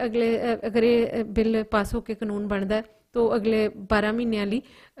ਕਿ ਅਗਰ ਇਹ ਬਿੱਲ ਪਾਸ ਹੋ ਕੇ ਕਾਨੂੰਨ ਬਣਦਾ ਤੋ ਅਗਲੇ 12 ਮਹੀਨਿਆਂ ਲਈ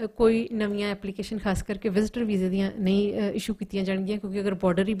ਕੋਈ ਨਵੀਆਂ ਐਪਲੀਕੇਸ਼ਨ ਖਾਸ ਕਰਕੇ ਵਿਜ਼ਿਟਰ ਵੀਜ਼ੇ ਦੀਆਂ ਨਹੀਂ ਇਸ਼ੂ ਕੀਤੀਆਂ ਜਾਣਗੀਆਂ ਕਿਉਂਕਿ ਅਗਰ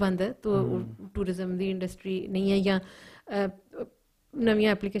ਬਾਰਡਰ ਹੀ ਬੰਦ ਹੈ ਤੋ ਟੂਰਿਜ਼ਮ ਦੀ ਇੰਡਸਟਰੀ ਨਹੀਂ ਹੈ ਜਾਂ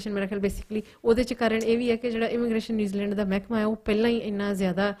ਨਵੀਆਂ ਐਪਲੀਕੇਸ਼ਨ ਮੇਰਾ ਖਿਆਲ ਬੇਸਿਕਲੀ ਉਹਦੇ 'ਚ ਕਾਰਨ ਇਹ ਵੀ ਹੈ ਕਿ ਜਿਹੜਾ ਇਮੀਗ੍ਰੇਸ਼ਨ ਨਿਊਜ਼ੀਲੈਂਡ ਦਾ ਮਹਿਕਮਾ ਹੈ ਉਹ ਪਹਿਲਾਂ ਹੀ ਇੰਨਾ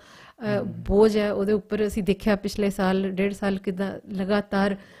ਜ਼ਿਆਦਾ ਬੋਝ ਹੈ ਉਹਦੇ ਉੱਪਰ ਅਸੀਂ ਦੇਖਿਆ ਪਿਛਲੇ ਸਾਲ 1.5 ਸਾਲ ਕਿੱਦਾਂ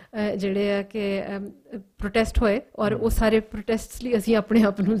ਲਗਾਤਾਰ ਜਿਹੜੇ ਆ ਕਿ ਪ੍ਰੋਟੈਸਟ ਹੋਏ ਔਰ ਉਹ ਸਾਰੇ ਪ੍ਰੋਟੈਸਟਸ ਲਈ ਅਸੀਂ ਆਪਣੇ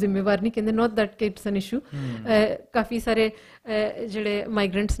ਆਪ ਨੂੰ ਜ਼ਿੰਮੇਵਾਰ ਨਹੀਂ ਕਹਿੰਦੇ ਨੋਟ ਦੈਟ ਕਿ ਇਟਸ ਐਨ ਇਸ਼ੂ ਕਾਫੀ ਸਾਰੇ ਜਿਹੜੇ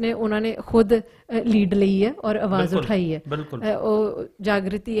ਮਾਈਗਰੈਂਟਸ ਨੇ ਉਹਨਾਂ ਨੇ ਖੁਦ ਲੀਡ ਲਈ ਹੈ ਔਰ ਆਵਾਜ਼ ਉਠਾਈ ਹੈ ਉਹ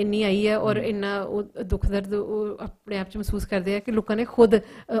ਜਾਗਰਤੀ ਇੰਨੀ ਆਈ ਹੈ ਔਰ ਇੰਨਾ ਉਹ ਦੁੱਖ ਦਰਦ ਉਹ ਆਪਣੇ ਆਪ 'ਚ ਮਹਿਸੂਸ ਕਰਦੇ ਆ ਕਿ ਲੋਕਾਂ ਨੇ ਖੁਦ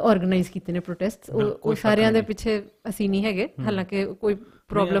ਆਰਗੇਨਾਈਜ਼ ਕੀਤੇ ਨੇ ਪ੍ਰੋਟੈਸਟ ਉਹ ਸਾਰਿਆਂ ਦੇ ਪਿੱਛੇ ਅਸੀਂ ਨਹੀਂ ਹੈਗੇ ਹਾਲਾਂਕਿ ਕੋਈ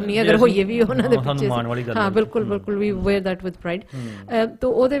ਪ੍ਰੋਬਲਮ ਨਹੀਂ ਅਗਰ ਹੋਈਏ ਵੀ ਉਹਨਾਂ ਦੇ ਪਿੱਛੇ ਹਾਂ ਬਿਲਕੁਲ ਵੀ ਵੇਅਰ ਦੈਟ ਵਿਦ ਪ੍ਰਾਈਡ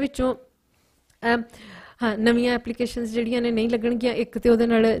ਤੋ ਉਹਦੇ ਵਿੱਚੋਂ ਹਾਂ ਨਵੀਆਂ ਐਪਲੀਕੇਸ਼ਨਸ ਜਿਹੜੀਆਂ ਨੇ ਨਹੀਂ ਲੱਗਣਗੀਆਂ ਇੱਕ ਤੇ ਉਹਦੇ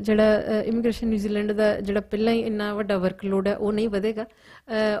ਨਾਲ ਜਿਹੜਾ ਇਮੀਗ੍ਰੇਸ਼ਨ ਨਿਊਜ਼ੀਲੈਂਡ ਦਾ ਜਿਹੜਾ ਪਹਿਲਾਂ ਹੀ ਇੰਨਾ ਵੱਡਾ ਵਰਕਲੋਡ ਹੈ ਉਹ ਨਹੀਂ ਵਧੇਗਾ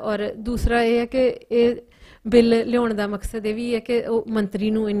ਔਰ ਦੂਸਰਾ ਇਹ ਹੈ ਕਿ ਇਹ ਬਿੱਲ ਲਿਆਉਣ ਦਾ ਮਕਸਦ ਇਹ ਵੀ ਹੈ ਕਿ ਉਹ ਮੰਤਰੀ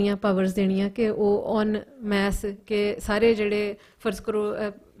ਨੂੰ ਇੰਨੀਆਂ ਪਾਵਰਸ ਦੇਣੀਆਂ ਕਿ ਉਹ ਔਨ ਮੈਸ ਕਿ ਸਾਰੇ ਜਿਹੜੇ ਫਰਜ਼ ਕਰੋ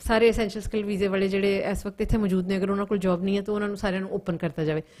ਸਾਰੇ ਐਸੈਂਸ਼ੀਅਲ ਸਕਿੱਲ ਵੀਜ਼ੇ ਵਾਲੇ ਜਿਹੜੇ ਇਸ ਵਕਤ ਇੱਥੇ ਮੌਜੂਦ ਨੇ, ਅਗਰ ਉਹਨਾਂ ਕੋਲ ਜੋਬ ਨਹੀਂ ਹੈ ਤਾਂ ਉਹਨਾਂ ਨੂੰ ਸਾਰਿਆਂ ਨੂੰ ਓਪਨ ਕਰਤਾ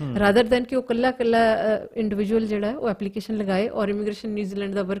ਜਾਵੇ, ਰਾਦਰ ਦੈਨ ਕਿ ਉਹ ਇਕੱਲਾ ਇੰਡੀਵਿਜੂਅਲ ਜਿਹੜਾ ਉਹ ਐਪਲੀਕੇਸ਼ਨ ਲਗਾਏ ਔਰ ਇਮੀਗ੍ਰੇਸ਼ਨ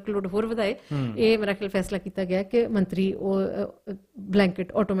ਨਿਊਜ਼ੀਲੈਂਡ ਦਾ ਵਰਕਲੋਡ ਹੋਰ ਵਧਾਏ। ਇਹ ਮੇਰਾ ਖਿਆਲ ਫੈਸਲਾ ਕੀਤਾ ਗਿਆ ਕਿ ਮੰਤਰੀ ਉਹ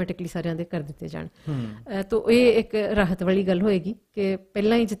ਬਲੈਂਕਟ ਆਟੋਮੈਟਿਕਲੀ ਸਾਰਿਆਂ ਦੇ ਕਰ ਦਿੱਤੇ ਜਾਣ। ਤਾਂ ਇਹ ਇੱਕ ਰਾਹਤ ਵਾਲੀ ਗੱਲ ਹੋਏਗੀ ਕਿ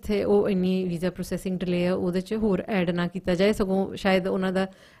ਪਹਿਲਾਂ ਹੀ ਜਿੱਥੇ ਉਹ ਇੰਨੀ ਵੀਜ਼ਾ ਪ੍ਰੋਸੈਸਿੰਗ ਡਿਲੇ ਆ ਉਹਦੇ 'ਚ ਹੋਰ ਐਡ ਨਾ ਕੀਤਾ ਜਾਏ, ਸਗੋਂ ਸ਼ਾਇਦ ਉਹਨਾਂ ਦਾ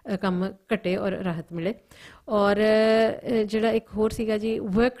ਕੰਮ ਘਟੇ ਔਰ ਰਾਹਤ ਮਿਲੇ। ਔਰ ਜਿਹੜਾ ਇੱਕ ਹੋਰ ਸੀਗਾ ਜੀ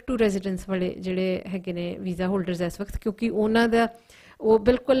ਵਰਕ ਟੂ ਰੈਜ਼ੀਡੈਂਸ ਵਾਲੇ ਜਿਹੜੇ ਹੈਗੇ ਨੇ ਵੀਜ਼ਾ ਹੋਲਡਰਸ ਇਸ ਵਕਤ, ਕਿਉਂਕਿ ਉਹਨਾਂ ਦਾ ਉਹ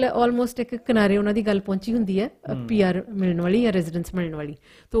ਬਿਲਕੁਲ ਆਲਮੋਸਟ ਇੱਕ ਕਿਨਾਰੇ ਉਹਨਾਂ ਦੀ ਗੱਲ ਪਹੁੰਚੀ ਹੁੰਦੀ ਹੈ PR ਮਿਲਣ ਵਾਲੀ ਜਾਂ ਰੈਜ਼ੀਡੈਂਸ ਮਿਲਣ ਵਾਲੀ,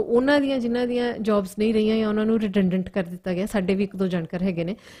 ਤਾਂ ਉਹਨਾਂ ਦੀਆਂ ਜਿਨ੍ਹਾਂ ਦੀਆਂ ਜੋਬਸ ਨਹੀਂ ਰਹੀਆਂ ਜਾਂ ਉਹਨਾਂ ਨੂੰ ਰਿਡੰਡੈਂਟ ਕਰ ਦਿੱਤਾ ਗਿਆ। ਸਾਡੇ ਵੀ 1-2 ਜਾਣਕਾਰ ਹੈਗੇ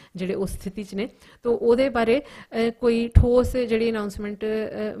ਨੇ ਜਿਹੜੇ ਉਸ ਸਥਿਤੀ 'ਚ ਨੇ, ਤਾਂ ਉਹਦੇ ਬਾਰੇ ਕੋਈ ਠੋਸ ਜਿਹੜੀ ਅਨਾਊਂਸਮੈਂਟ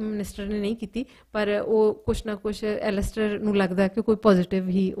ਮਿਨਿਸਟਰ ਨੇ ਨਹੀਂ ਕੀਤੀ, ਪਰ ਉਹ ਕੁਛ ਨਾ ਕੁਛ ਐਲਸਟਰ ਨੂੰ ਲੱਗਦਾ ਕਿ ਕੋਈ ਪੋਜ਼ੀਟਿਵ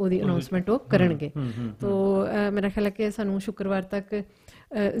ਹੀ ਉਹਦੀ ਅਨਾਊਂਸਮੈਂਟ ਉਹ ਕਰਨਗੇ। ਤਾਂ ਮੇਰਾ ਖਿਆਲ ਹੈ ਕਿ ਸਾਨੂੰ ਸ਼ੁੱਕਰਵਾਰ ਤੱਕ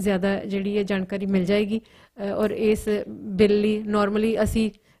ਜ਼ਿਆਦਾ ਜਿਹੜੀ ਇਹ ਜਾਣਕਾਰੀ ਮਿਲ ਜਾਏਗੀ। ਔਰ ਇਸ ਬਿੱਲ ਲਈ ਨੋਰਮਲੀ ਅਸੀਂ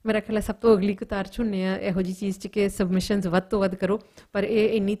ਮੇਰਾ ਖਿਆਲ ਸਭ ਤੋਂ ਅਗਲੀ ਕਤਾਰ 'ਚ ਹੁੰਦੇ ਹਾਂ ਇਹੋ ਜਿਹੀ ਚੀਜ਼ 'ਚ ਕਿ ਸਬਮਿਸ਼ਨਸ ਵੱਧ ਤੋਂ ਵੱਧ ਕਰੋ, ਪਰ ਇਹ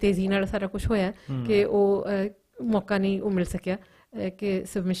ਇੰਨੀ ਤੇਜ਼ੀ ਨਾਲ ਸਾਰਾ ਕੁਛ ਹੋਇਆ ਕਿ ਉਹ ਮੌਕਾ ਨਹੀਂ ਉਹ ਮਿਲ ਸਕਿਆ ਕਿ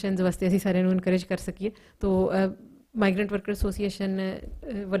ਸਬਮਿਸ਼ਨਸ ਵਾਸਤੇ ਅਸੀਂ ਸਾਰਿਆਂ ਨੂੰ ਇਨਕਰੇਜ ਕਰ ਸਕੀਏ। ਤਾਂ ਮਾਈਗਰੈਂਟ ਵਰਕਰ ਐਸੋਸੀਏਸ਼ਨ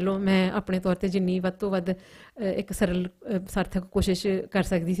ਵੱਲੋਂ ਮੈਂ ਆਪਣੇ ਤੌਰ 'ਤੇ ਜਿੰਨੀ ਵੱਧ ਤੋਂ ਵੱਧ ਇੱਕ ਸਰਲ ਸਾਰਥਕ ਕੋਸ਼ਿਸ਼ ਕਰ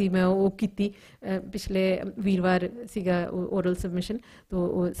ਸਕਦੀ ਸੀ ਮੈਂ ਉਹ ਕੀਤੀ। ਪਿਛਲੇ ਵੀਰਵਾਰ ਸੀਗਾ ਓਰਲ ਸਬਮਿਸ਼ਨ, ਤਾਂ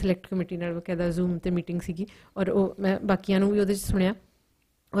ਉਹ ਸਿਲੈਕਟ ਕਮੇਟੀ ਨਾਲ ਬਕਾਇਦਾ ਜ਼ੂਮ 'ਤੇ ਮੀਟਿੰਗ ਸੀਗੀ ਔਰ ਉਹ ਮੈਂ ਬਾਕੀਆਂ ਨੂੰ ਵੀ ਉਹਦੇ 'ਚ ਸੁਣਿਆ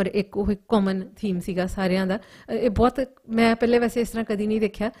ਔਰ ਇੱਕ ਉਹ ਕਾਮਨ ਥੀਮ ਸੀਗਾ ਸਾਰਿਆਂ ਦਾ। ਇਹ ਬਹੁਤ ਮੈਂ ਪਹਿਲੇ ਵੈਸੇ ਇਸ ਤਰ੍ਹਾਂ ਕਦੀ ਨਹੀਂ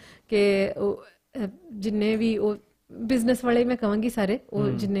ਦੇਖਿਆ ਕਿ ਉਹ ਜਿੰਨੇ ਵੀ ਉਹ ਬਿਜ਼ਨਸ ਵਾਲੇ ਮੈਂ ਕਹਾਂਗੀ ਸਾਰੇ ਉਹ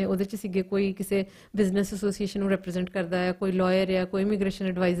ਜਿੰਨੇ ਉਹਦੇ 'ਚ ਸੀਗੇ, ਕੋਈ ਕਿਸੇ ਬਿਜ਼ਨਸ ਐਸੋਸੀਏਸ਼ਨ ਨੂੰ ਰਿਪਰੈਜ਼ੈਂਟ ਕਰਦਾ ਹੈ, ਕੋਈ ਲਾਇਰ ਆ, ਕੋਈ ਇਮੀਗ੍ਰੇਸ਼ਨ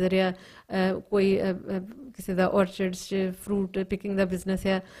ਐਡਵਾਈਜ਼ਰ ਆ, ਕੋਈ ਕਿਸੇ ਦਾ ਔਰਚਰਡਸ 'ਚ ਫਰੂਟ ਪਿਕਿੰਗ ਦਾ ਬਿਜ਼ਨਸ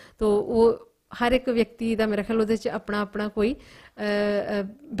ਆ, ਤਾਂ ਉਹ ਹਰ ਇੱਕ ਵਿਅਕਤੀ ਦਾ ਮੇਰਾ ਖਿਆਲ ਉਹਦੇ 'ਚ ਆਪਣਾ ਆਪਣਾ ਕੋਈ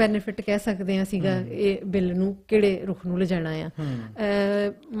ਬੈਨੀਫਿਟ ਕਹਿ ਸਕਦੇ ਹਾਂ ਸੀਗਾ ਇਹ ਬਿੱਲ ਨੂੰ ਕਿਹੜੇ ਰੁਖ ਨੂੰ ਲਿਜਾਣਾ ਆ।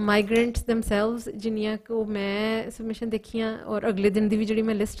 ਮਾਈਗਰੈਂਟਸ ਦੈਮਸੈਲਵਸ ਜਿੰਨੀਆਂ ਕੁ ਮੈਂ ਸਬਮਿਸ਼ਨ ਦੇਖੀਆਂ ਔਰ ਅਗਲੇ ਦਿਨ ਦੀ ਵੀ ਜਿਹੜੀ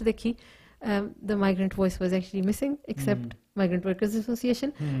ਮੈਂ ਲਿਸਟ ਦੇਖੀ, the migrant voice was actually missing except migrant workers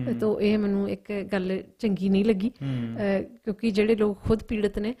association। ਤਾਂ ਇਹ ਮੈਨੂੰ ਇੱਕ ਗੱਲ ਚੰਗੀ ਨਹੀਂ ਲੱਗੀ ਕਿਉਂਕਿ ਜਿਹੜੇ ਲੋਕ ਖੁਦ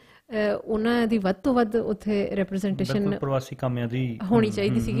ਪੀੜਤ ਨੇ ਉਹਨਾਂ ਦੀ ਵੱਧ ਤੋਂ ਵੱਧ ਉੱਥੇ ਰਿਪਰੈਜ਼ੈਂਟੇਸ਼ਨ ਪ੍ਰਵਾਸੀ ਕਾਮਿਆਂ ਦੀ ਹੋਣੀ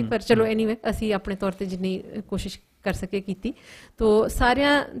ਚਾਹੀਦੀ ਸੀਗੀ। ਪਰ ਚਲੋ ਐਨੀਵੇ ਅਸੀਂ ਆਪਣੇ ਤੌਰ 'ਤੇ ਜਿੰਨੀ ਕੋਸ਼ਿਸ਼ ਕਰ ਸਕੇ ਕੀਤੀ। ਤਾਂ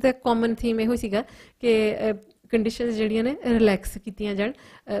ਸਾਰਿਆਂ ਦਾ ਕਾਮਨ ਥੀਮ ਇਹੋ ਸੀਗਾ ਕਿ ਕੰਡੀਸ਼ਨਸ ਜਿਹੜੀਆਂ ਨੇ ਰਿਲੈਕਸ ਕੀਤੀਆਂ ਜਾਣ,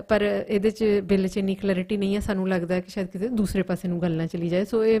 ਪਰ ਇਹਦੇ 'ਚ ਬਿੱਲ 'ਚ ਇੰਨੀ ਕਲੈਰਿਟੀ ਨਹੀਂ ਹੈ। ਸਾਨੂੰ ਲੱਗਦਾ ਕਿ ਸ਼ਾਇਦ ਕਿਤੇ ਦੂਸਰੇ ਪਾਸੇ ਨੂੰ ਗੱਲ ਨਾ ਚਲੀ ਜਾਏ।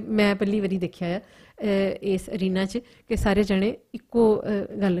 ਸੋ ਇਹ ਮੈਂ ਪਹਿਲੀ ਵਾਰੀ ਦੇਖਿਆ ਆ ਇਸ ਅਰੀਨਾ 'ਚ ਕਿ ਸਾਰੇ ਜਣੇ ਇੱਕੋ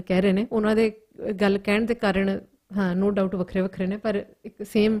ਗੱਲ ਕਹਿ ਰਹੇ ਨੇ। ਉਹਨਾਂ ਦੇ ਗੱਲ ਕਹਿਣ ਦੇ ਕਾਰਨ ਹਾਂ ਨੋ ਡਾਊਟ ਵੱਖਰੇ ਵੱਖਰੇ ਨੇ, ਪਰ ਇੱਕ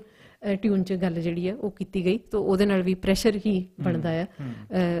ਸੇਮ ਟਿਊਨ 'ਚ ਗੱਲ ਜਿਹੜੀ ਹੈ ਉਹ ਕੀਤੀ ਗਈ। ਤਾਂ ਉਹਦੇ ਨਾਲ ਵੀ ਪ੍ਰੈਸ਼ਰ ਹੀ ਬਣਦਾ ਆ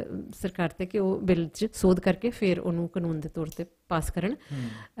ਸਰਕਾਰ 'ਤੇ ਕਿ ਉਹ ਬਿੱਲ 'ਚ ਸੋਧ ਕਰਕੇ ਫਿਰ ਉਹਨੂੰ ਕਾਨੂੰਨ ਦੇ ਤੌਰ 'ਤੇ ਪਾਸ ਕਰਨ।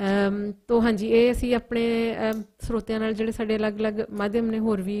 ਤਾਂ ਹਾਂਜੀ ਇਹ ਅਸੀਂ ਆਪਣੇ ਸਰੋਤਿਆਂ ਨਾਲ ਜਿਹੜੇ ਸਾਡੇ ਅਲੱਗ-ਅਲੱਗ ਮਾਧਿਅਮ ਨੇ,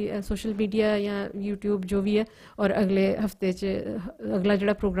 ਹੋਰ ਵੀ ਸੋਸ਼ਲ ਮੀਡੀਆ ਜਾਂ YouTube ਜੋ ਵੀ ਹੈ, ਔਰ ਅਗਲੇ ਹਫਤੇ 'ਚ ਅਗਲਾ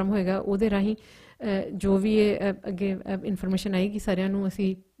ਜਿਹੜਾ ਪ੍ਰੋਗਰਾਮ ਹੋਏਗਾ ਉਹਦੇ ਰਾਹੀਂ ਜੋ ਵੀ ਇਹ ਅੱਗੇ ਇਨਫੋਰਮੇਸ਼ਨ ਆਏਗੀ ਸਾਰਿਆਂ ਨੂੰ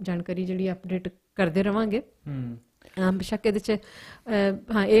ਅਸੀਂ ਜਾਣਕਾਰੀ ਜਿਹੜੀ ਅਪਡੇਟ ਕਰਦੇ ਰਵਾਂਗੇ। ਬੇਸ਼ੱਕ ਇਹਦੇ 'ਚ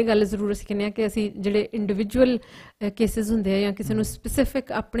ਹਾਂ ਇਹ ਗੱਲ ਜ਼ਰੂਰ ਅਸੀਂ ਕਹਿੰਦੇ ਹਾਂ ਕਿ ਅਸੀਂ ਜਿਹੜੇ ਇੰਡੀਵਿਜੂਅਲ ਕੇਸਿਸ ਹੁੰਦੇ ਆ ਜਾਂ ਕਿਸੇ ਨੂੰ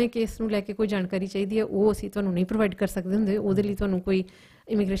ਸਪੈਸੀਫਿਕ ਆਪਣੇ ਕੇਸ ਨੂੰ ਲੈ ਕੇ ਕੋਈ ਜਾਣਕਾਰੀ ਚਾਹੀਦੀ ਹੈ ਉਹ ਅਸੀਂ ਤੁਹਾਨੂੰ ਨਹੀਂ ਪ੍ਰੋਵਾਈਡ ਕਰ ਸਕਦੇ ਹੁੰਦੇ। ਉਹਦੇ ਲਈ ਤੁਹਾਨੂੰ ਕੋਈ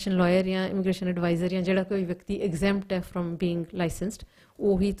ਇਮੀਗ੍ਰੇਸ਼ਨ ਲਾਇਰ ਜਾਂ ਇਮੀਗ੍ਰੇਸ਼ਨ ਐਡਵਾਈਜ਼ਰ ਜਾਂ ਜਿਹੜਾ ਕੋਈ ਵਿਅਕਤੀ ਐਗਜ਼ੈਂਪਟ ਹੈ ਫਰੋਮ ਬੀਇੰਗ ਲਾਇਸੈਂਸਡ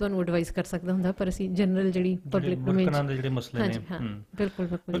ਉਹੀ ਤੁਹਾਨੂੰ ਐਡਵਾਈਜ਼ ਕਰ ਸਕਦਾ ਹੁੰਦਾ। ਪਰ ਅਸੀਂ ਜਨਰਲ ਜਿਹੜੀ ਪਬਲਿਕ ਡੋਮੇਨ ਦੇ ਜਿਹੜੇ ਮਸਲੇ ਨੇ ਬਿਲਕੁਲ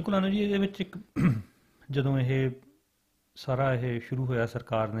ਬਿਲਕੁਲ ਅਨੂ ਜੀ ਇਹਦੇ ਵਿੱਚ ਇੱਕ ਜਦੋਂ ਇਹ ਸਾਰਾ ਇਹ ਸ਼ੁਰੂ ਹੋਇਆ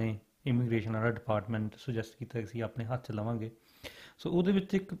ਸਰਕਾਰ ਨੇ ਇਮੀਗ੍ਰੇਸ਼ਨ ਵਾਲਾ ਡਿਪਾਰਟਮੈਂਟ ਸੁਜੈਸਟ ਕੀਤਾ ਸੀ ਆਪਣੇ ਹੱਥ 'ਚ ਲਵਾਂਗੇ। ਸੋ ਉਹਦੇ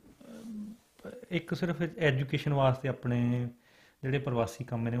ਵਿੱਚ ਇੱਕ ਸਿਰਫ ਐਜੂਕੇਸ਼ਨ ਵਾਸਤੇ ਆਪਣੇ ਜਿਹੜੇ ਪ੍ਰਵਾਸੀ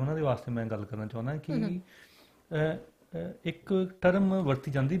ਕੰਮ ਨੇ ਉਹਨਾਂ ਦੇ ਵਾਸਤੇ ਮੈਂ ਗੱਲ ਕਰਨਾ ਚਾਹੁੰਦਾ ਕਿ ਇੱਕ ਟਰਮ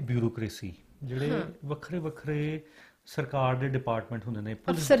ਵਰਤੀ ਜਾਂਦੀ ਬਿਊਰੋਕ੍ਰੇਸੀ, ਜਿਹੜੇ ਵੱਖਰੇ ਵੱਖਰੇ ਸਰਕਾਰ ਦੇ ਡਿਪਾਰਟਮੈਂਟ ਹੁੰਦੇ ਨੇ,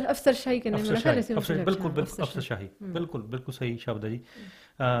 ਅਫਸਰਸ਼ਾਹੀ ਅਫਸਰਸ਼ਾਹੀ ਬਿਲਕੁਲ ਸਹੀ ਸ਼ਬਦ ਹੈ ਜੀ।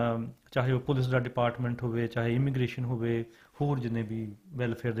 ਚਾਹੇ ਉਹ ਪੁਲਿਸ ਦਾ ਡਿਪਾਰਟਮੈਂਟ ਹੋਵੇ, ਚਾਹੇ ਇਮੀਗ੍ਰੇਸ਼ਨ ਹੋਵੇ, ਹੋਰ ਜਿੰਨੇ ਵੀ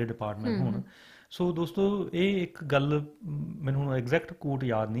ਵੈਲਫੇਅਰ ਦੇ ਡਿਪਾਰਟਮੈਂਟ ਹੋਣ। ਸੋ ਦੋਸਤੋ ਇਹ ਇੱਕ ਗੱਲ ਮੈਨੂੰ ਹੁਣ ਐਗਜ਼ੈਕਟ ਕੋਟ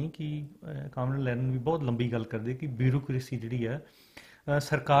ਯਾਦ ਨਹੀਂ ਕਿ ਕਾਮਰੇਡ ਲੈਨਨ ਵੀ ਬਹੁਤ ਲੰਬੀ ਗੱਲ ਕਰਦੇ ਕਿ ਬਿਊਰੋਕ੍ਰੇਸੀ ਜਿਹੜੀ ਹੈ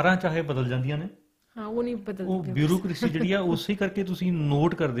ਸਰਕਾਰਾਂ ਚਾਹੇ ਬਦਲ ਜਾਂਦੀਆਂ ਨੇ ਉਹ ਨਹੀਂ ਬਦਲਦੀ, ਉਹ ਬਿਊਰੋਕ੍ਰੇਸੀ ਜਿਹੜੀ ਆ ਉਸੇ ਕਰਕੇ ਤੁਸੀਂ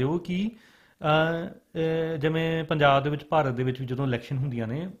ਨੋਟ ਕਰਦੇ ਹੋ ਕਿ ਜਿਵੇਂ ਪੰਜਾਬ ਦੇ ਵਿੱਚ ਭਾਰਤ ਦੇ ਵਿੱਚ ਜਦੋਂ ਇਲੈਕਸ਼ਨ ਹੁੰਦੀਆਂ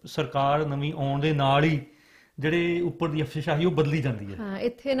ਨੇ ਸਰਕਾਰ ਨਵੀਂ ਆਉਣ ਦੇ ਨਾਲ ਹੀ ਜਿਹੜੇ ਉੱਪਰ ਦੀ ਅਫਸਰਸ਼ਾਹੀ ਉਹ ਬਦਲੀ ਜਾਂਦੀ ਹੈ। ਹਾਂ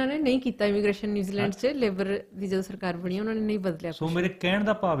ਇੱਥੇ ਇਹਨਾਂ ਨੇ ਨਹੀਂ ਕੀਤਾ ਇਮੀਗ੍ਰੇਸ਼ਨ ਨਿਊਜ਼ੀਲੈਂਡ 'ਚ ਲੇਬਰ ਦੀ ਜਦੋਂ ਸਰਕਾਰ ਬਣੀ ਉਹਨਾਂ ਨੇ ਨਹੀਂ ਬਦਲਿਆ। ਸੋ ਮੇਰੇ ਕਹਿਣ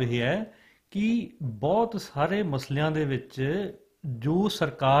ਦਾ ਭਾਵ ਇਹ ਹੈ ਕਿ ਬਹੁਤ ਸਾਰੇ ਮਸਲਿਆਂ ਦੇ ਵਿੱਚ ਜੋ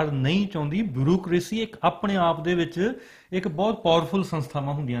ਸਰਕਾਰ ਨਹੀਂ ਚਾਹੁੰਦੀ, ਬਿਊਰੋਕ੍ਰੇਸੀ ਇੱਕ ਆਪਣੇ ਆਪ ਦੇ ਵਿੱਚ ਇੱਕ ਬਹੁਤ ਪਾਵਰਫੁਲ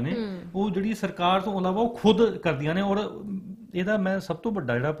ਸੰਸਥਾਵਾਂ ਹੁੰਦੀਆਂ ਨੇ ਉਹ ਜਿਹੜੀ ਸਰਕਾਰ ਤੋਂ ਇਲਾਵਾ ਉਹ ਖੁਦ ਕਰਦੀਆਂ ਨੇ। ਔਰ ਇਹਦਾ ਮੈਂ ਸਭ ਤੋਂ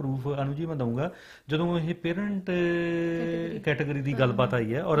ਵੱਡਾ ਜਿਹੜਾ ਪ੍ਰੂਫ ਅਨੂ ਜੀ ਮੈਂ ਦਊਂਗਾ, ਜਦੋਂ ਇਹ ਪੇਰੈਂਟ ਕੈਟਾਗਰੀ ਦੀ ਗੱਲਬਾਤ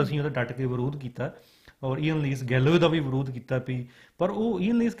ਆਈ ਹੈ ਔਰ ਅਸੀਂ ਉਹਦਾ ਡਟ ਕੇ ਵਿਰੋਧ ਕੀਤਾ ਔਰ ਈਅਨ ਲੀਸ ਗੈਲੋ ਦਾ ਵੀ ਵਿਰੋਧ ਕੀਤਾ ਵੀ, ਪਰ ਉਹ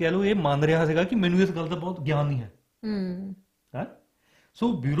ਈਅਨ ਲੀਸ ਗੈਲੋ ਇਹ ਮੰਨ ਰਿਹਾ ਸੀਗਾ ਕਿ ਮੈਨੂੰ ਇਸ ਗੱਲ ਦਾ ਬਹੁਤ ਗਿਆਨ ਨਹੀਂ ਹੈ।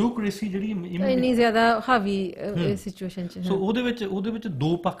 ਸੋ ਬਿਊਰੋਕ੍ਰੇਸੀ ਜਿਹੜੀ ਇੰਨੀ ਜ਼ਿਆਦਾ ਹਾਵੀ ਸਿਚੁਏਸ਼ਨ ਚ, ਸੋ ਉਹਦੇ ਵਿੱਚ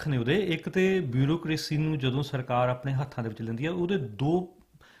ਦੋ ਪੱਖ ਨੇ ਉਹਦੇ। ਇੱਕ ਤੇ ਬਿਊਰੋਕ੍ਰੇਸੀ ਨੂੰ ਜਦੋਂ ਸਰਕਾਰ ਆਪਣੇ ਹੱਥਾਂ ਦੇ ਵਿੱਚ ਲੈਂਦੀ ਹੈ, ਉਹਦੇ ਦੋ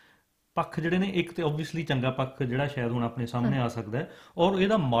ਪੱਖ ਜਿਹੜੇ ਨੇ। ਇੱਕ ਤੇ ਓਬਵੀਅਸਲੀ ਚੰਗਾ ਪੱਖ ਜਿਹੜਾ ਸ਼ਾਇਦ ਹੁਣ ਆਪਣੇ ਸਾਹਮਣੇ ਆ ਸਕਦਾ ਹੈ, ਔਰ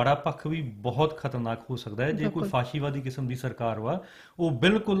ਇਹਦਾ ਮਾੜਾ ਪੱਖ ਵੀ ਬਹੁਤ ਖਤਰਨਾਕ ਹੋ ਸਕਦਾ ਹੈ। ਜੇ ਕੋਈ ਫਾਸ਼ੀਵਾਦੀ ਕਿਸਮ ਦੀ ਸਰਕਾਰ ਵਾ, ਉਹ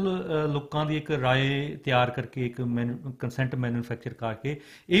ਬਿਲਕੁਲ ਲੋਕਾਂ ਦੀ ਇੱਕ ਰਾਏ ਤਿਆਰ ਕਰਕੇ, ਇੱਕ ਕੰਸੈਂਟ ਮੈਨੂਫੈਕਚਰ ਕਰਕੇ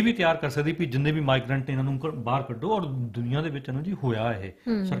ਇਹ ਵੀ ਤਿਆਰ ਕਰ ਸਕਦੀ ਵੀ ਜਿੰਨੇ ਵੀ ਮਾਈਗ੍ਰੈਂਟ ਇਹਨਾਂ ਨੂੰ ਬਾਹਰ ਕੱਢੋ। ਔਰ ਦੁਨੀਆ ਦੇ ਵਿੱਚ ਨਾ ਜੀ ਹੋਇਆ ਇਹ,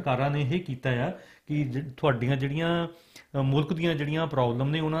 ਸਰਕਾਰਾਂ ਨੇ ਇਹ ਕੀਤਾ ਆ ਕਿ ਤੁਹਾਡੀਆਂ ਜਿਹੜੀਆਂ ਮੁਲਕ ਦੀਆਂ ਜਿਹੜੀਆਂ ਪ੍ਰੋਬਲਮ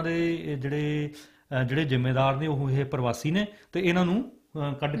ਨੇ, ਉਹਨਾਂ ਦੇ ਜਿਹੜੇ ਜ਼ਿੰਮੇਦਾਰ ਨੇ ਉਹ ਇਹ ਪ੍ਰਵਾਸੀ ਨੇ, ਤੇ ਇਹਨਾਂ ਨੂੰ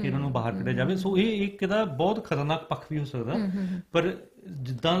ਕੱਢ ਕੇ ਇਹਨਾਂ ਨੂੰ ਬਾਹਰ ਕੱਢਿਆ ਜਾਵੇ। ਸੋ ਇਹ ਇੱਕ ਇਹਦਾ ਬਹੁਤ ਖਤਰਨਾਕ ਪੱਖ ਵੀ ਹੋ ਸਕਦਾ। ਪਰ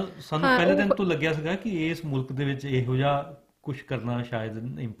ਜਿੱਦਾਂ ਸਾਨੂੰ ਪਹਿਲੇ ਦਿਨ ਤੋਂ ਲੱਗਿਆ ਸੀਗਾ ਕਿ ਇਸ ਮੁਲਕ ਦੇ ਵਿੱਚ ਇਹੋ ਜਿਹਾ ਕੁਛ ਕਰਨਾ ਸ਼ਾਇਦ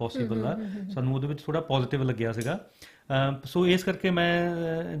ਇੰਪੋਸੀਬਲ ਆ, ਸਾਨੂੰ ਉਹਦੇ ਵਿੱਚ ਥੋੜਾ ਪੋਜ਼ਿਟਿਵ ਲੱਗਿਆ ਸੀਗਾ। ਸੋ ਇਸ ਕਰਕੇ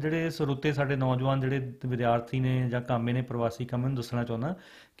ਮੈਂ ਜਿਹੜੇ ਸਰੋਤੇ ਸਾਡੇ ਨੌਜਵਾਨ ਜਿਹੜੇ ਵਿਦਿਆਰਥੀ ਨੇ ਜਾਂ ਕਾਮੇ ਨੇ, ਪ੍ਰਵਾਸੀ ਕਾਮੇ ਨੂੰ ਦੱਸਣਾ ਚਾਹੁੰਦਾ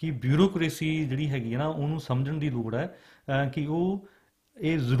ਕਿ ਬਿਊਰੋਕ੍ਰੇਸੀ ਜਿਹੜੀ ਹੈਗੀ ਹੈ ਨਾ, ਉਹਨੂੰ ਸਮਝਣ ਦੀ ਲੋੜ ਹੈ ਕਿ ਉਹ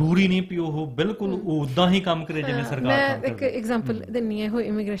ਇਹ ਜ਼ਰੂਰੀ ਨਹੀਂ ਵੀ ਉਹ ਬਿਲਕੁਲ ਉਦਾਂ ਹੀ ਕੰਮ ਕਰੇ ਜਿਵੇਂ ਸਰਕਾਰ ਕੰਮ ਕਰਦੀ। ਮੈਂ ਇੱਕ ਐਗਜ਼ਾਮਪਲ ਦਿੰਨੀ ਹੈ ਉਹ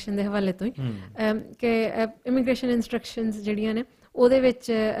ਇਮੀਗ੍ਰੇਸ਼ਨ ਦੇ ਹਵਾਲੇ ਤੋਂ ਹੀ, ਕਿ ਇਮੀਗ੍ਰੇਸ਼ਨ ਇੰਸਟਰਕਸ਼ਨਸ ਜਿਹੜੀਆਂ ਨੇ ਉਹਦੇ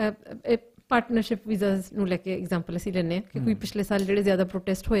ਵਿੱਚ ਪਾਰਟਨਰਸ਼ਿਪ ਵੀਜ਼ਾਸ ਨੂੰ ਲੈ ਕੇ ਐਗਜ਼ਾਮਪਲ ਅਸੀਂ ਲੈਂਦੇ ਹਾਂ ਕਿ ਕੋਈ ਪਿਛਲੇ ਸਾਲ ਜਿਹੜੇ ਜ਼ਿਆਦਾ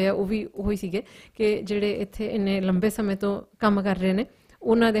ਪ੍ਰੋਟੈਸਟ ਹੋਏ ਆ ਉਹ ਵੀ ਉਹੀ ਸੀਗੇ ਕਿ ਜਿਹੜੇ ਇੱਥੇ ਇੰਨੇ ਲੰਬੇ ਸਮੇਂ ਤੋਂ ਕੰਮ ਕਰ ਰਹੇ ਨੇ,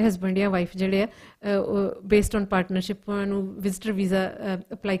 ਉਹਨਾਂ ਦੇ ਹਸਬੈਂਡ ਜਾਂ ਵਾਈਫ ਜਿਹੜੇ ਆ ਬੇਸਡ ਔਨ ਪਾਰਟਨਰਸ਼ਿਪ ਉਹਨਾਂ ਨੂੰ ਵਿਜ਼ਟਰ ਵੀਜ਼ਾ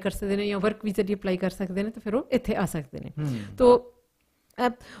ਅਪਲਾਈ ਕਰ ਸਕਦੇ ਨੇ ਜਾਂ ਵਰਕ ਵੀਜ਼ਾ ਲਈ ਅਪਲਾਈ ਕਰ ਸਕਦੇ ਨੇ, ਤੇ ਫਿਰ ਉਹ ਇੱਥੇ ਆ ਸਕਦੇ ਨੇ। ਤੋ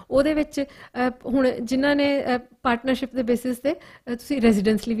ਉਹਦੇ ਵਿੱਚ ਹੁਣ ਜਿਨ੍ਹਾਂ ਨੇ ਪਾਰਟਨਰਸ਼ਿਪ ਦੇ ਬੇਸਿਸ 'ਤੇ ਤੁਸੀਂ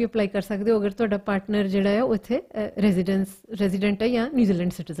ਰੈਜ਼ੀਡੈਂਸ ਲਈ ਵੀ ਅਪਲਾਈ ਕਰ ਸਕਦੇ ਹੋ ਅਗਰ ਤੁਹਾਡਾ ਪਾਰਟਨਰ ਜਿਹੜਾ ਹੈ ਉਹ ਇੱਥੇ ਰੈਜ਼ੀਡੈਂਟ ਹੈ ਜਾਂ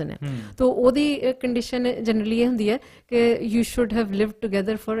ਨਿਊਜ਼ੀਲੈਂਡ ਸਿਟੀਜ਼ਨ ਹੈ। ਤਾਂ ਉਹਦੀ ਕੰਡੀਸ਼ਨ ਜਨਰਲੀ ਇਹ ਹੁੰਦੀ ਹੈ ਕਿ you should have lived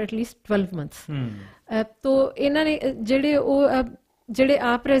together for at least 12 months. ਤਾਂ ਇਹਨਾਂ ਨੇ ਜਿਹੜੇ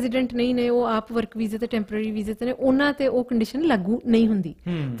ਆਪ ਰੈਜ਼ੀਡੈਂਟ ਨਹੀਂ ਨੇ, ਉਹ ਆਪ ਵਰਕ ਵੀਜ਼ੇ ਤੇ ਟੈਂਪਰੇਰੀ ਵੀਜ਼ੇ ਤੇ ਨੇ, ਉਹਨਾਂ ਤੇ ਉਹ ਕੰਡੀਸ਼ਨ ਲਾਗੂ ਨਹੀਂ ਹੁੰਦੀ।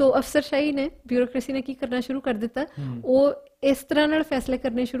 ਤਾਂ ਅਫਸਰਸ਼ਾਹੀ ਨੇ, ਬਿਊਰੋਕ੍ਰੇਸੀ ਨੇ ਕੀ ਕਰਨਾ ਸ਼ੁਰੂ ਕਰ ਦਿੱਤਾ, ਉਹ ਇਸ ਤਰ੍ਹਾਂ ਨਾਲ ਫੈਸਲੇ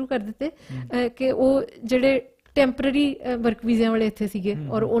ਕਰਨੇ ਸ਼ੁਰੂ ਕਰ ਦਿੱਤੇ ਕਿ ਉਹ ਜਿਹੜੇ ਟੈਂਪਰੇਰੀ ਵਰਕ ਵੀਜ਼ਿਆਂ ਵਾਲੇ ਇੱਥੇ ਸੀਗੇ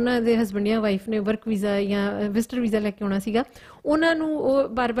ਔਰ ਉਹਨਾਂ ਦੇ ਹਸਬੈਂਡ ਜਾਂ ਵਾਈਫ ਨੇ ਵਰਕ ਵੀਜ਼ਾ ਜਾਂ ਵਿਜ਼ਟਰ ਵੀਜ਼ਾ ਲੈ ਕੇ ਆਉਣਾ ਸੀਗਾ, ਉਹਨਾਂ ਨੂੰ ਉਹ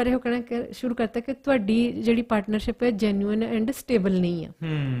ਬਾਰ-ਬਾਰ ਇਹੋ ਕਹਿਣਾ ਸ਼ੁਰੂ ਕਰਤਾ ਕਿ ਤੁਹਾਡੀ ਜਿਹੜੀ ਪਾਰਟਨਰਸ਼ਿਪ ਹੈ ਜੈਨੂਇਨ ਐਂਡ ਸਟੇਬਲ ਨਹੀਂ ਆ।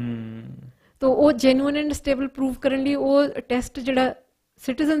 ਤਾਂ ਉਹ ਜੈਨੂਇਨ ਐਂਡ ਸਟੇਬਲ ਪ੍ਰੂਵ ਕਰਨ ਲਈ ਉਹ ਟੈਸਟ ਜਿਹੜਾ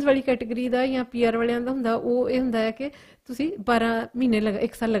ਸਿਟੀਜ਼ਨਸ ਵਾਲੀ ਕੈਟੇਗਰੀ ਦਾ ਜਾਂ PR ਵਾਲਿਆਂ ਦਾ ਹੁੰਦਾ, ਉਹ ਇਹ ਹੁੰਦਾ ਹੈ ਕਿ ਤੁਸੀਂ 12 ਮਹੀਨੇ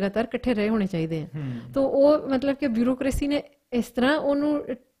 1 ਸਾਲ ਲਗਾਤਾਰ ਇਕੱਠੇ ਰਹੇ ਹੋਣੇ ਚਾਹੀਦੇ ਆ। ਤਾਂ ਉਹ ਮਤਲਬ ਕਿ ਬਿਊਰੋਕ੍ਰੇਸੀ ਨੇ ਇਸ ਤਰ੍ਹਾਂ ਉਹਨੂੰ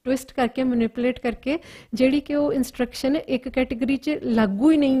ਟਵਿਸਟ ਕਰਕੇ ਮੈਨੀਪੂਲੇਟ ਕਰਕੇ ਜਿਹੜੀ ਕਿ ਉਹ ਇੰਸਟਰਕਸ਼ਨ ਇੱਕ ਕੈਟੇਗਰੀ 'ਚ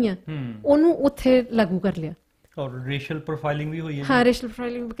ਲਾਗੂ ਹੀ ਨਹੀਂ ਆ, ਉਹਨੂੰ ਉੱਥੇ ਲਾਗੂ ਕਰ ਲਿਆ। ਔਰ ਰੇਸ਼ੀਅਲ ਪ੍ਰੋਫਾਈਲਿੰਗ ਵੀ ਹੋਈ ਹੈ। ਹਾਂ, ਰੇਸ਼ੀਅਲ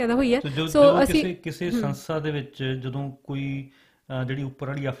ਪ੍ਰੋਫਾਈਲਿੰਗ ਬਕਾਇਦਾ ਹੋਈ ਹੈ। ਸੋ ਅਸੀਂ ਕਿਸੇ ਸੰਸਥਾ ਦੇ ਵਿੱਚ ਜਦੋਂ ਕੋਈ ਜਿਹੜੀ ਉੱਪਰ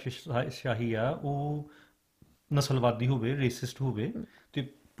ਵਾਲੀ ਅਫਸਰਸ਼ਾਹੀ ਆ ਉਹ ਨਸਲਵਾਦੀ ਹੋਵੇ, ਰੇਸਿਸਟ ਹੋਵੇ, ਤੇ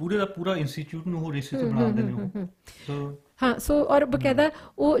ਪੂਰੇ ਦਾ ਪੂਰਾ ਇੰਸਟੀਚਿਊਟ ਨੂੰ ਉਹ ਰੇਸਿਸਟ ਬਣਾ ਦਿੰਦੇ ਨੇ ਉਹ। ਹਾਂ, ਸੋ ਔਰ ਬਕਾਇਦਾ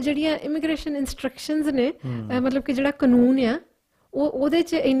ਉਹ ਜਿਹੜੀਆਂ ਇਮੀਗ੍ਰੇਸ਼ਨ ਇੰਸਟਰਕਸ਼ਨਸ ਨੇ, ਮਤਲਬ ਕਿ ਜਿਹੜਾ ਕਾਨੂੰਨ ਆ ਉਹਦੇ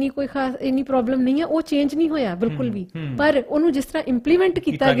 'ਚ ਇੰਨੀ ਪ੍ਰੋਬਲਮ ਨਹੀਂ ਹੈ, ਉਹ ਚੇਂਜ ਨਹੀਂ ਹੋਇਆ ਬਿਲਕੁਲ ਵੀ, ਪਰ ਉਹਨੂੰ ਜਿਸ ਤਰ੍ਹਾਂ ਇੰਪਲੀਮੈਂਟ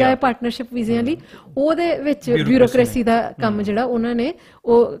ਕੀਤਾ ਗਿਆ ਹੈ ਪਾਰਟਨਰਸ਼ਿਪ ਵੀਜ਼ਿਆਂ ਲਈ, ਉਹਦੇ ਵਿੱਚ ਬਿਊਰੋਕ੍ਰੇਸੀ ਦਾ ਕੰਮ ਜਿਹੜਾ ਉਹਨਾਂ ਨੇ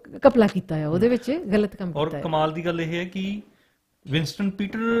ਉਹ ਘਪਲਾ ਕੀਤਾ ਹੈ, ਉਹਦੇ ਵਿੱਚ ਗਲਤ ਕੰਮ ਕੀਤਾ ਹੈ। ਔਰ ਕਮਾਲ ਦੀ ਗੱਲ ਇਹ ਹੈ ਕਿ ਵਿੰਸਟਨ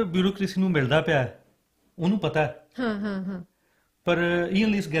ਪੀਟਰ ਬਿਊਰੋਕ੍ਰੇਸੀ ਨੂੰ ਮਿਲਦਾ ਪਿਆ, ਉਹਨੂੰ ਪਤਾ ਹੈ। ਹਾਂ, ਪਰ ਈਅਨ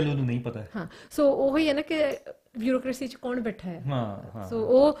ਲੀਸ ਗੈਲੋ ਨੂੰ ਨਹੀਂ ਪਤਾ। ਹਾਂ, ਸੋ ਉਹੀ ਹੈ ਨਾ ਕਿ ਬਿਊਰੋਕ੍ਰੇਸੀ 'ਚ ਕੌਣ ਬੈਠਾ ਹੈ। ਹਾਂ, ਸੋ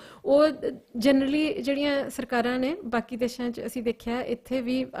ਉਹ ਜਨਰਲੀ ਜਿਹੜੀਆਂ ਸਰਕਾਰਾਂ ਨੇ ਬਾਕੀ ਦੇਸ਼ਾਂ 'ਚ ਅਸੀਂ ਦੇਖਿਆ, ਇੱਥੇ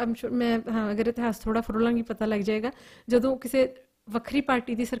ਵੀ ਮੈਂ ਅਗਰ ਇਤਿਹਾਸ ਥੋੜ੍ਹਾ ਫਰੋਲਾਂਗੀ ਪਤਾ ਲੱਗ ਜਾਏਗਾ, ਜਦੋਂ ਕਿਸੇ ਵੱਖਰੀ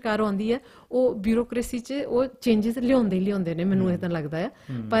ਪਾਰਟੀ ਦੀ ਸਰਕਾਰ ਆਉਂਦੀ ਹੈ ਉਹ ਬਿਊਰੋਕ੍ਰੇਸੀ 'ਚ ਉਹ ਚੇਂਜਸ ਲਿਆਉਂਦੇ ਨੇ, ਮੈਨੂੰ ਇੱਦਾਂ ਲੱਗਦਾ ਹੈ।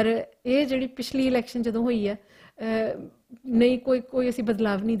 ਪਰ ਇਹ ਜਿਹੜੀ ਪਿਛਲੀ ਇਲੈਕਸ਼ਨ ਜਦੋਂ ਹੋਈ ਹੈ, ਨਹੀਂ ਕੋਈ ਅਸੀਂ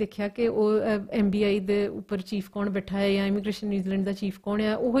ਬਦਲਾਵ ਨਹੀਂ ਦੇਖਿਆ ਕਿ ਉਹ MBI ਦੇ ਉੱਪਰ ਚੀਫ ਕੌਣ ਬੈਠਾ ਹੈ ਜਾਂ ਇਮੀਗ੍ਰੇਸ਼ਨ ਨਿਊਜ਼ੀਲੈਂਡ ਦਾ ਚੀਫ ਕੌਣ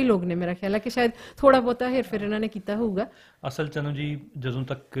ਹੈ, ਉਹੀ ਲੋਕ ਨੇ। ਮੇਰਾ ਖਿਆਲ ਹੈ ਕਿ ਸ਼ਾਇਦ ਥੋੜਾ ਬਹੁਤਾ ਹੇਰ ਫੇਰ ਇਹਨਾਂ ਨੇ ਕੀਤਾ ਹੋਊਗਾ। ਅਸਲ 'ਚ ਜੀ ਜਦੋਂ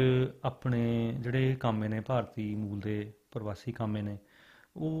ਤੱਕ ਆਪਣੇ ਜਿਹੜੇ ਕਾਮੇ ਨੇ, ਭਾਰਤੀ ਮੂਲ ਦੇ ਪ੍ਰਵਾਸੀ ਕਾਮੇ ਨੇ,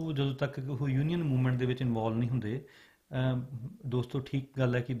 ਉਹ ਜਦੋਂ ਤੱਕ ਉਹ ਯੂਨੀਅਨ ਮੂਵਮੈਂਟ ਦੇ ਵਿੱਚ ਇਨਵੋਲਵ ਨਹੀਂ ਹੁੰਦੇ, ਦੋਸਤੋ ਠੀਕ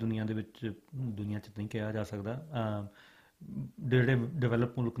ਗੱਲ ਹੈ ਕਿ ਦੁਨੀਆ 'ਚ ਨਹੀਂ ਕਿਹਾ ਜਾ ਸਕਦਾ, ਜਿਹੜੇ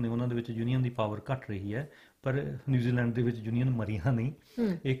ਡਿਵੈਲਪ ਮੁਲਕ ਨੇ ਉਹਨਾਂ ਦੇ ਵਿੱਚ ਯੂਨੀਅਨ ਦੀ ਪਾਵਰ ਘੱਟ ਰਹੀ ਹੈ, ਪਰ ਨਿਊਜ਼ੀਲੈਂਡ ਦੇ ਵਿੱਚ ਯੂਨੀਅਨ ਮਰੀਆਂ ਨਹੀਂ।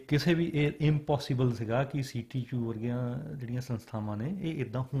 ਇਹ ਕਿਸੇ ਵੀ ਇਹ ਇੰਪੋਸੀਬਲ ਸੀਗਾ ਕਿ CTU ਵਰਗੀਆਂ ਜਿਹੜੀਆਂ ਸੰਸਥਾਵਾਂ ਨੇ ਇਹ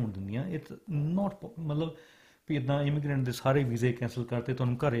ਇੱਦਾਂ ਹੋਣ ਦਿੰਦੀਆਂ। ਇਟਸ ਨੋਟ ਮਤਲਬ ਵੀ ਇੱਦਾਂ ਇਮੀਗ੍ਰੈਂਟ ਦੇ ਸਾਰੇ ਵੀਜ਼ੇ ਕੈਂਸਲ ਕਰਤੇ,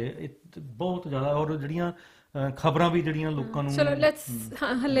 ਤੁਹਾਨੂੰ ਘਰੇ ਬਹੁਤ ਜ਼ਿਆਦਾ। ਔਰ ਜਿਹੜੀਆਂ ਖਬਰਾਂ ਵੀ ਜਿਹੜੀਆਂ ਲੋਕਾਂ ਨੂੰ ਚਲੋ ਲੈਟਸ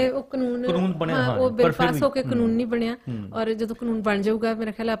ਹਲੇ ਉਹ ਕਾਨੂੰਨ ਬਣਿਆ ਉਹ ਬਿੱਲ ਪਾਸ ਹੋ ਕੇ ਕਾਨੂੰਨ ਨਹੀਂ ਬਣਿਆ ਔਰ ਜਦੋਂ ਕਾਨੂੰਨ ਬਣ ਜਾਊਗਾ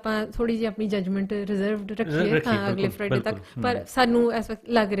ਮੇਰਾ ਖਿਆਲ ਆਪਾਂ ਥੋੜੀ ਜਿਹੀ ਆਪਣੀ ਜਜਮੈਂਟ ਰਿਜ਼ਰਵਡ ਰੱਖੀਏ ਅਗਲੇ ਫਰਾਈਡੇ ਤੱਕ ਪਰ ਸਾਨੂੰ ਇਸ ਵਕਤ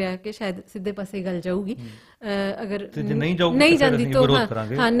ਲੱਗ ਰਿਹਾ ਕਿ ਸ਼ਾਇਦ ਸਿੱਧੇ ਪਾਸੇ ਗੱਲ ਜਾਊਗੀ ਅਗਰ ਨਹੀਂ ਜਾਂਦੀ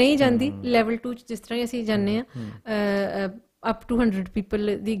ਤਾਂ ਨਹੀਂ ਜਾਂਦੀ ਲੈਵਲ 2 'ਚ ਜਿਸ ਤਰ੍ਹਾਂ ਹੀ ਅਸੀਂ ਜਾਂਦੇ ਹਾਂ up to 100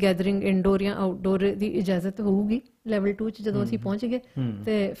 people the gathering indoor ਜਾਂ ਆਊਟਡੋਰ ਦੀ ਇਜਾਜ਼ਤ ਹੋਊਗੀ ਲੈਵਲ 2 'ਚ ਜਦੋਂ ਅਸੀਂ ਪਹੁੰਚ ਗਏ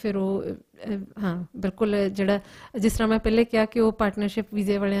ਅਤੇ ਫਿਰ ਉਹ ਹਾਂ ਬਿਲਕੁਲ ਜਿਹੜਾ ਜਿਸ ਤਰ੍ਹਾਂ ਮੈਂ ਪਹਿਲੇ ਕਿਹਾ ਕਿ ਉਹ ਪਾਰਟਨਰਸ਼ਿਪ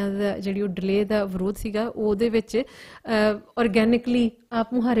ਵੀਜ਼ੇ ਵਾਲਿਆਂ ਦਾ ਜਿਹੜੀ ਉਹ ਡਿਲੇ ਦਾ ਵਿਰੋਧ ਸੀਗਾ ਉਹਦੇ ਵਿੱਚ ਔਰਗੈਨਿਕਲੀ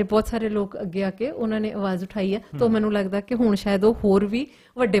ਆਪ ਮੁਹਾਰੇ ਬਹੁਤ ਸਾਰੇ ਲੋਕ ਅੱਗੇ ਆ ਕੇ ਉਹਨਾਂ ਨੇ ਆਵਾਜ਼ ਉਠਾਈ ਹੈ ਤਾਂ ਮੈਨੂੰ ਲੱਗਦਾ ਕਿ ਹੁਣ ਸ਼ਾਇਦ ਉਹ ਹੋਰ ਵੀ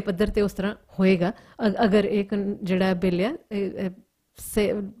ਵੱਡੇ ਪੱਧਰ 'ਤੇ ਉਸ ਤਰ੍ਹਾਂ ਹੋਏਗਾ ਅਗਰ ਇਹ ਜਿਹੜਾ ਬਿੱਲ ਆ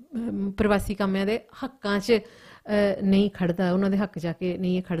ਪ੍ਰਵਾਸੀ ਕਾਮਿਆਂ ਦੇ ਹੱਕਾਂ 'ਚ ਨਹੀਂ ਖੜਦਾ ਉਹਨਾਂ ਦੇ ਹੱਕ ਜਾ ਕੇ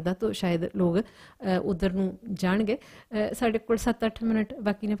ਨਹੀਂ ਖੜਦਾ ਤਾਂ ਸ਼ਾਇਦ ਲੋਕ ਉੱਧਰ ਨੂੰ ਜਾਣਗੇ ਸਾਡੇ ਕੋਲ 7-8 ਮਿੰਟ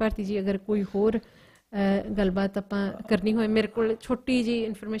ਬਾਕੀ ਨੇ ਭਾਰਤੀ ਜੀ ਅਗਰ ਕੋਈ ਹੋਰ ਗੱਲਬਾਤ ਆਪਾਂ ਕਰਨੀ ਹੋਏ ਮੇਰੇ ਕੋਲ ਛੋਟੀ ਜਿਹੀ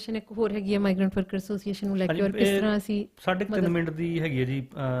ਇਨਫੋਰਮੇਸ਼ਨ ਇੱਕ ਹੋਰ ਹੈਗੀ ਹੈ ਮਾਈਗਰੈਂਟ ਵਰਕਰ ਐਸੋਸੀਏਸ਼ਨ ਨੂੰ ਲੈ ਕੇ ਔਰ ਕਿਸ ਤਰ੍ਹਾਂ ਅਸੀਂ 3.5 ਮਿੰਟ ਦੀ ਹੈਗੀ ਹੈ ਜੀ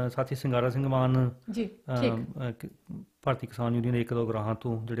ਸਾਥੀ ਸਿੰਗਾਰਾ ਸਿੰਘ ਮਾਨ ਜੀ ਭਾਰਤੀ ਕਿਸਾਨ ਯੂਨੀਅਨ ਦੇ 1-2 ਗ੍ਰਾਹਾਂ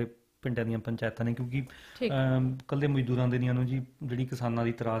ਤੋਂ ਜਿਹੜੇ ਪਿੰਡਾਂ ਦੀਆਂ ਪੰਚਾਇਤਾਂ ਨੇ ਕਿਉਂਕਿ ਇਕੱਲੇ ਮਜ਼ਦੂਰਾਂ ਦੇ ਦੀਆਂ ਨੂੰ ਜੀ ਜਿਹੜੀ ਕਿਸਾਨਾਂ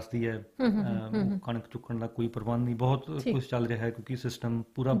ਦੀ ਤਰਾਸਦੀ ਹੈ ਕਣਕ ਚੁੱਕਣ ਦਾ ਕੋਈ ਪ੍ਰਬੰਧ ਨਹੀਂ ਬਹੁਤ ਕੁਛ ਚੱਲ ਰਿਹਾ ਹੈ ਕਿਉਂਕਿ ਸਿਸਟਮ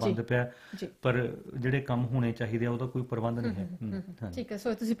ਪੂਰਾ ਬੰਦ ਪਿਆ ਪਰ ਜਿਹੜੇ ਕੰਮ ਹੋਣੇ ਚਾਹੀਦੇ ਆ ਉਹਦਾ ਕੋਈ ਪ੍ਰਬੰਧ ਨਹੀਂ ਹੈ। ਠੀਕ ਹੈ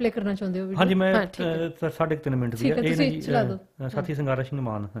ਸੋ ਤੁਸੀਂ ਪਲੇ ਕਰਨਾ ਚਾਹੁੰਦੇ ਹੋ? ਹਾਂਜੀ ਮੈਂ 3.5 ਮਿੰਟ ਦੀ ਇਹ ਸਾਥੀ ਸਿੰਗਾਰਾ ਸਿੰਘ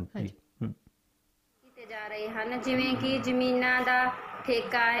ਮਾਨ ਹਾਂਜੀ ਕੀਤੇ ਜਾ ਰਹੇ ਹਨ ਜਿਵੇਂ ਕਿ ਜ਼ਮੀਨਾਂ ਦਾ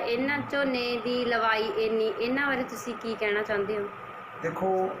ਠੇਕਾ ਇਹਨਾਂ ਝੋਨੇ ਦੀ ਲਵਾਈ ਇਹਨਾਂ ਬਾਰੇ ਤੁਸੀਂ ਕੀ ਕਹਿਣਾ ਚਾਹੁੰਦੇ ਹੋ?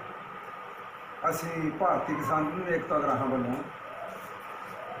 ਦੇਖੋ ਅਸੀਂ ਭਾਰਤੀ ਕਿਸਾਨ ਯੂਨੀਅਨ ਏਕਤਾ ਗ੍ਰਾਹਾਂ ਵੱਲੋਂ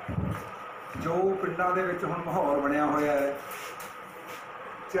ਜੋ ਪਿੰਡਾਂ ਦੇ ਵਿੱਚ ਹੁਣ ਮਾਹੌਲ ਬਣਿਆ ਹੋਇਆ ਹੈ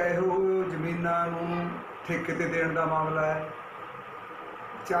ਚਾਹੇ ਉਹ ਜ਼ਮੀਨਾਂ ਨੂੰ ਠੇਕੇ 'ਤੇ ਦੇਣ ਦਾ ਮਾਮਲਾ ਹੈ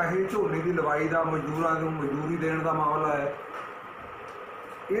ਚਾਹੇ ਝੋਨੇ ਦੀ ਲਵਾਈ ਦਾ ਮਜ਼ਦੂਰਾਂ ਨੂੰ ਮਜ਼ਦੂਰੀ ਦੇਣ ਦਾ ਮਾਮਲਾ ਹੈ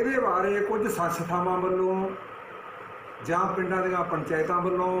ਇਹਦੇ ਬਾਰੇ ਕੁਝ ਸੰਸਥਾਵਾਂ ਵੱਲੋਂ ਜਾਂ ਪਿੰਡਾਂ ਦੀਆਂ ਪੰਚਾਇਤਾਂ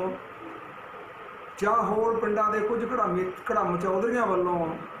ਵੱਲੋਂ ਜਾਂ ਹੋਰ ਪਿੰਡਾਂ ਦੇ ਕੁਝ ਘੜਮ ਚੌਧਰੀਆਂ ਵੱਲੋਂ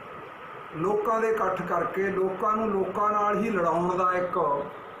ਲੋਕਾਂ ਦੇ ਇਕੱਠ ਕਰਕੇ ਲੋਕਾਂ ਨੂੰ ਲੋਕਾਂ ਨਾਲ ਹੀ ਲੜਾਉਣ ਦਾ ਇੱਕ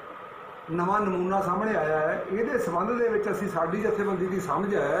ਨਵਾਂ ਨਮੂਨਾ ਸਾਹਮਣੇ ਆਇਆ ਹੈ। ਇਹਦੇ ਸੰਬੰਧ ਦੇ ਵਿੱਚ ਅਸੀਂ ਸਾਡੀ ਜਥੇਬੰਦੀ ਦੀ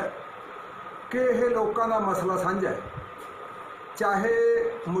ਸਮਝ ਹੈ ਕਿ ਇਹ ਲੋਕਾਂ ਦਾ ਮਸਲਾ ਸਾਂਝਾ ਹੈ ਚਾਹੇ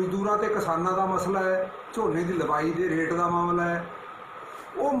ਮਜ਼ਦੂਰਾਂ ਤੇ ਕਿਸਾਨਾਂ ਦਾ ਮਸਲਾ ਹੈ ਝੋਨੇ ਦੀ ਲਵਾਈ ਦੇ ਰੇਟ ਦਾ ਮਾਮਲਾ ਹੈ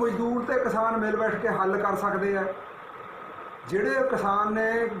ਉਹ ਮਜ਼ਦੂਰ ਤੇ ਕਿਸਾਨ ਮਿਲ ਬੈਠ ਕੇ ਹੱਲ ਕਰ ਸਕਦੇ ਆ। ਜਿਹੜੇ ਕਿਸਾਨ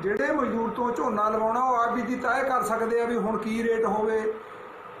ਨੇ ਜਿਹੜੇ ਮਜ਼ਦੂਰ ਤੋਂ ਝੋਨਾ ਲਵਾਉਣਾ ਉਹ ਆਪ ਵੀ ਤੈਅ ਕਰ ਸਕਦੇ ਆ ਵੀ ਹੁਣ ਕੀ ਰੇਟ ਹੋਵੇ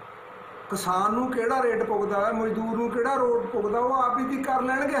ਕਿਸਾਨ ਨੂੰ ਕਿਹੜਾ ਰੇਟ ਪੁੱਗਦਾ ਹੈ ਮਜ਼ਦੂਰ ਨੂੰ ਕਿਹੜਾ ਰੇਟ ਪੁੱਗਦਾ ਉਹ ਆਪ ਹੀ ਕਰ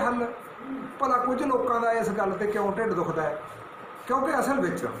ਲੈਣਗੇ ਹੱਲ। ਭਲਾ ਕੁਝ ਲੋਕਾਂ ਦਾ ਇਸ ਗੱਲ 'ਤੇ ਕਿਉਂ ਢਿੱਡ ਦੁਖਦਾ ਹੈ ਕਿਉਂਕਿ ਅਸਲ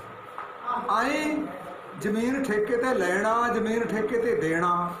ਵਿੱਚ ਆਏ ਜ਼ਮੀਨ ਠੇਕੇ 'ਤੇ ਲੈਣਾ ਜ਼ਮੀਨ ਠੇਕੇ 'ਤੇ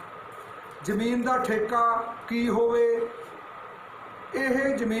ਦੇਣਾ ਜ਼ਮੀਨ ਦਾ ਠੇਕਾ ਕੀ ਹੋਵੇ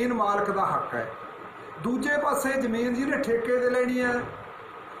ਇਹ ਜ਼ਮੀਨ ਮਾਲਕ ਦਾ ਹੱਕ ਹੈ। ਦੂਜੇ ਪਾਸੇ ਜ਼ਮੀਨ ਜਿਹਨੇ ਠੇਕੇ 'ਤੇ ਲੈਣੀ ਹੈ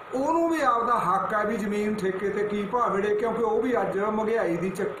ਉਹਨੂੰ ਵੀ ਆਪਦਾ ਹੱਕ ਹੈ ਵੀ ਜ਼ਮੀਨ ਠੇਕੇ 'ਤੇ ਕੀ ਭਾਅ ਮਿਲੇ ਕਿਉਂਕਿ ਉਹ ਵੀ ਅੱਜ ਮਹਿੰਗਾਈ ਦੀ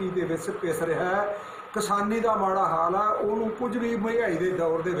ਚੱਕੀ ਦੇ ਵਿੱਚ ਪਿਸ ਰਿਹਾ ਹੈ। ਕਿਸਾਨੀ ਦਾ ਮਾੜਾ ਹਾਲ ਆ ਉਹਨੂੰ ਕੁਝ ਵੀ ਮਹਿੰਗਾਈ ਦੇ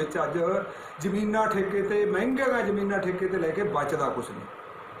ਦੌਰ ਦੇ ਵਿੱਚ ਅੱਜ ਜ਼ਮੀਨਾਂ ਠੇਕੇ 'ਤੇ ਮਹਿੰਗੀਆਂ ਜ਼ਮੀਨਾਂ ਠੇਕੇ 'ਤੇ ਲੈ ਕੇ ਬਚਦਾ ਕੁਛ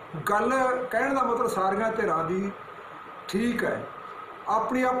ਨਹੀਂ। ਗੱਲ ਕਹਿਣ ਦਾ ਮਤਲਬ ਸਾਰੀਆਂ ਧਿਰਾਂ ਦੀ ਠੀਕ ਹੈ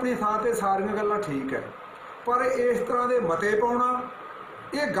ਆਪਣੀ ਆਪਣੀ ਥਾਂ 'ਤੇ ਸਾਰੀਆਂ ਗੱਲਾਂ ਠੀਕ ਹੈ ਪਰ ਇਸ ਤਰ੍ਹਾਂ ਦੇ ਮਤੇ ਪਾਉਣਾ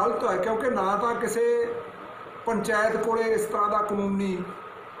ਇਹ ਗਲਤ ਹੈ ਕਿਉਂਕਿ ਨਾ ਤਾਂ ਕਿਸੇ ਪੰਚਾਇਤ ਕੋਲੇ ਇਸ ਤਰ੍ਹਾਂ ਦਾ ਕਾਨੂੰਨੀ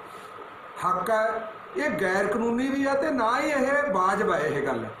ਹੱਕ ਹੈ ਇਹ ਗੈਰ ਕਾਨੂੰਨੀ ਵੀ ਹੈ ਅਤੇ ਨਾ ਹੀ ਇਹ ਵਾਜਬ ਹੈ ਇਹ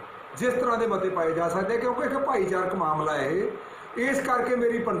ਗੱਲ ਜਿਸ ਤਰ੍ਹਾਂ ਦੇ ਮਤੇ ਪਾਏ ਜਾ ਸਕਦੇ ਕਿਉਂਕਿ ਇੱਕ ਭਾਈਚਾਰਕ ਮਾਮਲਾ ਇਹ ਇਸ ਕਰਕੇ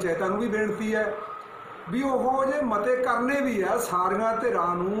ਮੇਰੀ ਪੰਚਾਇਤਾਂ ਨੂੰ ਵੀ ਬੇਨਤੀ ਹੈ ਵੀ ਉਹ ਜੇ ਮਤੇ ਕਰਨੇ ਵੀ ਹੈ ਸਾਰੀਆਂ ਧਿਰਾਂ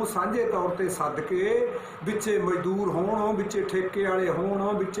ਨੂੰ ਸਾਂਝੇ ਤੌਰ 'ਤੇ ਸੱਦ ਕੇ ਵਿੱਚੇ ਮਜ਼ਦੂਰ ਹੋਣ ਵਿੱਚੇ ਠੇਕੇ ਵਾਲੇ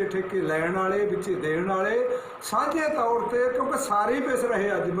ਹੋਣ ਵਿੱਚੇ ਠੇਕੇ ਲੈਣ ਵਾਲੇ ਵਿੱਚੇ ਦੇਣ ਵਾਲੇ ਸਾਂਝੇ ਤੌਰ 'ਤੇ ਕਿਉਂਕਿ ਸਾਰੇ ਹੀ ਪਿਸ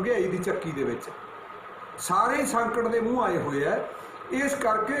ਰਹੇ ਅੱਜ ਮਹਿੰਗਾਈ ਦੀ ਚੱਕੀ ਦੇ ਵਿੱਚ ਸਾਰੇ ਹੀ ਸੰਕਟ ਦੇ ਮੂੰਹ ਆਏ ਹੋਏ ਹੈ ਇਸ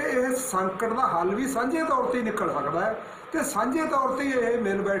ਕਰਕੇ ਇਹ ਸੰਕਟ ਦਾ ਹੱਲ ਵੀ ਸਾਂਝੇ ਤੌਰ 'ਤੇ ਹੀ ਨਿਕਲ ਸਕਦਾ ਹੈ ਅਤੇ ਸਾਂਝੇ ਤੌਰ 'ਤੇ ਇਹ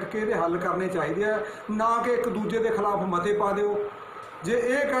ਮਿਲ ਬੈਠ ਕੇ ਇਹਦੇ ਹੱਲ ਕਰਨੇ ਚਾਹੀਦੇ ਆ ਨਾ ਕਿ ਇੱਕ ਦੂਜੇ ਦੇ ਖਿਲਾਫ ਮਤੇ ਪਾ ਦਿਓ ਜੇ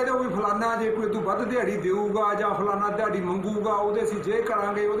ਇਹ ਕਹਿ ਦਿਓ ਵੀ ਫਲਾਨਾ ਜੇ ਕੋਈ ਤੋਂ ਵੱਧ ਦਿਹਾੜੀ ਦੇਊਗਾ ਜਾਂ ਫਲਾਨਾ ਦਿਹਾੜੀ ਮੰਗੂਗਾ ਉਹਦੇ ਅਸੀਂ ਜੇ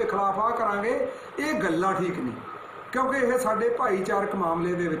ਕਰਾਂਗੇ ਉਹਦੇ ਖਿਲਾਫ ਆਹ ਕਰਾਂਗੇ ਇਹ ਗੱਲਾਂ ਠੀਕ ਨਹੀਂ ਕਿਉਂਕਿ ਇਹ ਸਾਡੇ ਭਾਈਚਾਰਕ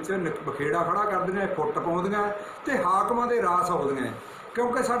ਮਾਮਲੇ ਦੇ ਵਿੱਚ ਬਖੇੜਾ ਖੜਾ ਕਰਦੀਆਂ ਫੁੱਟ ਪਾਉਂਦੀਆਂ ਅਤੇ ਹਾਕਮਾਂ ਦੇ ਰਾਸ ਆਉਂਦੀਆਂ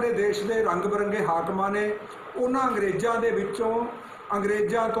ਕਿਉਂਕਿ ਸਾਡੇ ਦੇਸ਼ ਦੇ ਰੰਗ ਬਿਰੰਗੇ ਹਾਕਮਾਂ ਨੇ ਉਹਨਾਂ ਅੰਗਰੇਜ਼ਾਂ ਦੇ ਵਿੱਚੋਂ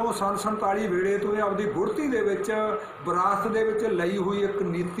ਅੰਗਰੇਜ਼ਾਂ ਤੋਂ ਸੰਨ 47 ਵੇਲੇ ਤੋਂ ਆਪਦੀ ਗੁੜਤੀ ਦੇ ਵਿੱਚ ਵਿਰਾਸਤ ਦੇ ਵਿੱਚ ਲਈ ਹੋਈ ਇੱਕ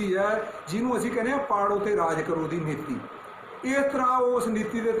ਨੀਤੀ ਹੈ ਜਿਹਨੂੰ ਅਸੀਂ ਕਹਿੰਦੇ ਹਾਂ ਪਾੜੋ ਤੇ ਰਾਜ ਕਰੋ ਦੀ ਨੀਤੀ ਇਸ ਤਰ੍ਹਾਂ ਉਸ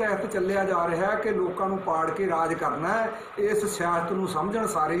ਨੀਤੀ ਦੇ ਤਹਿਤ ਚੱਲਿਆ ਜਾ ਰਿਹਾ ਹੈ ਕਿ ਲੋਕਾਂ ਨੂੰ ਪਾੜ ਕੇ ਰਾਜ ਕਰਨਾ ਹੈ ਇਸ ਸਿਆਸਤ ਨੂੰ ਸਮਝਣ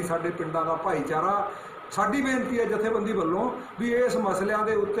ਸਾਰੇ ਹੀ ਸਾਡੇ ਪਿੰਡਾਂ ਦਾ ਭਾਈਚਾਰਾ ਸਾਡੀ ਬੇਨਤੀ ਹੈ ਜਥੇਬੰਦੀ ਵੱਲੋਂ ਵੀ ਇਸ ਮਸਲਿਆਂ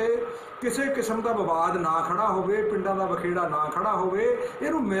ਦੇ ਉੱਤੇ ਕਿਸੇ ਕਿਸਮ ਦਾ ਵਿਵਾਦ ਨਾ ਖੜਾ ਹੋਵੇ, ਪਿੰਡਾਂ ਦਾ ਵਖੇੜਾ ਨਾ ਖੜਾ ਹੋਵੇ,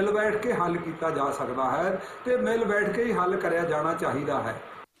 ਇਹਨੂੰ ਮਿਲ ਬੈਠ ਕੇ ਹੱਲ ਕੀਤਾ ਜਾ ਸਕਦਾ ਹੈ ਤੇ ਮਿਲ ਬੈਠ ਕੇ ਹੀ ਹੱਲ ਕਰਿਆ ਜਾਣਾ ਚਾਹੀਦਾ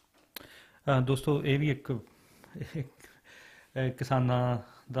ਹੈ। ਦੋਸਤੋ ਇਹ ਵੀ ਇੱਕ ਕਿਸਾਨਾਂ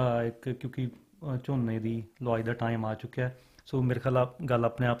ਦਾ ਇੱਕ, ਕਿਉਂਕਿ ਝੋਨੇ ਦੀ ਲੁਆਈ ਦਾ ਟਾਈਮ ਆ ਚੁੱਕਿਆ, ਸੋ ਮੇਰੇ ਖਿਆਲ ਗੱਲ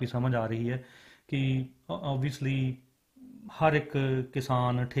ਆਪਣੇ ਆਪ ਹੀ ਸਮਝ ਆ ਰਹੀ ਹੈ ਕਿ ਓਬਵੀਅਸਲੀ ਹਰ ਇੱਕ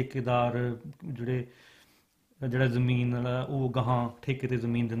ਕਿਸਾਨ, ਠੇਕੇਦਾਰ ਜਿਹੜਾ ਜ਼ਮੀਨ ਉਹ ਗਾਹਾਂ ਠੇਕੇ 'ਤੇ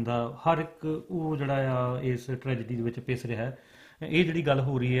ਜ਼ਮੀਨ ਦਿੰਦਾ, ਹਰ ਇੱਕ ਉਹ ਜਿਹੜਾ ਆ ਇਸ ਟ੍ਰੈਜਡੀ ਦੇ ਵਿੱਚ ਪਿਸ ਰਿਹਾ ਹੈ। ਇਹ ਜਿਹੜੀ ਗੱਲ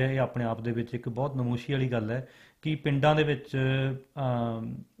ਹੋ ਰਹੀ ਹੈ ਇਹ ਆਪਣੇ ਆਪ ਦੇ ਵਿੱਚ ਇੱਕ ਬਹੁਤ ਨਮੋਸ਼ੀ ਵਾਲੀ ਗੱਲ ਹੈ ਕਿ ਪਿੰਡਾਂ ਦੇ ਵਿੱਚ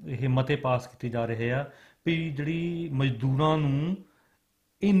ਇਹ ਮਤੇ ਪਾਸ ਕੀਤੇ ਜਾ ਰਹੇ ਆ ਵੀ ਜਿਹੜੀ ਮਜ਼ਦੂਰਾਂ ਨੂੰ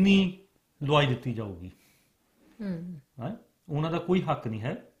ਇੰਨੀ ਲੁਆਈ ਦਿੱਤੀ ਜਾਊਗੀ, ਉਹਨਾਂ ਦਾ ਕੋਈ ਹੱਕ ਨਹੀਂ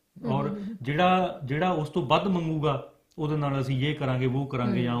ਹੈ, ਔਰ ਜਿਹੜਾ ਉਸ ਤੋਂ ਵੱਧ ਮੰਗੂਗਾ ਉਹਦੇ ਨਾਲ ਅਸੀਂ ਇਹ ਕਰਾਂਗੇ, ਉਹ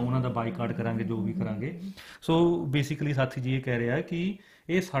ਕਰਾਂਗੇ, ਜਾਂ ਉਹਨਾਂ ਦਾ ਬਾਈਕਾਟ ਕਰਾਂਗੇ, ਜੋ ਵੀ ਕਰਾਂਗੇ। ਸੋ ਬੇਸਿਕਲੀ ਸਾਥੀ ਜੀ ਇਹ ਕਹਿ ਰਿਹਾ ਕਿ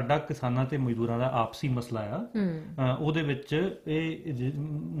ਇਹ ਸਾਡਾ ਕਿਸਾਨਾਂ ਤੇ ਮਜ਼ਦੂਰਾਂ ਦਾ ਆਪਸੀ ਮਸਲਾ ਆ, ਉਹਦੇ ਵਿੱਚ ਇਹ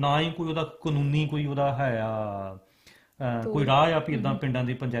ਨਾ ਹੀ ਕੋਈ ਉਹਦਾ ਕਾਨੂੰਨੀ ਕੋਈ ਉਹਦਾ ਹੈ ਆ ਕੋਈ ਰਾਹ ਆ ਵੀ ਇੱਦਾਂ ਪਿੰਡਾਂ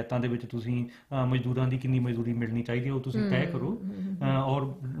ਦੀ ਪੰਚਾਇਤਾਂ ਦੇ ਵਿੱਚ ਤੁਸੀਂ ਮਜ਼ਦੂਰਾਂ ਦੀ ਕਿੰਨੀ ਮਜ਼ਦੂਰੀ ਮਿਲਣੀ ਚਾਹੀਦੀ ਹੈ ਉਹ ਤੁਸੀਂ ਤੈਅ ਕਰੋ। ਔਰ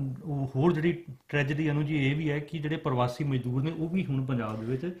ਹੋਰ ਜਿਹੜੀ ਟ੍ਰੈਜਡੀ ਅਨੂ ਜੀ ਇਹ ਵੀ ਹੈ ਕਿ ਜਿਹੜੇ ਪ੍ਰਵਾਸੀ ਮਜ਼ਦੂਰ ਨੇ ਉਹ ਵੀ ਹੁਣ ਪੰਜਾਬ ਦੇ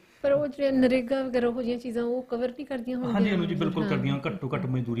ਵਿੱਚ, ਪਰ ਉਹ ਜਿਹੜੇ ਨਰੇਗਾ ਵਗੈਰਾ ਉਹ ਜਿਹੀਆਂ ਚੀਜ਼ਾਂ ਉਹ ਕਵਰ ਨਹੀਂ ਕਰਦੀਆਂ ਹੁੰਦੀਆਂ। ਹਾਂਜੀ ਅਨੂ ਜੀ ਬਿਲਕੁਲ ਕਰਦੀਆਂ, ਘੱਟੋ ਘੱਟ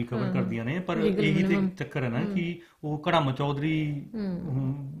ਮਜ਼ਦੂਰੀ ਕਵਰ ਕਰਦੀਆਂ ਨੇ, ਪਰ ਇਹੀ ਤੇ ਚੱਕਰ ਹੈ ਨਾ ਕਿ ਉਹ ਘੜਮ ਚੌਧਰੀ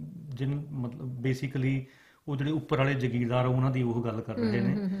ਜਿਹਨੂੰ ਮਤਲਬ ਬੇਸਿਕਲੀ ਉਹ ਜਿਹੜੇ ਉੱਪਰ ਵਾਲੇ ਜਗੀਰਦਾਰ ਉਹਨਾਂ ਦੀ ਉਹ ਗੱਲ ਕਰ ਰਹੇ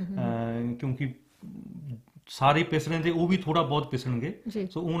ਨੇ, ਕਿਉਂਕਿ ਸਾਰੇ ਪਿਸਣੇ ਤੇ ਉਹ ਵੀ ਥੋੜਾ ਬਹੁਤ ਪਿਸਣਗੇ,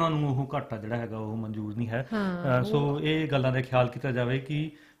 ਸੋ ਉਹਨਾਂ ਨੂੰ ਉਹ ਘਾਟਾ ਜਿਹੜਾ ਹੈਗਾ ਉਹ ਮਨਜ਼ੂਰ ਨਹੀਂ ਹੈ। ਸੋ ਇਹ ਗੱਲਾਂ ਦਾ ਖਿਆਲ ਕੀਤਾ ਜਾਵੇ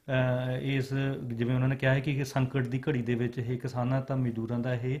ਕਿ ਇਸ ਜਿਵੇਂ ਉਹਨਾਂ ਨੇ ਕਿਹਾ ਹੈ ਕਿ ਸੰਕਟ ਦੀ ਘੜੀ ਦੇ ਵਿੱਚ ਇਹ ਕਿਸਾਨਾਂ ਤਾਂ ਮਜ਼ਦੂਰਾਂ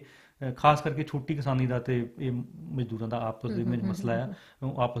ਦਾ ਇਹ ਖਾਸ ਕਰਕੇ ਛੋਟੀ ਕਿਸਾਨੀ ਦਾ ਤੇ ਇਹ ਮਜ਼ਦੂਰਾਂ ਦਾ ਆਪਸ ਦੇ ਵਿੱਚ ਮਸਲਾ ਹੈ,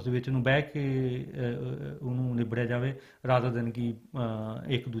 ਆਪਸ ਦੇ ਵਿੱਚ ਉਹਨੂੰ ਬਹਿ ਕੇ ਉਹਨੂੰ ਨਿਬੜਿਆ ਜਾਵੇ ਰਾਦਰ ਦੈਨ ਕਿ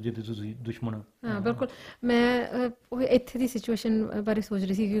ਇੱਕ ਦੂਜੇ ਦੇ ਤੁਸੀਂ ਦੁਸ਼ਮਣ। ਹਾਂ ਬਿਲਕੁਲ, ਮੈਂ ਉਹ ਇੱਥੇ ਦੀ ਸਿਚੁਏਸ਼ਨ ਬਾਰੇ ਸੋਚ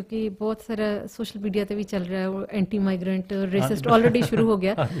ਰਹੀ ਸੀ ਕਿਉਂਕਿ ਬਹੁਤ ਸਾਰਾ ਸੋਸ਼ਲ ਮੀਡੀਆ ਤੇ ਵੀ ਚੱਲ ਰਿਹਾ ਉਹ ਐਂਟੀ ਮਾਈਗ੍ਰੈਂਟ ਰੇਸਿਸਟ ਆਲਰੇਡੀ ਸ਼ੁਰੂ ਹੋ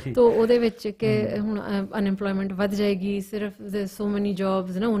ਗਿਆ, ਤਾਂ ਉਹਦੇ ਵਿੱਚ ਕਿ ਹੁਣ ਅਨਐਮਪਲੋਇਮੈਂਟ ਵੱਧ ਜਾਏਗੀ, ਸਿਰਫ ਸੋ ਮੈਨੀ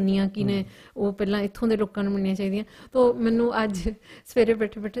ਜੌਬਸ ਨਾ ਉਨੀਆਂ ਕੀ ਨੇ ਉਹ ਪਹਿਲਾਂ ਇੱਥੋਂ ਦੇ ਲੋਕਾਂ ਨੂੰ ਮਿਲਣੀਆਂ ਚਾਹੀਦੀਆਂ। ਤਾਂ ਮੈਨੂੰ ਅੱਜ ਸਵੇਰੇ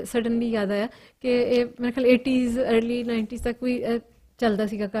ਬੈਠੇ ਬੈਠੇ ਸਡਨਲੀ ਯਾਦ ਆਇਆ ਕਿ ਇਹ ਮੇਰੇ ਖਿਆਲ 80s ਅਰਲੀ 90s ਤੱਕ ਵੀ ਚੱਲਦਾ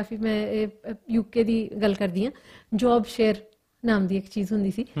ਸੀਗਾ ਕਾਫੀ। ਮੈਂ ਇਹ UK ਦੀ ਗੱਲ ਕਰਦੀ ਹਾਂ, ਜੌਬ ਸ਼ੇਅਰ ਨਾਮ ਦੀ ਇੱਕ ਚੀਜ਼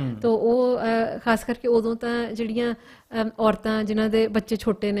ਹੁੰਦੀ ਸੀ, ਤਾਂ ਉਹ ਖਾਸ ਕਰਕੇ ਉਦੋਂ ਤਾਂ ਜਿਹੜੀਆਂ ਔਰਤਾਂ ਜਿਨ੍ਹਾਂ ਦੇ ਬੱਚੇ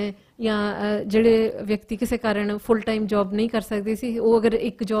ਛੋਟੇ ਨੇ ਜਾਂ ਜਿਹੜੇ ਵਿਅਕਤੀ ਕਿਸੇ ਕਾਰਨ ਫੁੱਲ ਟਾਈਮ ਜੌਬ ਨਹੀਂ ਕਰ ਸਕਦੇ ਸੀ, ਉਹ ਅਗਰ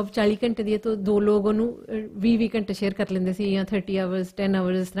ਇੱਕ ਜੌਬ 40 ਘੰਟੇ ਦੀ ਹੈ ਤਾਂ ਦੋ ਲੋਕ ਉਹਨੂੰ 20 ਘੰਟੇ ਸ਼ੇਅਰ ਕਰ ਲੈਂਦੇ ਸੀ ਜਾਂ 30 ਆਵਰਸ 10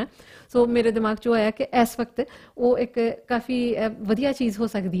 ਆਵਰਸ ਇਸ ਤਰ੍ਹਾਂ। ਸੋ ਮੇਰੇ ਦਿਮਾਗ 'ਚ ਉਹ ਆਇਆ ਕਿ ਇਸ ਵਕਤ ਉਹ ਇੱਕ ਕਾਫੀ ਵਧੀਆ ਚੀਜ਼ ਹੋ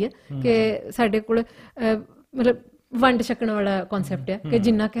ਸਕਦੀ ਹੈ ਕਿ ਸਾਡੇ ਕੋਲ ਮਤਲਬ ਵੰਡ ਛਕਣ ਵਾਲਾ ਕਨਸੈਪਟ ਹੈ ਕਿ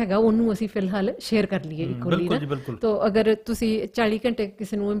ਜਿੰਨਾ ਕੁ ਹੈਗਾ ਉਹਨੂੰ ਅਸੀਂ ਫਿਲਹਾਲ ਸ਼ੇਅਰ ਕਰ ਲਈਏ ਇਕੁਅਲੀ ਨਾ। ਤਾਂ ਅਗਰ ਤੁਸੀਂ 40 ਘੰਟੇ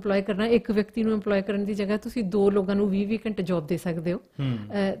ਕਿਸੇ ਨੂੰ ਇੰਪਲੋਏ ਕਰਨਾ, ਇੱਕ ਵਿਅਕਤੀ ਨੂੰ ਇੰਪਲੋਏ ਕਰਨ ਦੀ ਜਗ੍ਹਾ ਤੁਸੀਂ ਦੋ ਲੋਕਾਂ ਨੂੰ 20 ਘੰਟੇ ਜੌਬ ਦੇ ਸਕਦੇ ਹੋ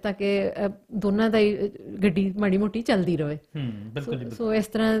ਤਾਂ ਕਿ ਦੋਨਾਂ ਦਾ ਹੀ ਗੱਡੀ ਮਾੜੀ ਮੋਟੀ ਚੱਲਦੀ ਰਹੇ। ਸੋ ਇਸ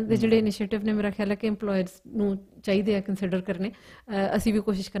ਤਰ੍ਹਾਂ ਦੇ ਜਿਹੜੇ ਇਨੀਸ਼ੀਏਟਿਵ ਨੇ ਮੇਰਾ ਖਿਆਲ ਹੈ ਕਿ ਇੰਪਲੋਇਰਸ ਨੂੰ ਚਾਹੀਦੇ ਆ ਕੰਸੀਡਰ ਕਰਨੇ। ਅਸੀਂ ਵੀ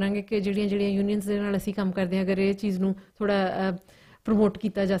ਕੋਸ਼ਿਸ਼ ਕਰਾਂਗੇ ਕਿ ਜਿਹੜੀਆਂ ਯੂਨੀਅਨਸ ਦੇ ਨਾਲ ਅਸੀਂ ਕੰਮ ਕਰਦੇ ਹਾਂ ਅਗਰ ਇਹ ਚੀਜ਼ ਨੂੰ ਥੋੜ੍ਹਾ ਪ੍ਰਮੋਟ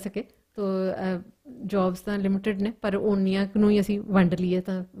ਕੀਤਾ ਜਾ ਸਕੇ ਤਾਂ ਜੌਬਸ ਤਾਂ ਲਿਮਿਟਡ ਨੇ ਪਰ ਉਨੀਆਂ ਨੂੰ ਹੀ ਅਸੀਂ ਵੰਡ ਲਈਏ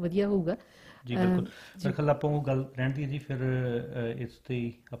ਤਾਂ ਵਧੀਆ ਹੋਊਗਾ। ਜੀ ਬਿਲਕੁਲ, ਮੇਰੇ ਖਿਆਲ ਆਪਾਂ ਉਹ ਗੱਲ ਰਹਿੰਦੀ ਹੈ ਜੀ ਫਿਰ ਇਸ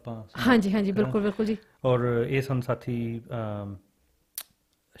ਤੇ ਆਪਾਂ। ਹਾਂਜੀ ਹਾਂਜੀ ਬਿਲਕੁਲ ਬਿਲਕੁਲ ਜੀ। ਔਰ ਇਹ ਸਨ ਸਾਥੀ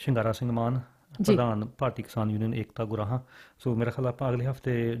ਸ਼ਿੰਗਾਰਾ ਸਿੰਘ ਮਾਨ, ਪ੍ਰਧਾਨ ਭਾਰਤੀ ਕਿਸਾਨ ਯੂਨੀਅਨ ਏਕਤਾ ਗੁਰਾਹਾਂ। ਸੋ ਮੇਰਾ ਖਿਆਲ ਆਪਾਂ ਅਗਲੇ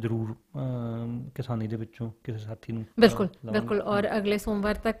ਹਫ਼ਤੇ ਜ਼ਰੂਰ ਕਿਸਾਨੀ ਦੇ ਵਿੱਚੋਂ ਕਿਸੇ ਸਾਥੀ ਨੂੰ ਬਿਲਕੁਲ ਬਿਲਕੁਲ, ਔਰ ਅਗਲੇ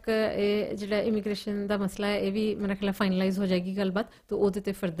ਸੋਮਵਾਰ ਤੱਕ ਇਹ ਜਿਹੜਾ ਇਮੀਗ੍ਰੇਸ਼ਨ ਦਾ ਮਸਲਾ ਹੈ ਇਹ ਵੀ ਮੇਰਾ ਖਿਆਲ ਫਾਈਨਲਾਈਜ਼ ਹੋ ਜਾਏਗੀ ਗੱਲਬਾਤ, ਤਾਂ ਉਹਦੇ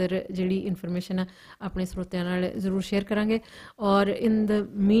 'ਤੇ ਫਰਦਰ ਜਿਹੜੀ ਇਨਫੋਰਮੇਸ਼ਨ ਆ ਆਪਣੇ ਸਰੋਤਿਆਂ ਨਾਲ ਜ਼ਰੂਰ ਸ਼ੇਅਰ ਕਰਾਂਗੇ। ਔਰ ਇਨ ਦ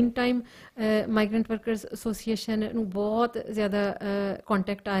ਮੀਨ ਟਾਈਮ ਮਾਈਗਰੈਂਟ ਵਰਕਰਜ਼ ਐਸੋਸੀਏਸ਼ਨ ਨੂੰ ਬਹੁਤ ਜ਼ਿਆਦਾ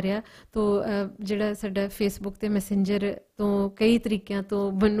ਕੰਟੈਕਟ ਆ ਰਿਹਾ, ਤਾਂ ਜਿਹੜਾ ਸਾਡਾ ਫੇਸਬੁੱਕ 'ਤੇ ਮੈਸੇਂਜਰ ਤੋਂ ਕਈ ਤਰੀਕਿਆਂ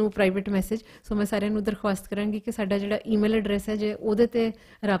ਤੋਂ ਮੈਨੂੰ ਪ੍ਰਾਈਵੇਟ ਮੈਸੇਜ, ਸੋ ਮੈਂ ਸਾਰਿਆਂ ਨੂੰ ਦਰਖਾਸਤ ਕਰਾਂਗੀ ਕਿ ਸਾਡਾ ਜਿਹੜਾ ਈਮੇਲ ਐਡਰੈਸ ਹੈ ਜੇ ਉਹਦੇ 'ਤੇ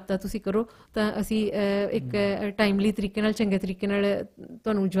ਰਾਬਤਾ ਤੁਸੀਂ ਕਰੋ ਤਾਂ ਅਸੀਂ ਇੱਕ ਟਾਈਮਲੀ ਤਰੀਕੇ ਨਾਲ ਚੰਗੇ ਤਰੀਕੇ ਨਾਲ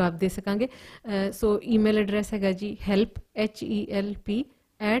ਤੁਹਾਨੂੰ ਜਵਾਬ ਦੇ ਸਕਾਂਗੇ। ਸੋ ਈਮੇਲ ਐਡਰੈਸ ਹੈਗਾ ਜੀ help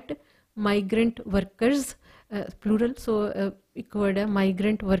 @migrantworkers ਪਲੂਰਲ, ਸੋ ਇੱਕ ਵਰਡ ਹੈ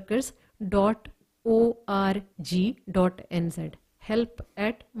migrantworkers.org.nz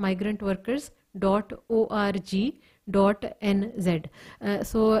help@migrantworkers.org.nz।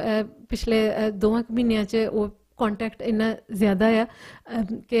 ਸੋ ਪਿਛਲੇ 2 ਮਹੀਨਿਆਂ 'ਚ ਉਹ ਕੰਟੈਕਟ ਇੰਨਾ ਜ਼ਿਆਦਾ ਆ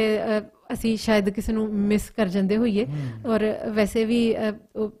ਕਿ ਅਸੀਂ ਸ਼ਾਇਦ ਕਿਸੇ ਨੂੰ ਮਿਸ ਕਰ ਜਾਂਦੇ ਹੋਈਏ, ਔਰ ਵੈਸੇ ਵੀ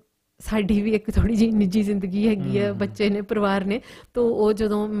ਸਾਡੀ ਵੀ ਇੱਕ ਥੋੜ੍ਹੀ ਜਿਹੀ ਨਿੱਜੀ ਜ਼ਿੰਦਗੀ ਹੈਗੀ ਆ, ਬੱਚੇ ਨੇ, ਪਰਿਵਾਰ ਨੇ, ਤਾਂ ਉਹ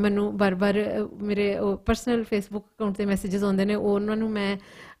ਜਦੋਂ ਮੈਨੂੰ ਬਾਰ-ਬਾਰ ਮੇਰੇ ਉਹ ਪਰਸਨਲ ਫੇਸਬੁੱਕ ਅਕਾਊਂਟ 'ਤੇ ਮੈਸੇਜਸ ਆਉਂਦੇ ਨੇ ਉਹਨਾਂ ਨੂੰ ਮੈਂ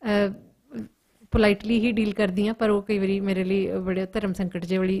पोलाइटली ही डील करदी हाँ, पर वो कई बारी मेरे लिए बड़े धर्म संकट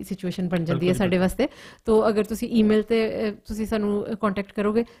जे वाली सिचुएशन बन जाती है साडे वास्ते। तो अगर तुसी ईमेल ते तुसी सानू कॉन्टैक्ट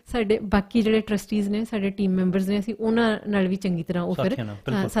करोगे, साडे बाकी जिहड़े ट्रस्टीज ने, साडे टीम मैंबरस ने, असीं उन्हां नाल भी चंगी तरह वो फिर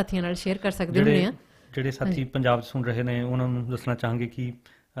साथियां नाल शेयर कर सकदे हुंदे आ। ਜਿਹੜੇ ਸਾਥੀ ਪੰਜਾਬ 'ਚ ਸੁਣ ਰਹੇ ਨੇ ਉਹਨਾਂ ਨੂੰ ਦੱਸਣਾ ਚਾਹਾਂਗੇ ਕਿ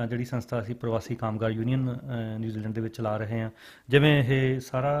ਜਿਹੜੀ ਸੰਸਥਾ ਅਸੀਂ ਪ੍ਰਵਾਸੀ ਕਾਮਗਾਰ ਯੂਨੀਅਨ ਨਿਊਜ਼ੀਲੈਂਡ ਦੇ ਵਿੱਚ ਚਲਾ ਰਹੇ ਹਾਂ, ਜਿਵੇਂ ਇਹ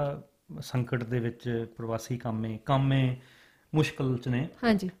ਸਾਰਾ ਸੰਕਟ ਦੇ ਵਿੱਚ ਪ੍ਰਵਾਸੀ ਕਾਮੇ ਮੁਸ਼ਕਲ 'ਚ ਨੇ,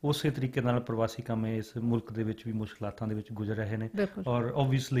 ਉਸੇ ਤਰੀਕੇ ਨਾਲ ਪ੍ਰਵਾਸੀ ਕਾਮੇ ਇਸ ਮੁਲਕ ਦੇ ਵਿੱਚ ਵੀ ਮੁਸ਼ਕਲਾਤਾਂ ਦੇ ਵਿੱਚ ਗੁਜ਼ਰ ਰਹੇ ਨੇ। ਔਰ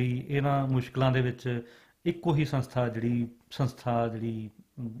ਓਬਵੀਅਸਲੀ ਇਹਨਾਂ ਮੁਸ਼ਕਲਾਂ ਦੇ ਵਿੱਚ ਇੱਕੋ ਹੀ ਸੰਸਥਾ ਜਿਹੜੀ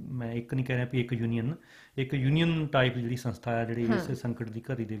ਮੈਂ ਇੱਕ ਨਹੀਂ ਕਹਿ ਰਿਹਾ ਵੀ ਇੱਕ ਯੂਨੀਅਨ ਟਾਈਪ ਜਿਹੜੀ ਸੰਸਥਾ ਹੈ ਜਿਹੜੀ ਇਸ ਸੰਕਟ ਦੀ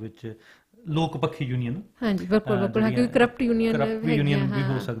ਘੜੀ ਦੇ ਵਿੱਚ ਲੋਕ ਪੱਖੀ ਯੂਨੀਅਨ, ਬਿਲਕੁਲ ਕਰਪਟ ਯੂਨੀਅਨ ਵੀ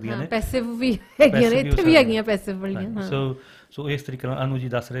ਹੋ ਸਕਦੀਆਂ ਨੇ, ਪੈਸਿਵ ਵੀ ਹੈਗੀਆਂ ਨੇ, ਇੱਥੇ ਵੀ ਹੈਗੀਆਂ ਪੈਸਿਵ ਵਾਲੀਆਂ। ਸੋ ਇਸ ਤਰੀਕੇ ਨਾਲ ਅਨੂ ਜੀ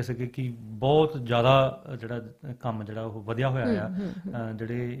ਦੱਸ ਰਹੇ ਸੀਗੇ ਕਿ ਬਹੁਤ ਜ਼ਿਆਦਾ ਜਿਹੜਾ ਕੰਮ ਜਿਹੜਾ ਉਹ ਵਧਿਆ ਹੋਇਆ ਆ,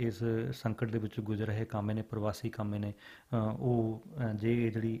 ਜਿਹੜੇ ਇਸ ਸੰਕਟ ਦੇ ਵਿੱਚ ਗੁਜ਼ਰ ਰਹੇ ਕਾਮੇ ਨੇ, ਪ੍ਰਵਾਸੀ ਕਾਮੇ ਨੇ, ਉਹ ਜੇ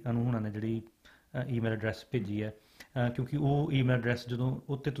ਜਿਹੜੀ ਅਨੂ ਹੁਣਾਂ ਨੇ ਜਿਹੜੀ ਈਮੇਲ ਐਡਰੈਸ ਭੇਜੀ ਹੈ, ਕਿਉਂਕਿ ਉਹ ਈਮੇਲ ਐਡਰੈਸ ਜਦੋਂ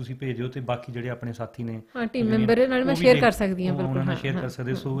ਉੱਤੇ ਤੁਸੀਂ ਭੇਜਦੇ ਹੋ ਤੇ ਬਾਕੀ ਜਿਹੜੇ ਆਪਣੇ ਸਾਥੀ ਨੇ, ਟੀਮ ਮੈਂਬਰ ਨਾਲ ਮੈਂ ਸ਼ੇਅਰ ਕਰ ਸਕਦੀ ਹਾਂ, ਉਹਨਾਂ ਨਾਲ ਸ਼ੇਅਰ ਕਰ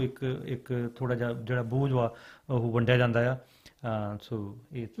ਸਕਦੇ। ਸੋ ਇੱਕ ਥੋੜਾ ਜਿਹਾ ਜਿਹੜਾ ਬੋਝ ਵਾ ਉਹ ਵੰਡਿਆ ਜਾਂਦਾ ਆ। ਸੋ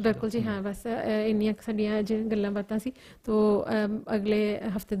ਬਿਲਕੁਲ ਜੀ, ਹਾਂ, ਬਸ ਇੰਨੀਆਂ ਸਾਡੀਆਂ ਅੱਜ ਗੱਲਾਂ ਬਾਤਾਂ ਸੀ। ਤੋ ਅਗਲੇ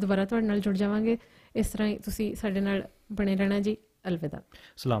ਹਫਤੇ ਦੁਬਾਰਾ ਤੁਹਾਡੇ ਨਾਲ ਜੁੜ ਜਾਵਾਂਗੇ। ਇਸ ਤਰ੍ਹਾਂ ਹੀ ਤੁਸੀਂ ਸਾਡੇ ਨਾਲ ਬਣੇ ਰਹਿਣਾ ਜੀ। ਅਲਵਿਦਾ।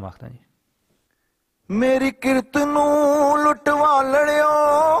 ਸਲਾਮ ਆਖਦਾ ਜੀ। ਮੇਰੀ ਕਿਰਤ ਨੂੰ ਲੁੱਟਵਾ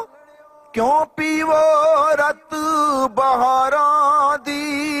ਲੜਿਓ, ਕਿਉਂ ਪੀਵੋ ਰਤ ਬਹਾਰਾਂ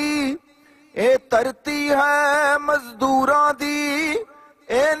ਦੀ, ਇਹ ਧਰਤੀ ਹੈ ਮਜ਼ਦੂਰਾਂ ਦੀ,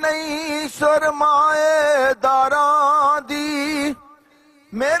 ਇਹ ਨਹੀਂ ਸਰਮਾਏਦਾਰਾਂ ਦੀ।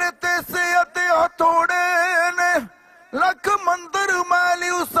 ਮੇਰੇ ਤੇ ਸਿਹਤ ਹਥੋੜੇ ਨੇ, ਲੱਖ ਮੰਦਰ ਮੈਲੀ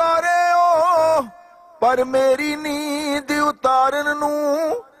ਉਸਾਰਿਓ, ਪਰ ਮੇਰੀ ਨੀਂਦ ਉਤਾਰਨ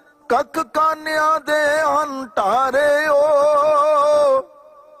ਨੂੰ ਕੱਖ ਕਾਨਿਆਂ ਦੇ ਹੰਟਾਰਿਓ।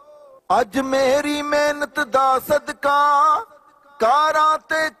 ਅੱਜ ਮੇਰੀ ਮਿਹਨਤ ਦਾ ਸਦਕਾ ਕਾਰਾਂ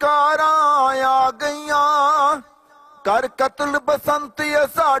ਤੇ ਕਾਰਾਂ ਆ ਗਈਆਂ, ਕਰ ਕਤਲ ਬਸੰਤ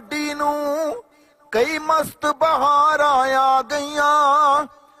ਸਾਡੀ ਨੂੰ ਕਈ ਮਸਤ ਬਹਾਰਾਂ ਆ ਗਈਆਂ।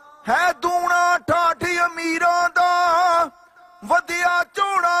 ਹੈ ਦੂਣਾ ਠਾਠ ਅਮੀਰਾਂ ਦਾ, ਵਧੀਆ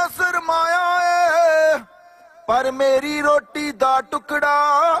ਝੋਣਾ ਸਰਮਾਇਆ ਏ, ਪਰ ਮੇਰੀ ਰੋਟੀ ਦਾ ਟੁਕੜਾ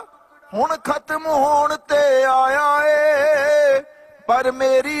ਹੁਣ ਖਤਮ ਹੋਣ ਤੇ ਆਇਆ ਏ, ਪਰ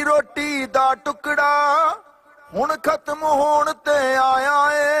ਮੇਰੀ ਰੋਟੀ ਦਾ ਟੁਕੜਾ ਹੁਣ ਖਤਮ ਹੋਣ ਤੇ